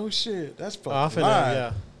Yeah. that. No shit. That's fucking I'm finna, live.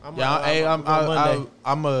 yeah.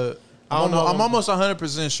 I'm almost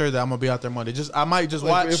 100% sure that I'm gonna be out there Monday. I might just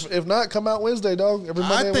Like, watch. if not, come out Wednesday, dog. Every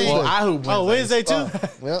Monday and think- Well, Wednesday. I hope Oh, Wednesday too.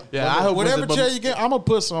 Yeah. Yeah, I hope Whatever Wednesday, chair but- you get,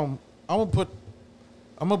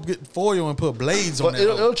 I'm gonna get foil and put blades on But it.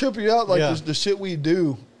 it'll trip you out, like Yeah. the shit we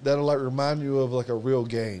do that'll like remind you of like a real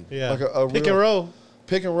game. Yeah. Like a Pick real, and roll.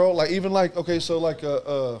 Pick and roll, like even like okay, so like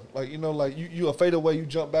you know, like you a fadeaway, you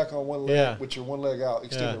jump back on one leg Yeah. with your one leg out,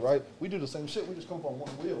 extended, Yeah. right? We do the same shit. We just come up on one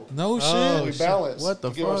wheel. No Oh, shit. We balance. What the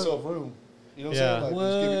to give fuck? ourselves room. You know what Yeah. I'm saying? Like,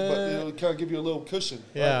 just give you, but it'll kind of give you a little cushion.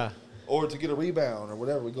 right? Yeah. Or to get a rebound or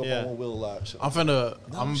whatever. We go up Yeah. on one wheel a lot. Shit. I'm gonna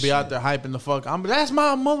be out there hyping the fuck. That's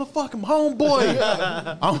my motherfucking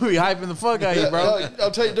homeboy. I'm gonna be hyping the fuck out of you, bro.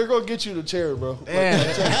 I'll tell you, they're gonna get you the chair, bro.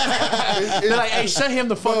 Damn. They're like, hey, shut him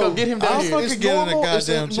the fuck up. Get him down I'll here. fucking get in a it's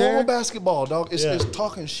goddamn normal chair. basketball, dog. It's, Yeah. it's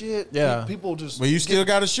talking shit. Yeah. People just But you still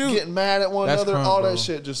gotta shoot. getting mad at one That's another. crunk, All bro. that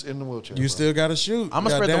shit just in the wheelchair. You bro. still gotta shoot. I'm gonna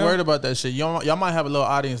spread the Goddamn. word about that shit. Y'all might have a little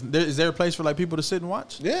audience. Is there a place for like people to sit and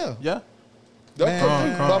watch? Yeah. Yeah. They'll Man.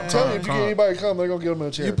 come through. But I'm telling you, if you Crunk. get anybody to come, they're gonna get them in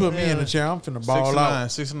a chair. You put me in the chair, I'm finna ball out.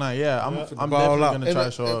 6'9". Yeah, I'm ball definitely out. gonna and, try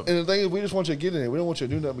to show up. and the thing is, we just want you to get in it. We don't want you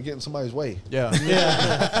to do nothing but get in somebody's way. Yeah.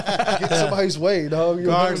 Get somebody's way, dog. You'll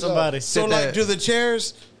Guard never know. somebody. So Sit like, that- do the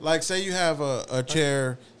chairs, like say you have a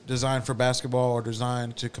chair designed for basketball or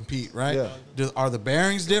designed to compete, right? Yeah. Are the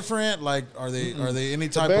bearings different? Like, are they any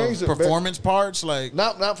type bearings of are performance parts? Like,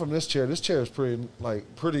 Not from this chair. This chair is pretty.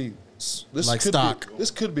 This Like could stock. This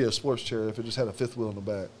could be a sports chair if it just had a fifth wheel in the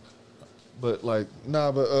back. But like,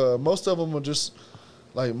 but most of them are just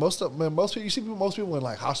like most people. You see most people in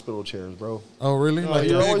like hospital chairs, bro. oh really? Like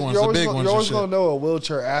the You're big always, ones, you're the always big gonna, ones. you're and always shit. gonna know a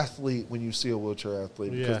wheelchair athlete when you see a wheelchair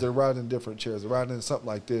athlete because Yeah. they're riding in different chairs. They're riding in something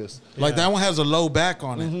like this. Like that one has a low back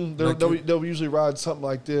on it. Mm-hmm. They'll usually ride something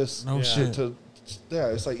like this. No Yeah. shit. Yeah,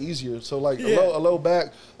 it's like easier. So like a low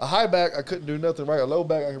back, a high back, I couldn't do nothing. Right, a low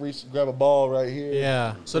back, I can reach, grab a ball right here.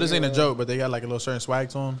 Yeah. So this ain't a joke, but they got like a little certain swag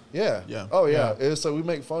to them. Yeah. Yeah. Oh yeah. So we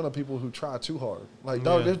make fun of people who try too hard. Like,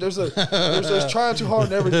 dog, Yeah. there's trying too hard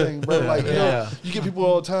in everything, bro. Like, you know, Yeah. you get people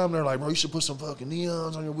all the time. They're like, bro, you should put some fucking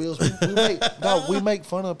neons on your wheels. We make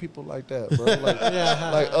fun of people like that, bro. Like,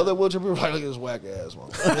 like other wheelchair people, like, look at this whack ass one.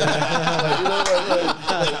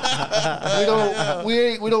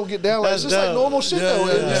 We don't get down like it's just like normal shit though.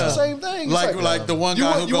 It's the same thing. It's Like the one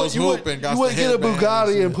guy who goes hooping. You wouldn't get a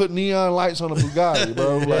Bugatti and put neon lights on a Bugatti,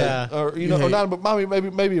 bro. Like, Yeah. or or not, but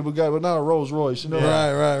maybe a Bugatti, but not a Rolls Royce. You know,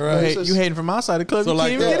 Right. It's just- You hating from outside the club? So You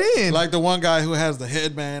like can't even get in. like the one guy who has the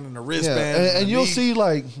headband and the wristband, and the you'll knee. see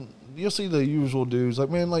like you'll see the usual dudes like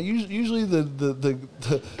man like usually the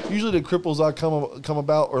usually the cripples I come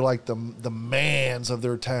about are like the mans of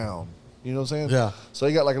their town. You know what I'm saying? Yeah. So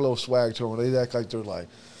they got like a little swag to them. Where they act like they're like,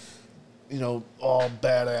 you know, all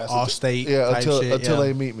badass. All state Yeah, type until shit, yeah.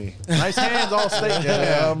 they meet me. Nice hands, all state.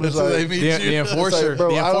 Yeah, I'm just Until like, they meet The you. it's enforcer. like, bro,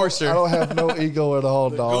 The I enforcer. don't have no ego at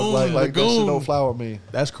all, dog. goon, Like the that shit goon. don't flower me.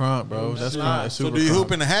 That's crunk, bro. That's crunk. That's So super do you crunk.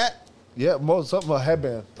 hoop in the hat? Yeah, something about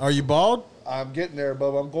headband. Are you bald? I'm getting there,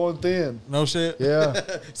 bub. I'm going thin. No shit. Yeah.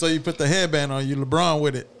 So you put the headband on, you LeBron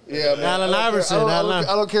with it. Yeah, man. Allen I don't care- Iverson, I don't, Allen I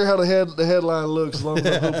don't care how the headline looks as long as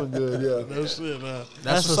I'm hooping good. Yeah. No shit, man.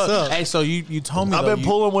 That's what's up. Hey, so you told me I've though, been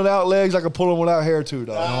pulling without legs. I can pull them without hair too,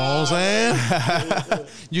 dog. You know what I'm saying?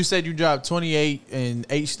 you said you dropped 28 and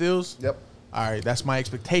 8 steals. Yep. All right, that's my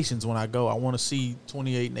expectations when I go. I want to see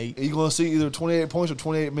 28 and 8. You're gonna see either 28 points or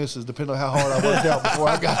 28 misses, depending on how hard I worked out before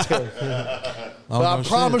I got there. But I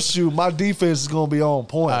promise you, my defense is gonna be on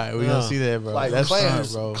point. All right, we're gonna see that, bro. Like that's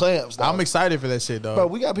clamps, fun, bro. clamps. Dog. I'm excited for that shit, dog. Bro,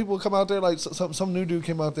 we got people come out there like some new dude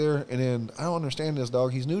came out there, and then I don't understand this,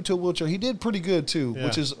 dog. He's new to a wheelchair. He did pretty good too, Yeah.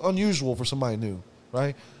 which is unusual for somebody new,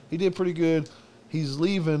 right? He did pretty good. He's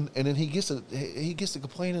leaving, and then he gets to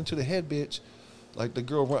complaining to the head bitch, like the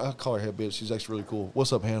girl. I call her head bitch. She's actually really cool.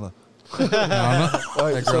 What's up, Hannah?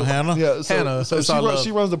 That girl Hannah. Yeah, Hannah. So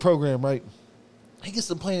she runs the program, right? He gets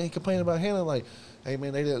to complaining about Hannah, like, hey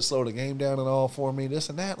man, they didn't slow the game down at all for me, this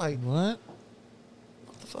and that. Like, What?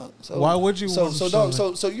 the fuck? So, Why would you So want so to dog.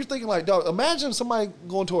 slow So you're thinking like, dog. Imagine somebody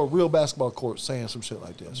going to a real basketball court saying some shit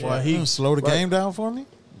like this. Well, Right? he Slow the Right. game down for me?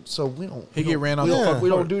 So we don't. He we get don't- ran off we the don't, Yeah. fuck- we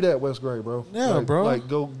don't do that, West Gray, bro. Yeah, Like, bro. Like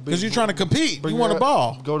go Because you're trying to compete. bring You want a your-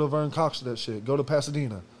 ball. Go to Vern Cox to that shit. Go to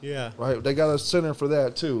Pasadena. Yeah. Right. They got a center for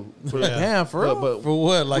that too. For, Damn, for real. But For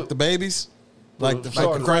what? Like the babies? Like the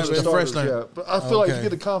starters, freshmen? starters, yeah. But I feel like if Okay. you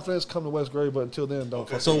get the confidence, come to West Gray. But until then, don't.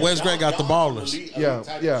 So West Gray got the ballers. Yeah,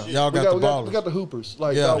 yeah. Y'all We got the we ballers. we got the hoopers.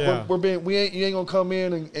 Like, Yeah. dog, you ain't gonna come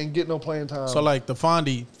in and get no playing time. So like the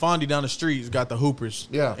Fondy down the streets got the hoopers.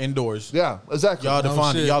 Yeah. Indoors. yeah, exactly. Y'all the Oh,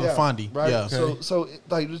 Fondy. shit. Y'all the Yeah, Fondy. right? Yeah. So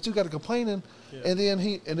like the dude got to complaining, and then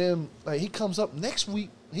he comes up next week.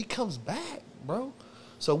 He comes back, bro.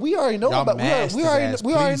 So we already know Y'all about masked his ass.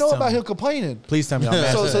 we already Please know tell about me. him complaining. Please tell me y'all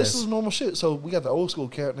So mad. this is normal shit. So we got the old school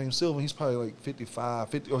cat named Sylvan. He's probably like 55,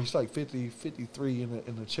 50, or he's like 50, 53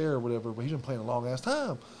 in the chair or whatever. But he's been playing a long ass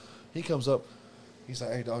time. He comes up. He's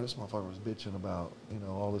like, "Hey, dog, this motherfucker was bitching about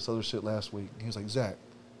all this other shit last week." He was like, "Zach,"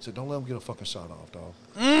 he said, "Don't let him get a fucking shot off, dog."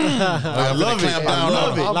 I love it. I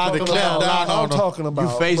love it. Lock him down. I'm talking about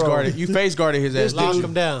You face bro. guarded. You face guarded his ass. Lock didn't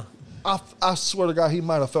him you? down. I swear to God, he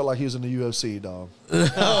might have felt like he was in the UFC, dog.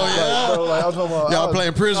 Like, I'm talking about, Y'all I was-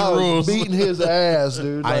 playing prison I was rules. beating his ass,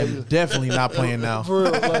 dude. I Like, am definitely not playing now. for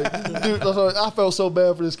real, like, dude, I felt so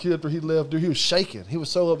bad for this kid after he left. Dude, he was shaking. He was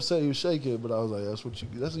so upset. He was shaking. But I was like, "That's what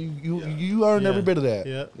you earned every bit of that."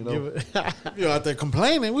 Yeah. You know. You out there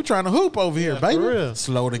complaining. We trying to hoop over here, baby. For real.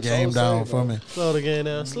 Slow the all game I'm down saying, for me. Slow the game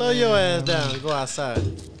down. Slow your ass down. Go outside.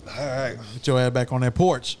 All right. Get your ass back on that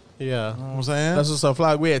porch. Yeah. You know what I'm saying? That's what's up,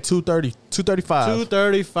 Flag. We at 2:30, 2:35.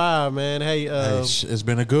 2:35, man. Hey, Hey, it's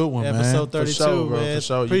been a good one, episode man. 32, sure, bro, man. for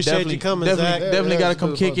sure. You Appreciate definitely- you coming, definitely, Zach. Definitely Yeah, got to it's come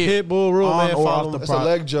been kick fun. it. Pitbullruhl, on man. or Follow off him. the That's a prop.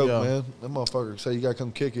 leg joke, Yeah. man. That motherfucker say you gotta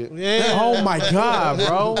come kick it. Yeah. Oh my God,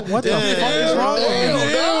 bro! What the fuck is wrong with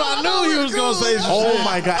you? I knew he was gonna say some Oh shit.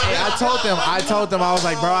 my God! Hey, I told them, I was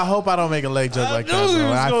like, bro, I hope I don't make a leg joke like that, knew he bro.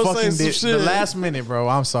 was I gonna say fucking some did shit. the last minute, bro.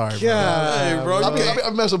 I'm sorry, bro. Hey, bro, you can't. I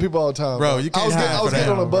mess with people all the time, Bro, you can't hide I was for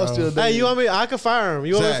getting that, on a bus bro. the other day. Hey, you want me? I can fire him.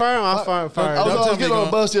 You want me to Zach, fire him? I'll fire I him. was, Don't I tell was me getting on gonna-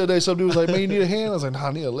 a bus the other day. Some dude was like, "Man, you need a hand?" I was like, "Nah,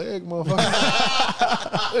 I need a leg,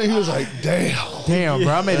 motherfucker." He was like, "Damn." Damn,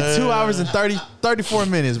 bro. I made it 2 hours and 34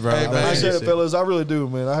 minutes, bro. Hey, I man. appreciate it, fellas. I really do,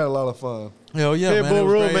 man. I had a lot of fun. Hell yeah, man. It was Pitbullruhl,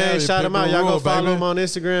 great man. having you. Shout him out. Y'all go Pitbullruhl, follow baby. him on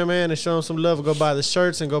Instagram, man, and show him some love. Go buy the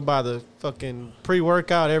shirts and go buy the fucking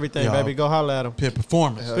pre-workout, everything, Yo. baby. Go holler at him. Pit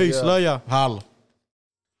Performance. Hell Peace. yeah. Love y'all. Holla.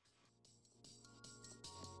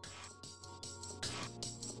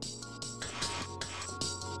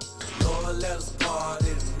 Lord, let us party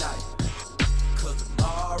tonight. Cause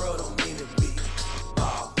tomorrow don't mean to be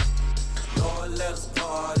ball. Lord, let us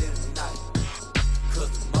party tonight.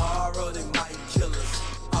 Cause tomorrow they might kill us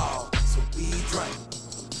all. So we drink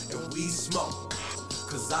and we smoke.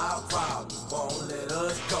 Cause our problems won't let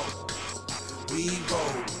us go. We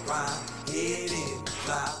roll, ride, head in the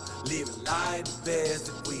cloud. Living life the best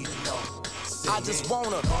that we know. I just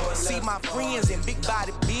wanna see my friends in big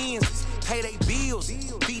body Benzes, pay they bills,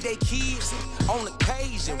 feed they kids. On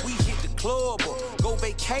occasion, we hit the club or go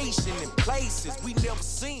vacation in places we never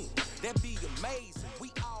seen. That'd be amazing. We